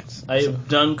going Guardians. I have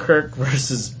Dunkirk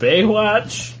versus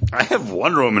Baywatch. I have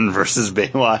Wonder Woman versus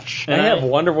Baywatch. And I have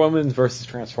Wonder Woman versus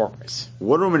Transformers.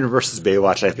 Wonder Woman versus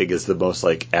Baywatch, I think, is the most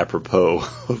apropos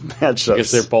of matchups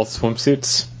because they're both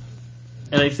swimsuits.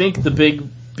 And I think the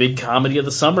big comedy of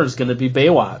the summer is going to be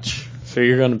Baywatch. So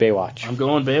you're going to Baywatch. I'm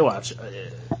going Baywatch.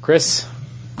 Chris.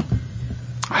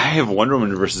 I have Wonder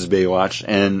Woman versus Baywatch,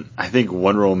 and I think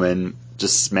Wonder Woman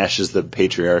just smashes the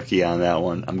patriarchy on that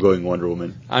one. I'm going Wonder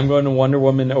Woman. I'm going to Wonder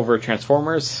Woman over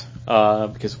Transformers,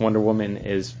 because Wonder Woman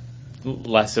is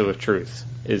less of a truth,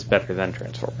 is better than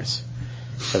Transformers.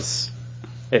 Because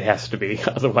it has to be.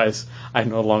 Otherwise, I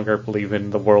no longer believe in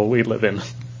the world we live in.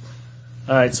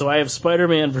 Alright, so I have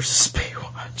Spider-Man versus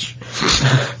Baywatch.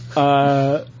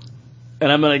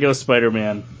 And I'm going to go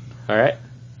Spider-Man. Alright.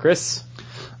 Chris?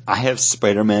 I have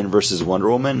Spider-Man versus Wonder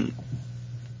Woman.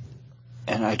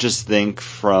 And I just think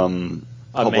from...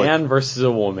 A man versus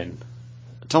a woman.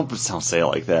 Don't say it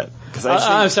like that.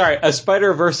 I'm sorry, a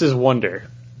spider versus wonder.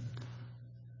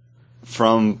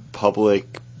 From public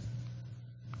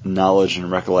knowledge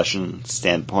and recollection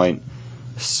standpoint,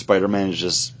 Spider-Man is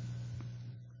just...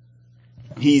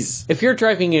 If you're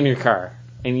driving in your car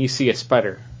and you see a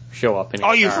spider show up in your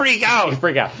car... you freak out! You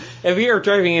freak out. If you're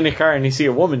driving in a car and you see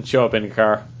a woman show up in your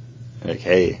car...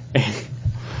 Okay.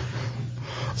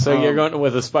 So you're going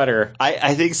with a spider.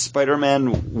 I think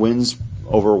Spider-Man wins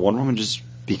over Wonder Woman just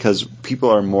because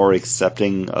people are more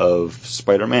accepting of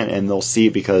Spider-Man, and they'll see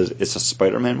it because it's a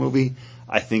Spider-Man movie.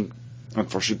 I think,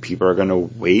 unfortunately, people are going to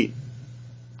wait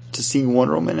to see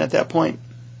Wonder Woman at that point.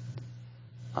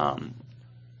 I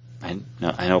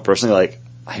know personally, like,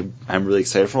 I'm really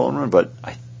excited for Wonder Woman, but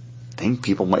I think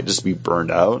people might just be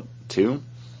burned out, too.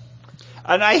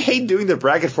 And I hate doing the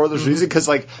bracket for this reason, because,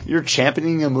 like, you're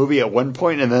championing a movie at one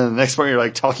point, and then the next point you're,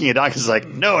 like, talking it down, because, like,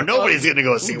 no, nobody's going to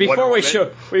go see Wonder Woman.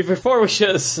 Before we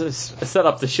set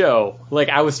up the show, like,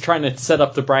 I was trying to set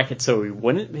up the bracket so we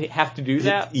wouldn't have to do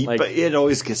that. But it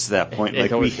always gets to that point. Like,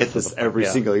 we hit this every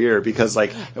single year, because, like,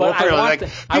 at one point,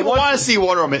 people want to see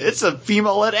Wonder Woman. It's a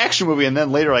female-led action movie, and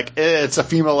then later, like, it's a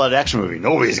female-led action movie.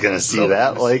 Nobody's going to see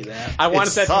that. Like, I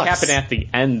wanted that to happen at the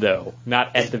end, though,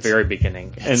 not at the very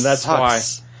beginning. And that's why.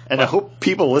 And I hope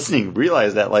people listening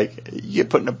realize that, like, you get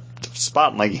put in a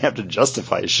spot and, like, you have to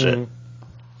justify shit. Mm-hmm.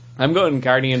 I'm going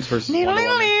Guardians versus Wonder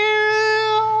Woman.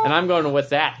 And I'm going with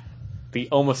that. The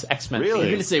almost X-Men. Really? You're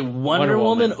going to say Wonder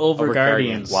Woman over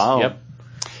Guardians. Wow.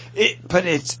 Yep. But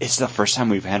it's the first time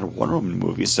we've had a Wonder Woman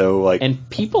movie, so, like... And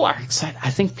people are excited. I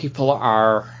think people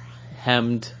are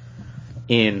hemmed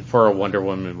in for a Wonder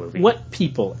Woman movie. What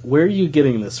people? Where are you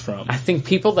getting this from? I think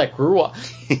people that grew up.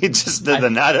 He just did the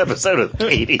not episode with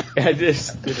Katie. I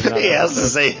just did he has to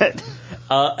say it.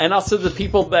 And also the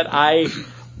people that I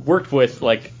worked with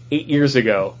like 8 years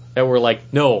ago that were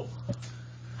like, no,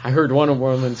 I heard Wonder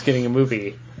Woman's getting a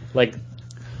movie. Like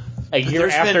a year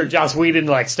after Joss Whedon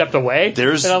like stepped away.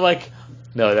 And I'm like,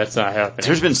 no, that's not happening.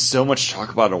 There's been so much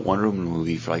talk about a Wonder Woman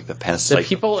movie for like the past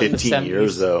 15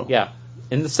 years though. Yeah.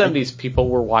 In the 70s, people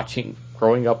were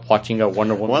growing up watching a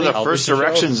Wonder Woman. One of the first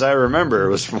erections I remember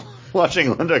was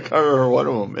watching Linda Carter or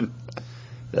Wonder Woman.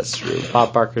 That's true.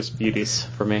 Bob Barker's Beauties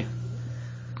for me.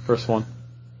 First one.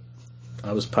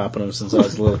 I was popping them since I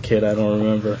was a little kid. I don't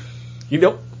remember. You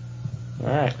don't? All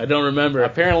right. I don't remember.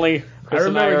 Apparently, Chris I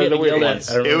remember getting yelled at.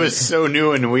 It was so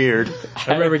new and weird.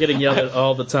 I remember getting yelled at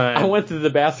all the time. I went to the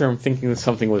bathroom thinking that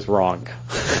something was wrong.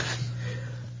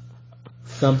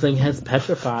 Something has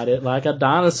petrified it like a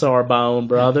dinosaur bone,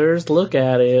 brothers. Look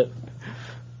at it.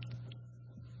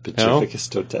 Petrificus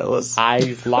totalis.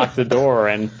 I locked the door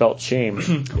and felt shame as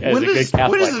a good Catholic.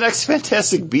 When does the next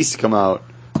Fantastic Beast come out?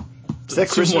 Is that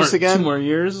Christmas again? 2 more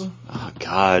years? Oh,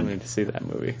 God. I need to see that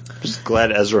movie. I'm just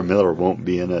glad Ezra Miller won't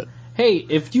be in it. Hey,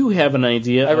 if you have an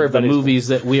idea of the movies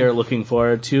that we are looking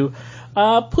forward to,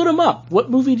 put them up. What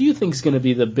movie do you think is going to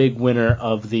be the big winner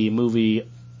of the movie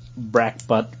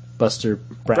Buster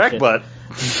bracket?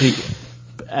 Brackbutt.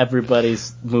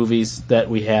 Everybody's movies that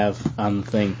we have on the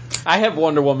thing. I have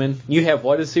Wonder Woman. You have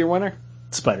what is your winner?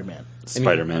 Spider-Man.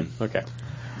 Spider-Man. Okay.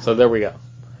 So there we go.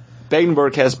 Bag &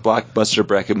 Broadcast Blockbuster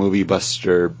Bracket Movie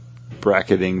Buster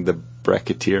bracketing the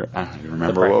bracketeer. I don't even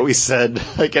remember what we said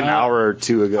like an hour or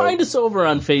two ago. Find us over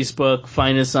on Facebook.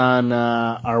 Find us on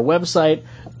our website.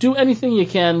 Do anything you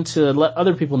can to let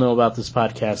other people know about this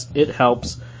podcast. It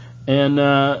helps. And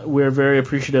we're very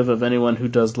appreciative of anyone who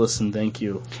does listen. Thank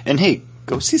you. And hey,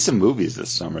 go see some movies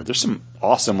this summer. There's some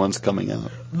awesome ones coming out.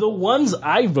 The ones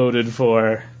I voted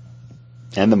for.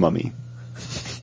 And The Mummy.